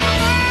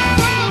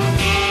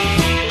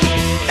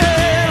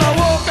 And I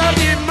woke up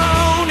in the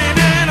morning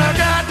and I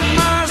got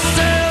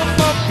myself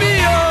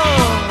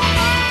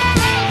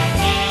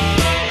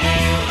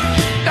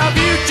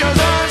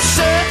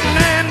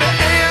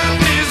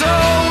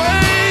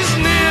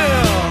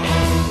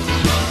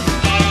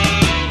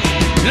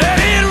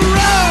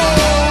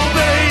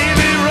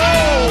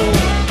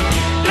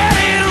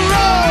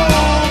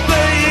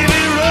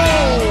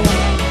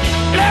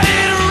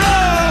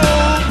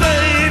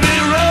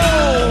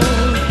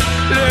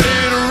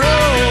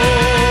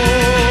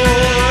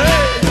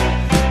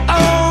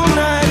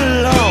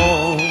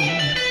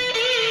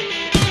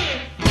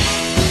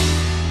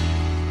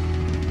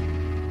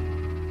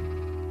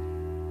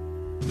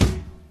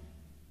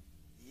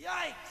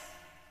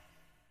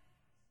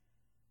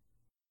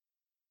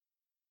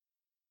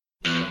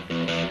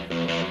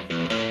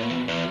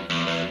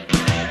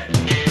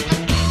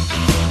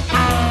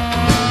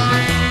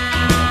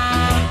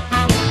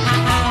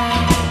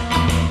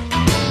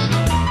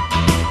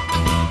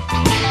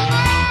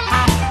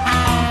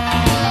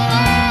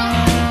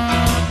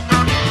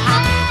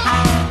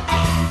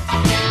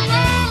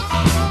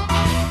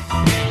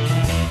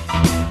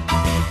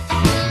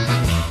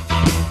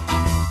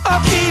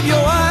Keep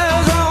your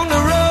eyes on the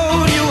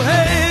road, you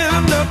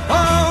hand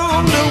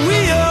upon the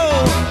wheel.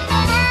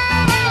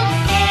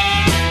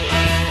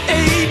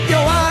 Keep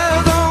your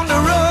eyes on the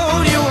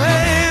road, you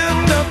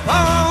hand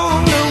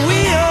upon the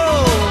wheel.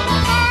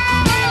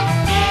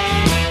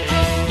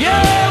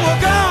 Yeah,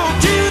 we're going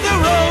to the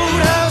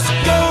roadhouse,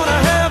 gonna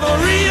have a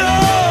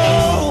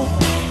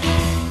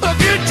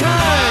good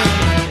time.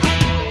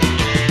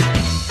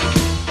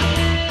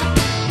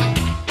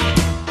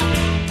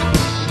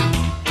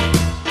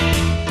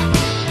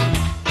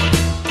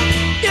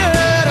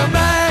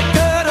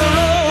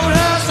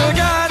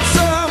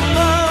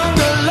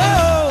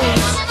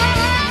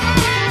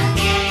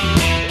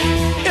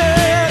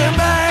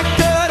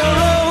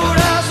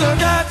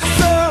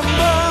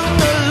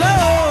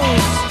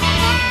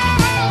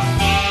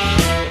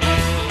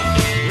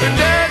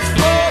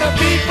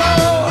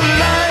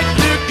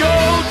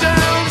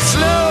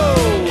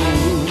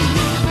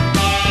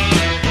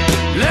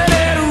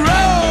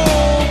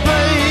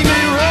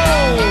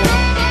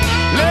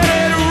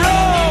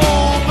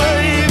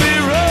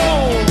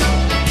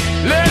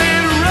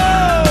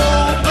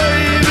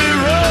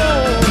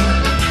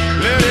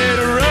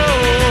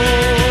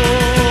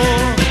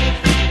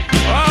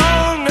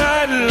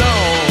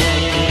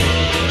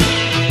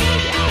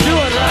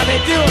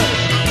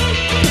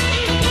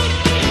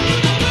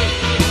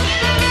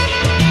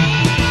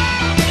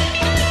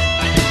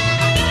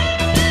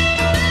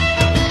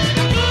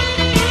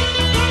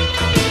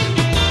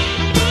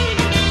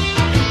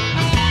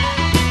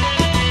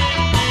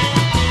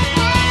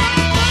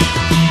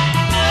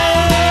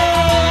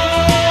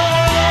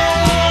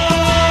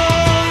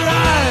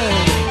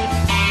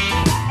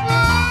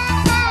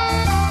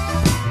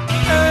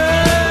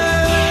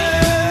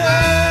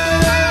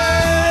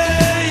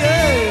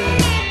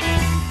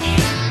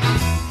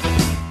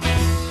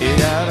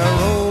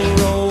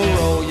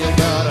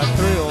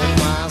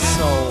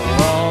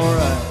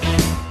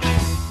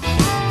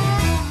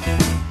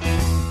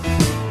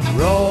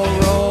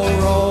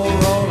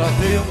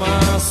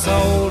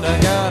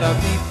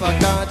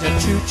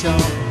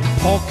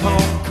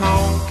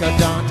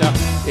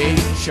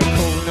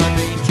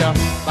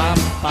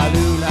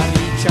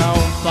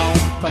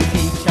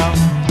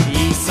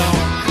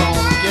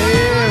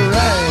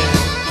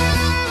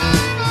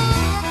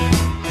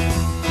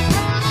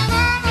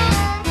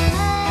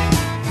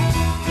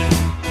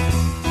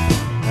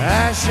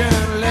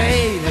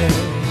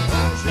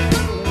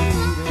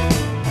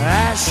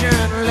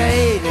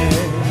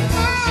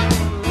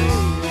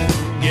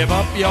 Give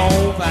up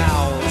your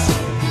vows.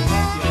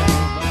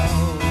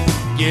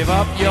 Give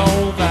up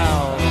your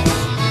vows.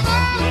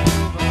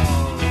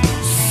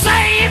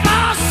 Save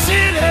our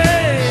city.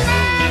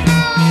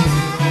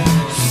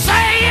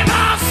 Save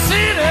our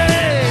city.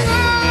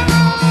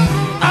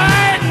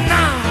 At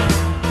night.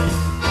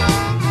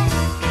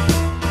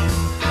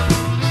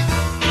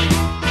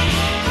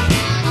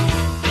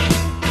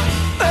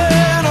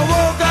 And I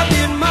woke up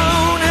in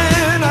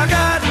morning. I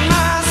got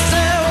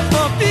myself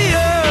a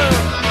beer.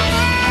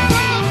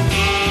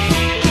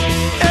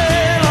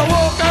 And I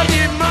woke up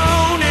in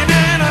morning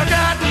and I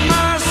got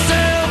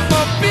myself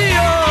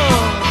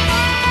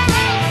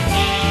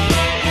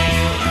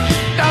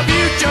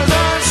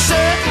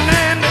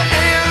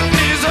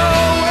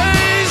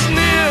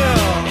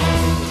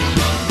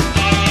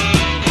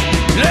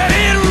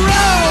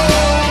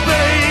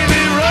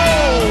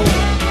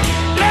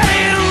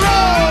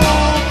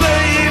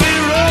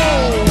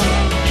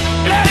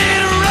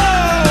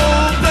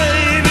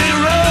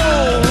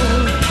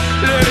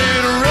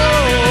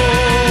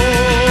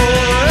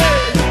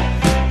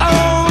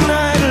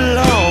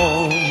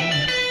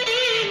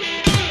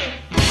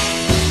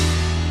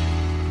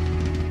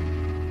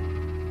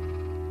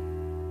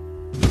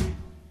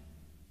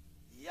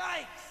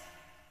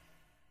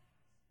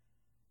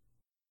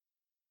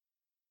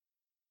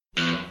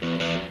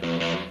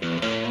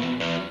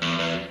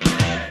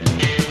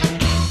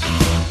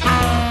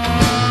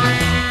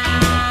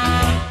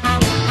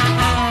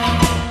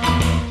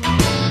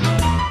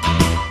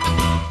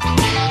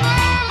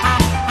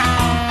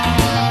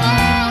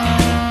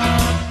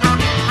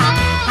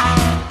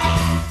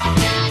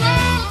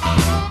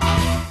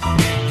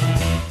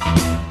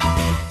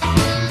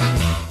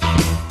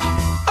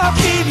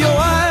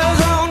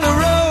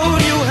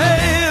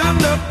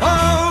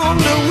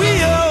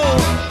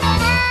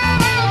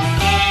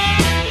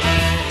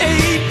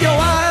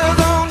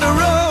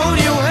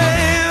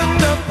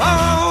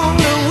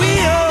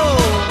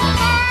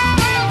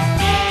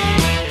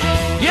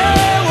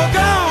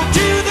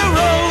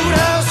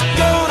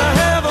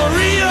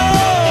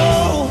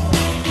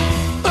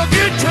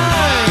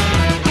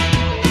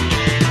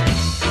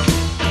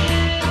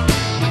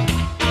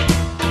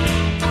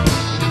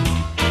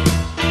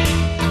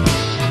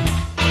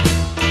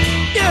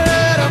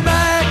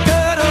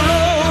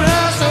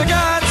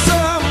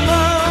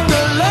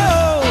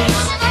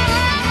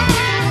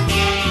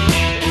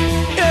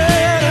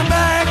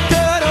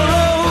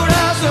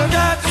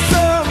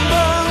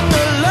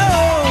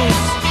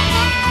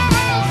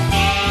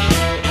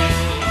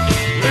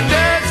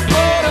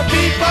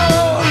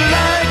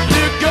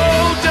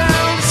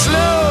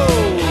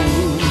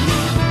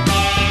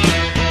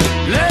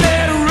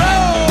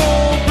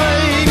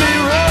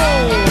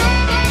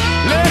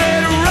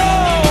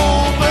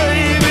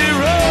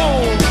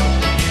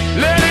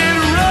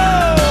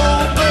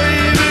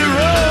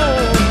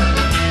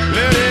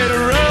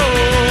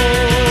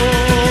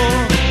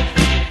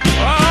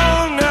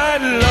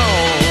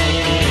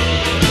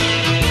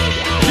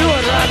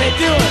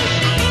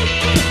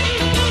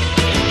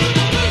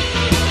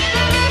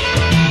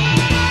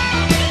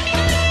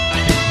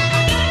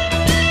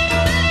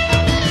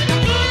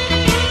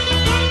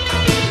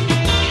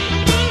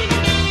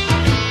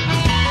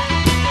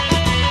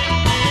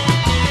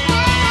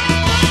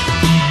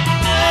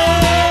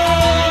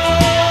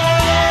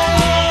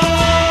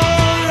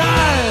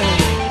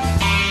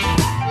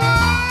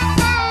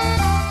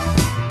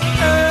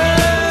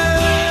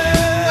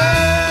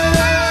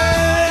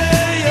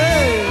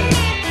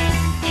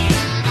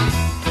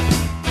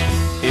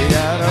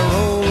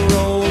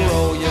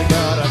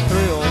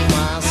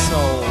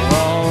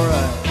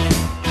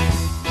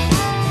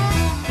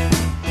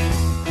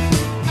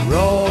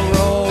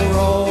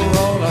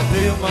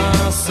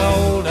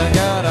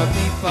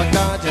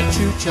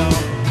chucha,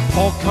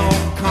 hokon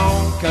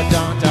konka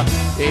danta,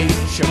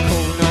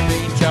 shakuna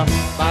ninja,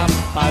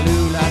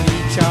 bapalula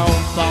ninja,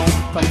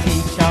 bompa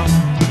ninja,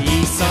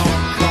 isong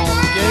kong,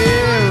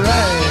 yeah,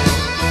 right.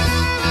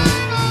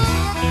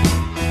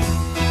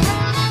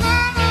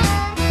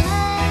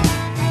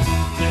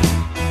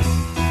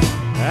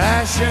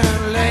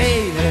 Ashen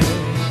lady,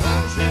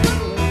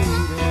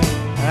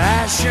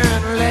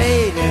 Ashen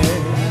lady,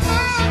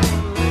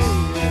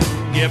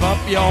 give up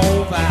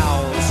your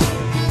vows,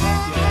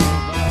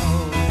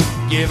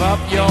 give up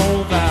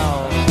your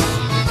vows,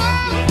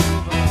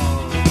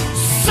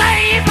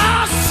 save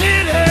our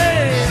city,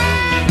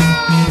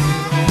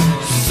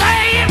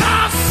 save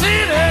our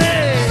city,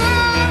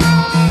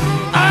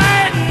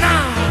 at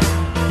night.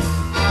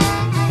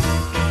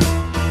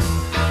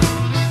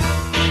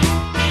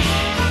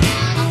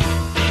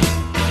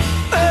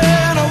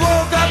 And I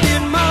woke up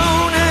in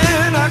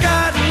morning, I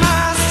got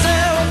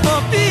myself a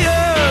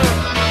beer.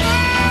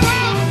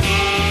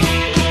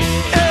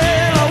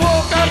 And I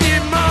woke up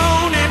in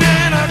morning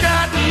and I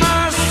got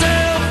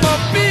myself a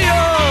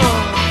beer.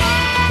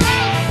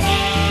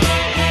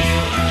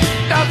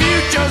 The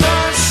future's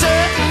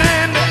uncertain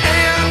and the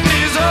end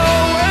is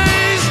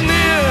always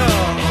near.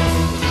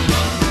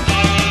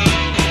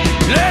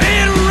 Let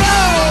it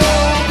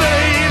roll,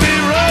 baby,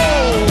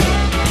 roll.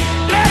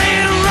 Let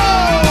it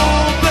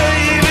roll,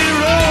 baby,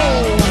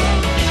 roll.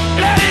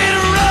 Let it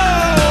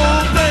roll,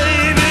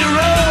 baby,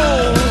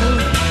 roll.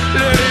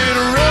 Let it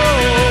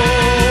roll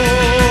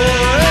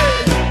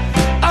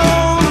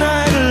all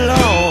night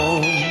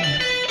long.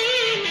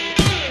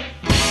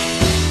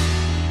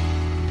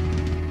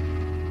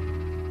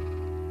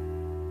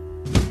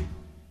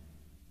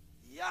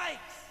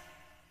 Yikes!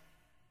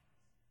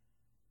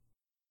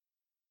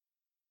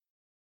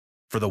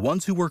 For the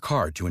ones who work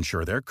hard to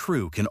ensure their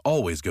crew can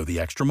always go the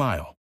extra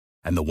mile,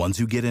 and the ones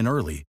who get in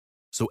early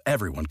so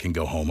everyone can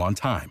go home on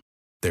time,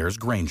 there's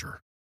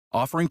Grainger,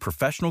 offering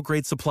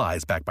professional-grade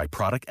supplies backed by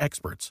product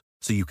experts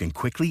so you can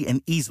quickly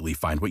and easily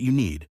find what you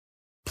need.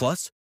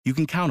 Plus, you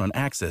can count on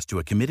access to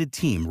a committed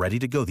team ready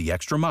to go the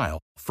extra mile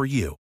for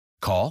you.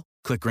 Call,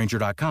 click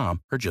Grainger.com,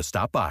 or just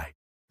stop by.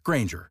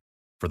 Grainger,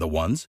 for the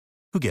ones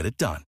who get it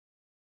done.